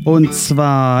 Und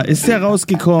zwar ist der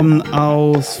rausgekommen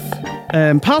aus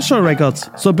Partial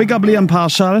Records. So Big Up Liam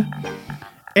Partial.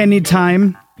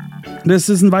 Anytime. Das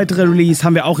ist ein weiterer Release.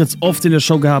 Haben wir auch jetzt oft in der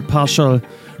Show gehabt. Partial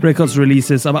Records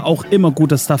Releases. Aber auch immer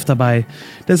guter Stuff dabei.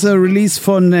 Das ist ein Release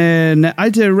von einer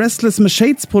alte Restless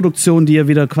Machades Produktion, die er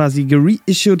wieder quasi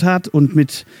gereissued hat und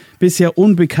mit bisher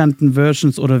unbekannten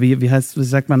Versions oder wie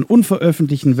sagt man,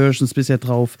 unveröffentlichten Versions bisher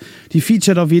drauf. Die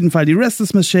featured auf jeden Fall die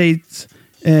Restless Machades,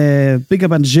 Big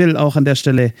Up an Jill auch an der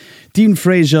Stelle, Dean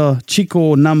Fraser,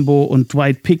 Chico, Nambo und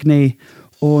Dwight Pickney.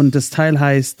 Und das Teil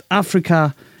heißt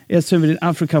Africa. Erst hören wir den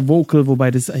Africa Vocal,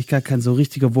 wobei das ist eigentlich gar kein so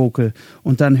richtiger Vocal.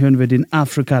 Und dann hören wir den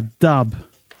Africa Dub.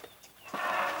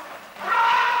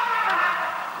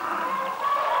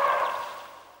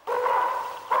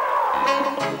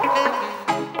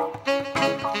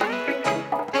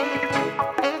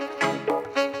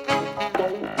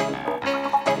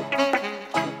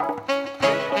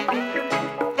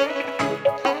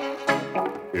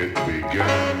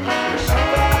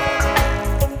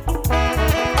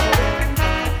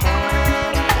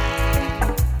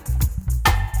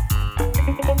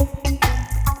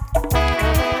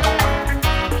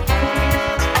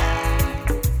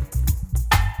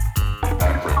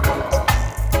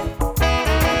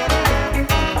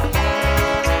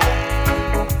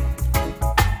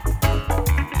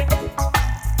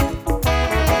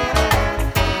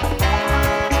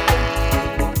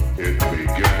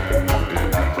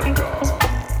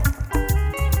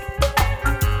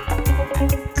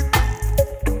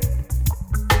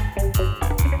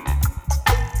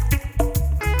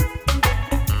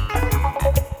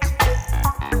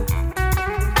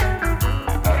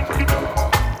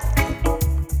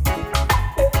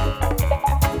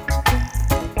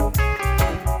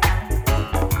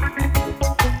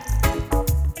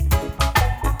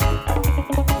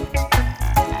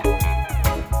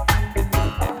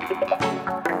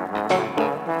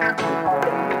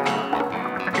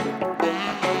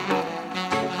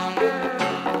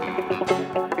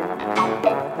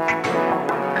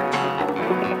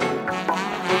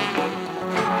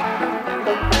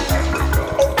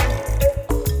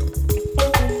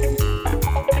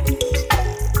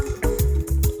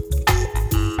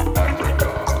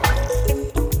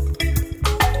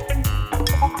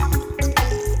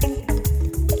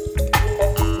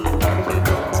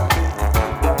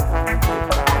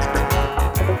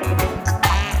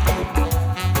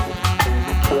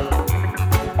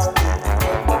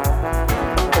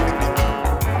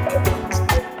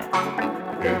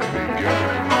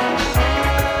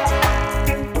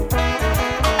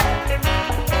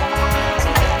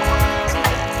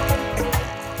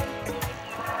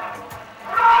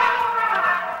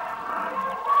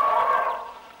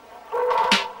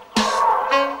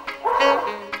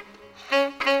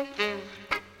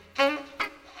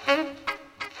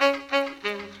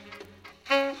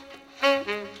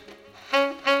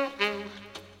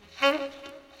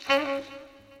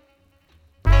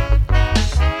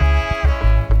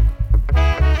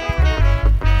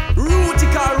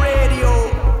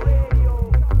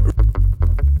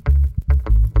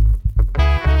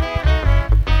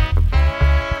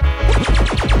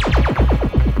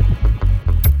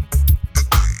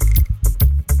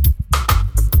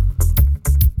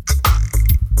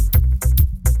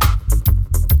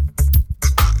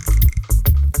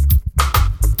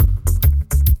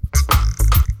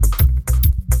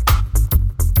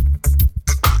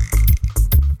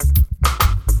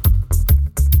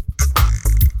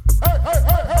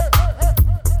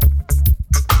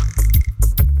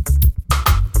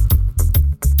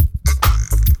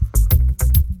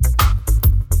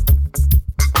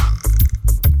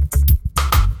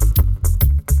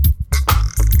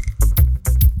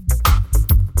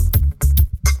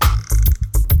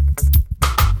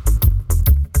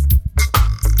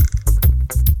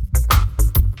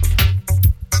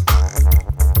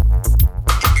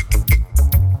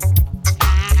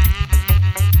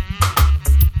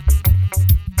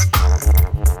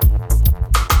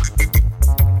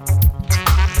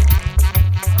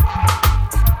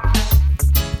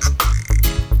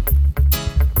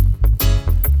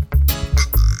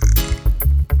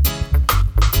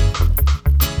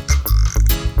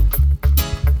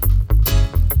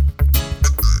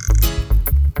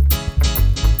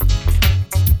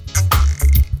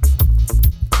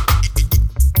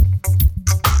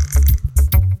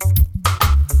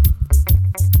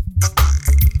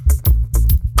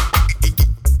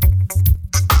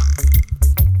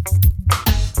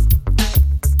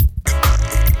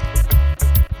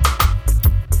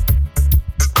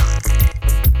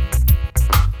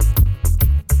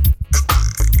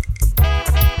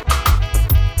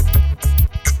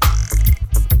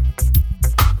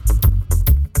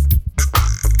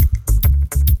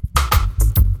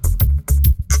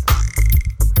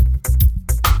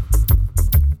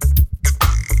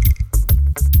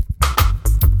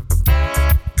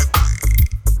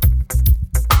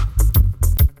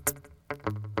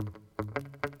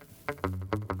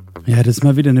 Ja, das ist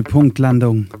mal wieder eine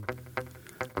Punktlandung.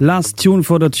 Last Tune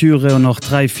vor der Türe und noch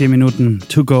 3-4 Minuten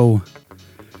to go.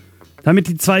 Damit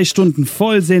die 2 Stunden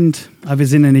voll sind, aber wir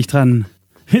sind ja nicht dran.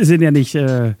 Wir sind ja nicht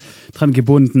dran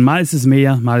gebunden. Mal ist es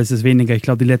mehr, mal ist es weniger. Ich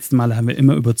glaube, die letzten Male haben wir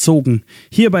immer überzogen.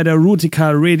 Hier bei der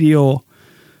Rootikal Radio,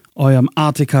 eurem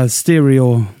Article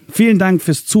Stereo. Vielen Dank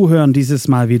fürs Zuhören dieses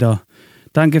Mal wieder.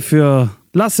 Danke für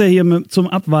Lasse hier zum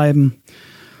Abweiben.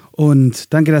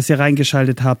 Und danke, dass ihr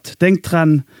reingeschaltet habt. Denkt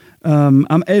dran, am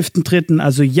 11.3.,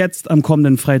 also jetzt am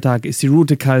kommenden Freitag, ist die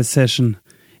Rootikal Session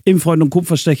im Freund- und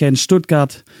Kupferstecher in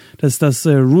Stuttgart. Das ist das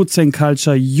Roots and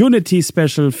Culture Unity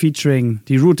Special featuring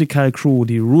die Rootikal Crew,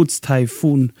 die Roots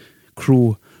Typhoon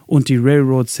Crew und die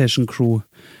Railroad Session Crew.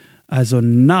 Also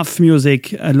enough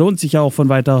Music. Lohnt sich auch von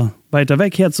weiter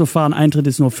weg herzufahren. Eintritt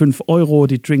ist nur 5 €,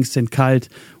 die Drinks sind kalt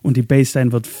und die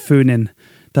Bassline wird föhnen.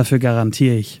 Dafür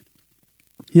garantiere ich.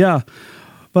 Ja,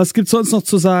 was gibt's sonst noch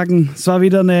zu sagen? Es war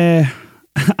wieder eine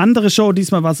andere Show.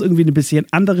 Diesmal war es irgendwie eine bisschen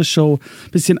andere Show,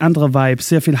 bisschen anderer Vibe,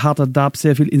 sehr viel harter Dub,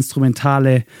 sehr viel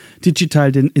Instrumentale,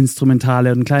 digital Instrumentale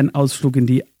und einen kleinen Ausflug in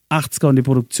die 80er und die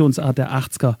Produktionsart der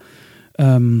 80er.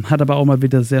 Hat aber auch mal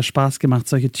wieder sehr Spaß gemacht,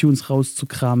 solche Tunes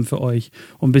rauszukramen für euch,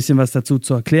 um ein bisschen was dazu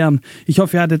zu erklären. Ich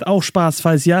hoffe, ihr hattet auch Spaß.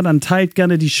 Falls ja, dann teilt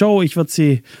gerne die Show. Ich würde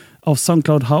sie auf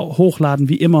Soundcloud hochladen,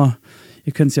 wie immer.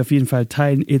 Ihr könnt sie auf jeden Fall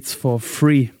teilen. It's for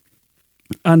free.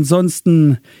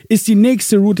 Ansonsten ist die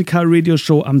nächste Rootikal Radio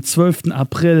Show am 12.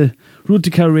 April.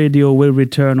 Rootikal Radio will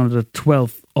return on the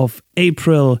 12th of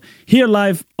April. Here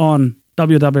live on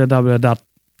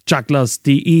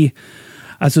www.jugglers.de.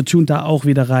 Also tunt da auch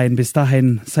wieder rein. Bis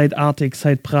dahin, seid artig,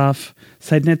 seid brav,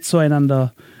 seid nett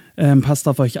zueinander, passt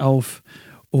auf euch auf.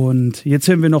 Und jetzt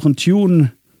hören wir noch einen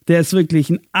Tune, der ist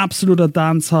wirklich ein absoluter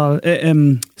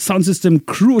Soundsystem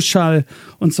Crucial,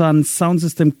 und zwar ein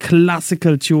Soundsystem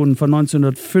Classical Tune von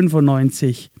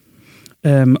 1995.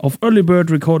 Auf Early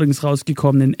Bird Recordings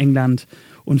rausgekommen in England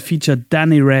und featured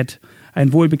Danny Red,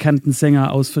 einen wohlbekannten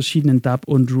Sänger aus verschiedenen Dub-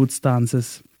 und Roots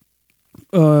Dances.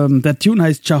 Der Tune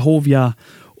heißt Jehovah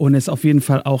und ist auf jeden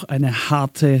Fall auch eine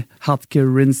hart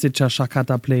gerinsete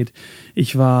Chashakata Plate.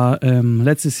 Ich war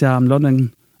letztes Jahr am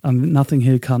Nothing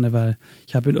Hill Carnival.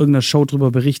 Ich habe in irgendeiner Show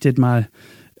drüber berichtet mal.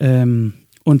 Und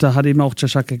da hat eben auch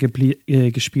Chashaka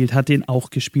gespielt, hat den auch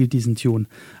gespielt, diesen Tune.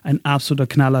 Ein absoluter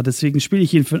Knaller. Deswegen spiele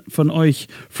ich ihn von euch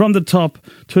from the top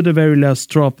to the very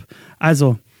last drop.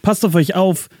 Also, passt auf euch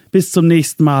auf. Bis zum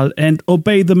nächsten Mal and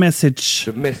obey the message.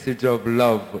 The message of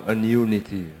love and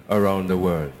unity around the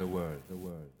world.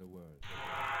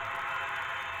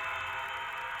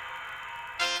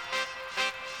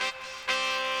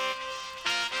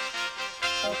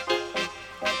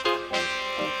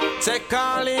 Say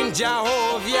calling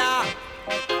Jehovah,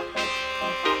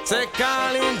 say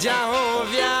calling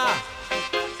Jehovah,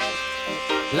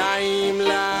 Laim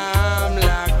Lam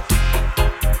Lak,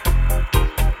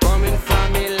 coming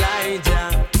from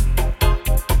Elijah,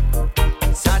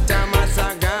 Satama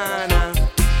Sagana,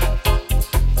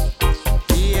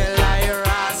 Eli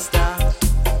Rasta,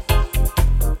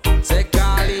 say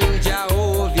calling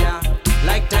Jehovah,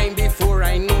 like time before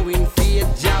I know in faith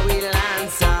Jah will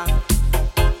answer.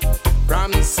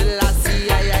 From Selassie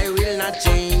I will not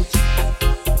change,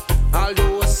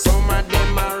 although some of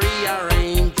them are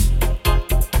rearranged.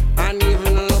 And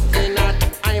even looking at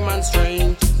I'm on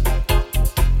strange,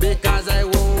 because I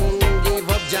won't give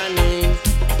up Jah name.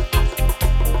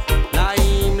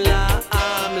 Laim La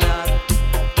Amla,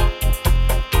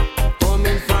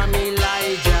 coming from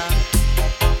Elijah,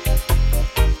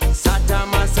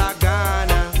 Satama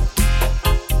Sagana,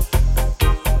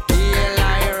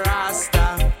 Eli Rasta.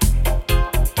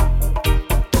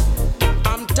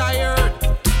 I'm tired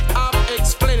of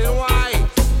explaining why,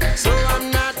 so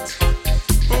I'm not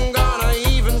gonna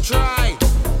even try.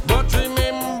 But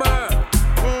remember,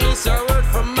 this a word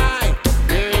from mine.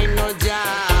 There ain't no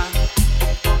Jah,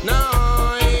 no,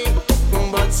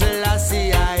 but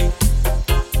Selassie I.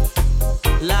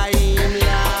 Laim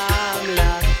Lam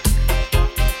Lak,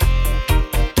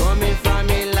 coming from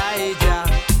Elijah,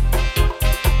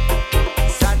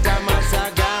 Satama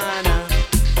Sagana,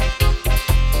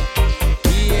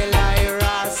 Eli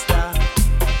Rasta,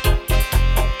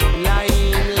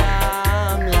 Laim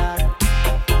Lam Lak,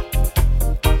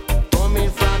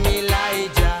 coming from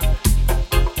Elijah,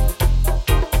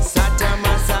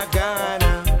 Satama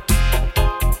Sagana,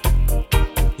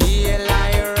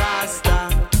 Eli Rasta.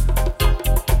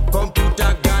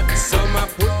 Computer got some a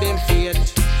put them faith,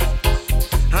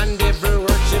 and every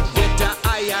worship get a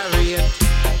higher rate.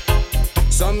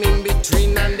 Some in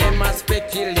between and them a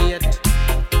speculate.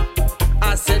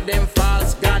 I said them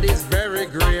false God is very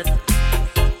great.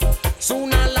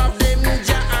 Soon all of them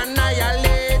Jah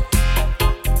annihilate.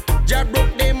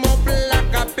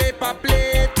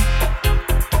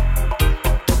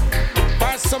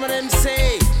 Some of them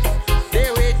say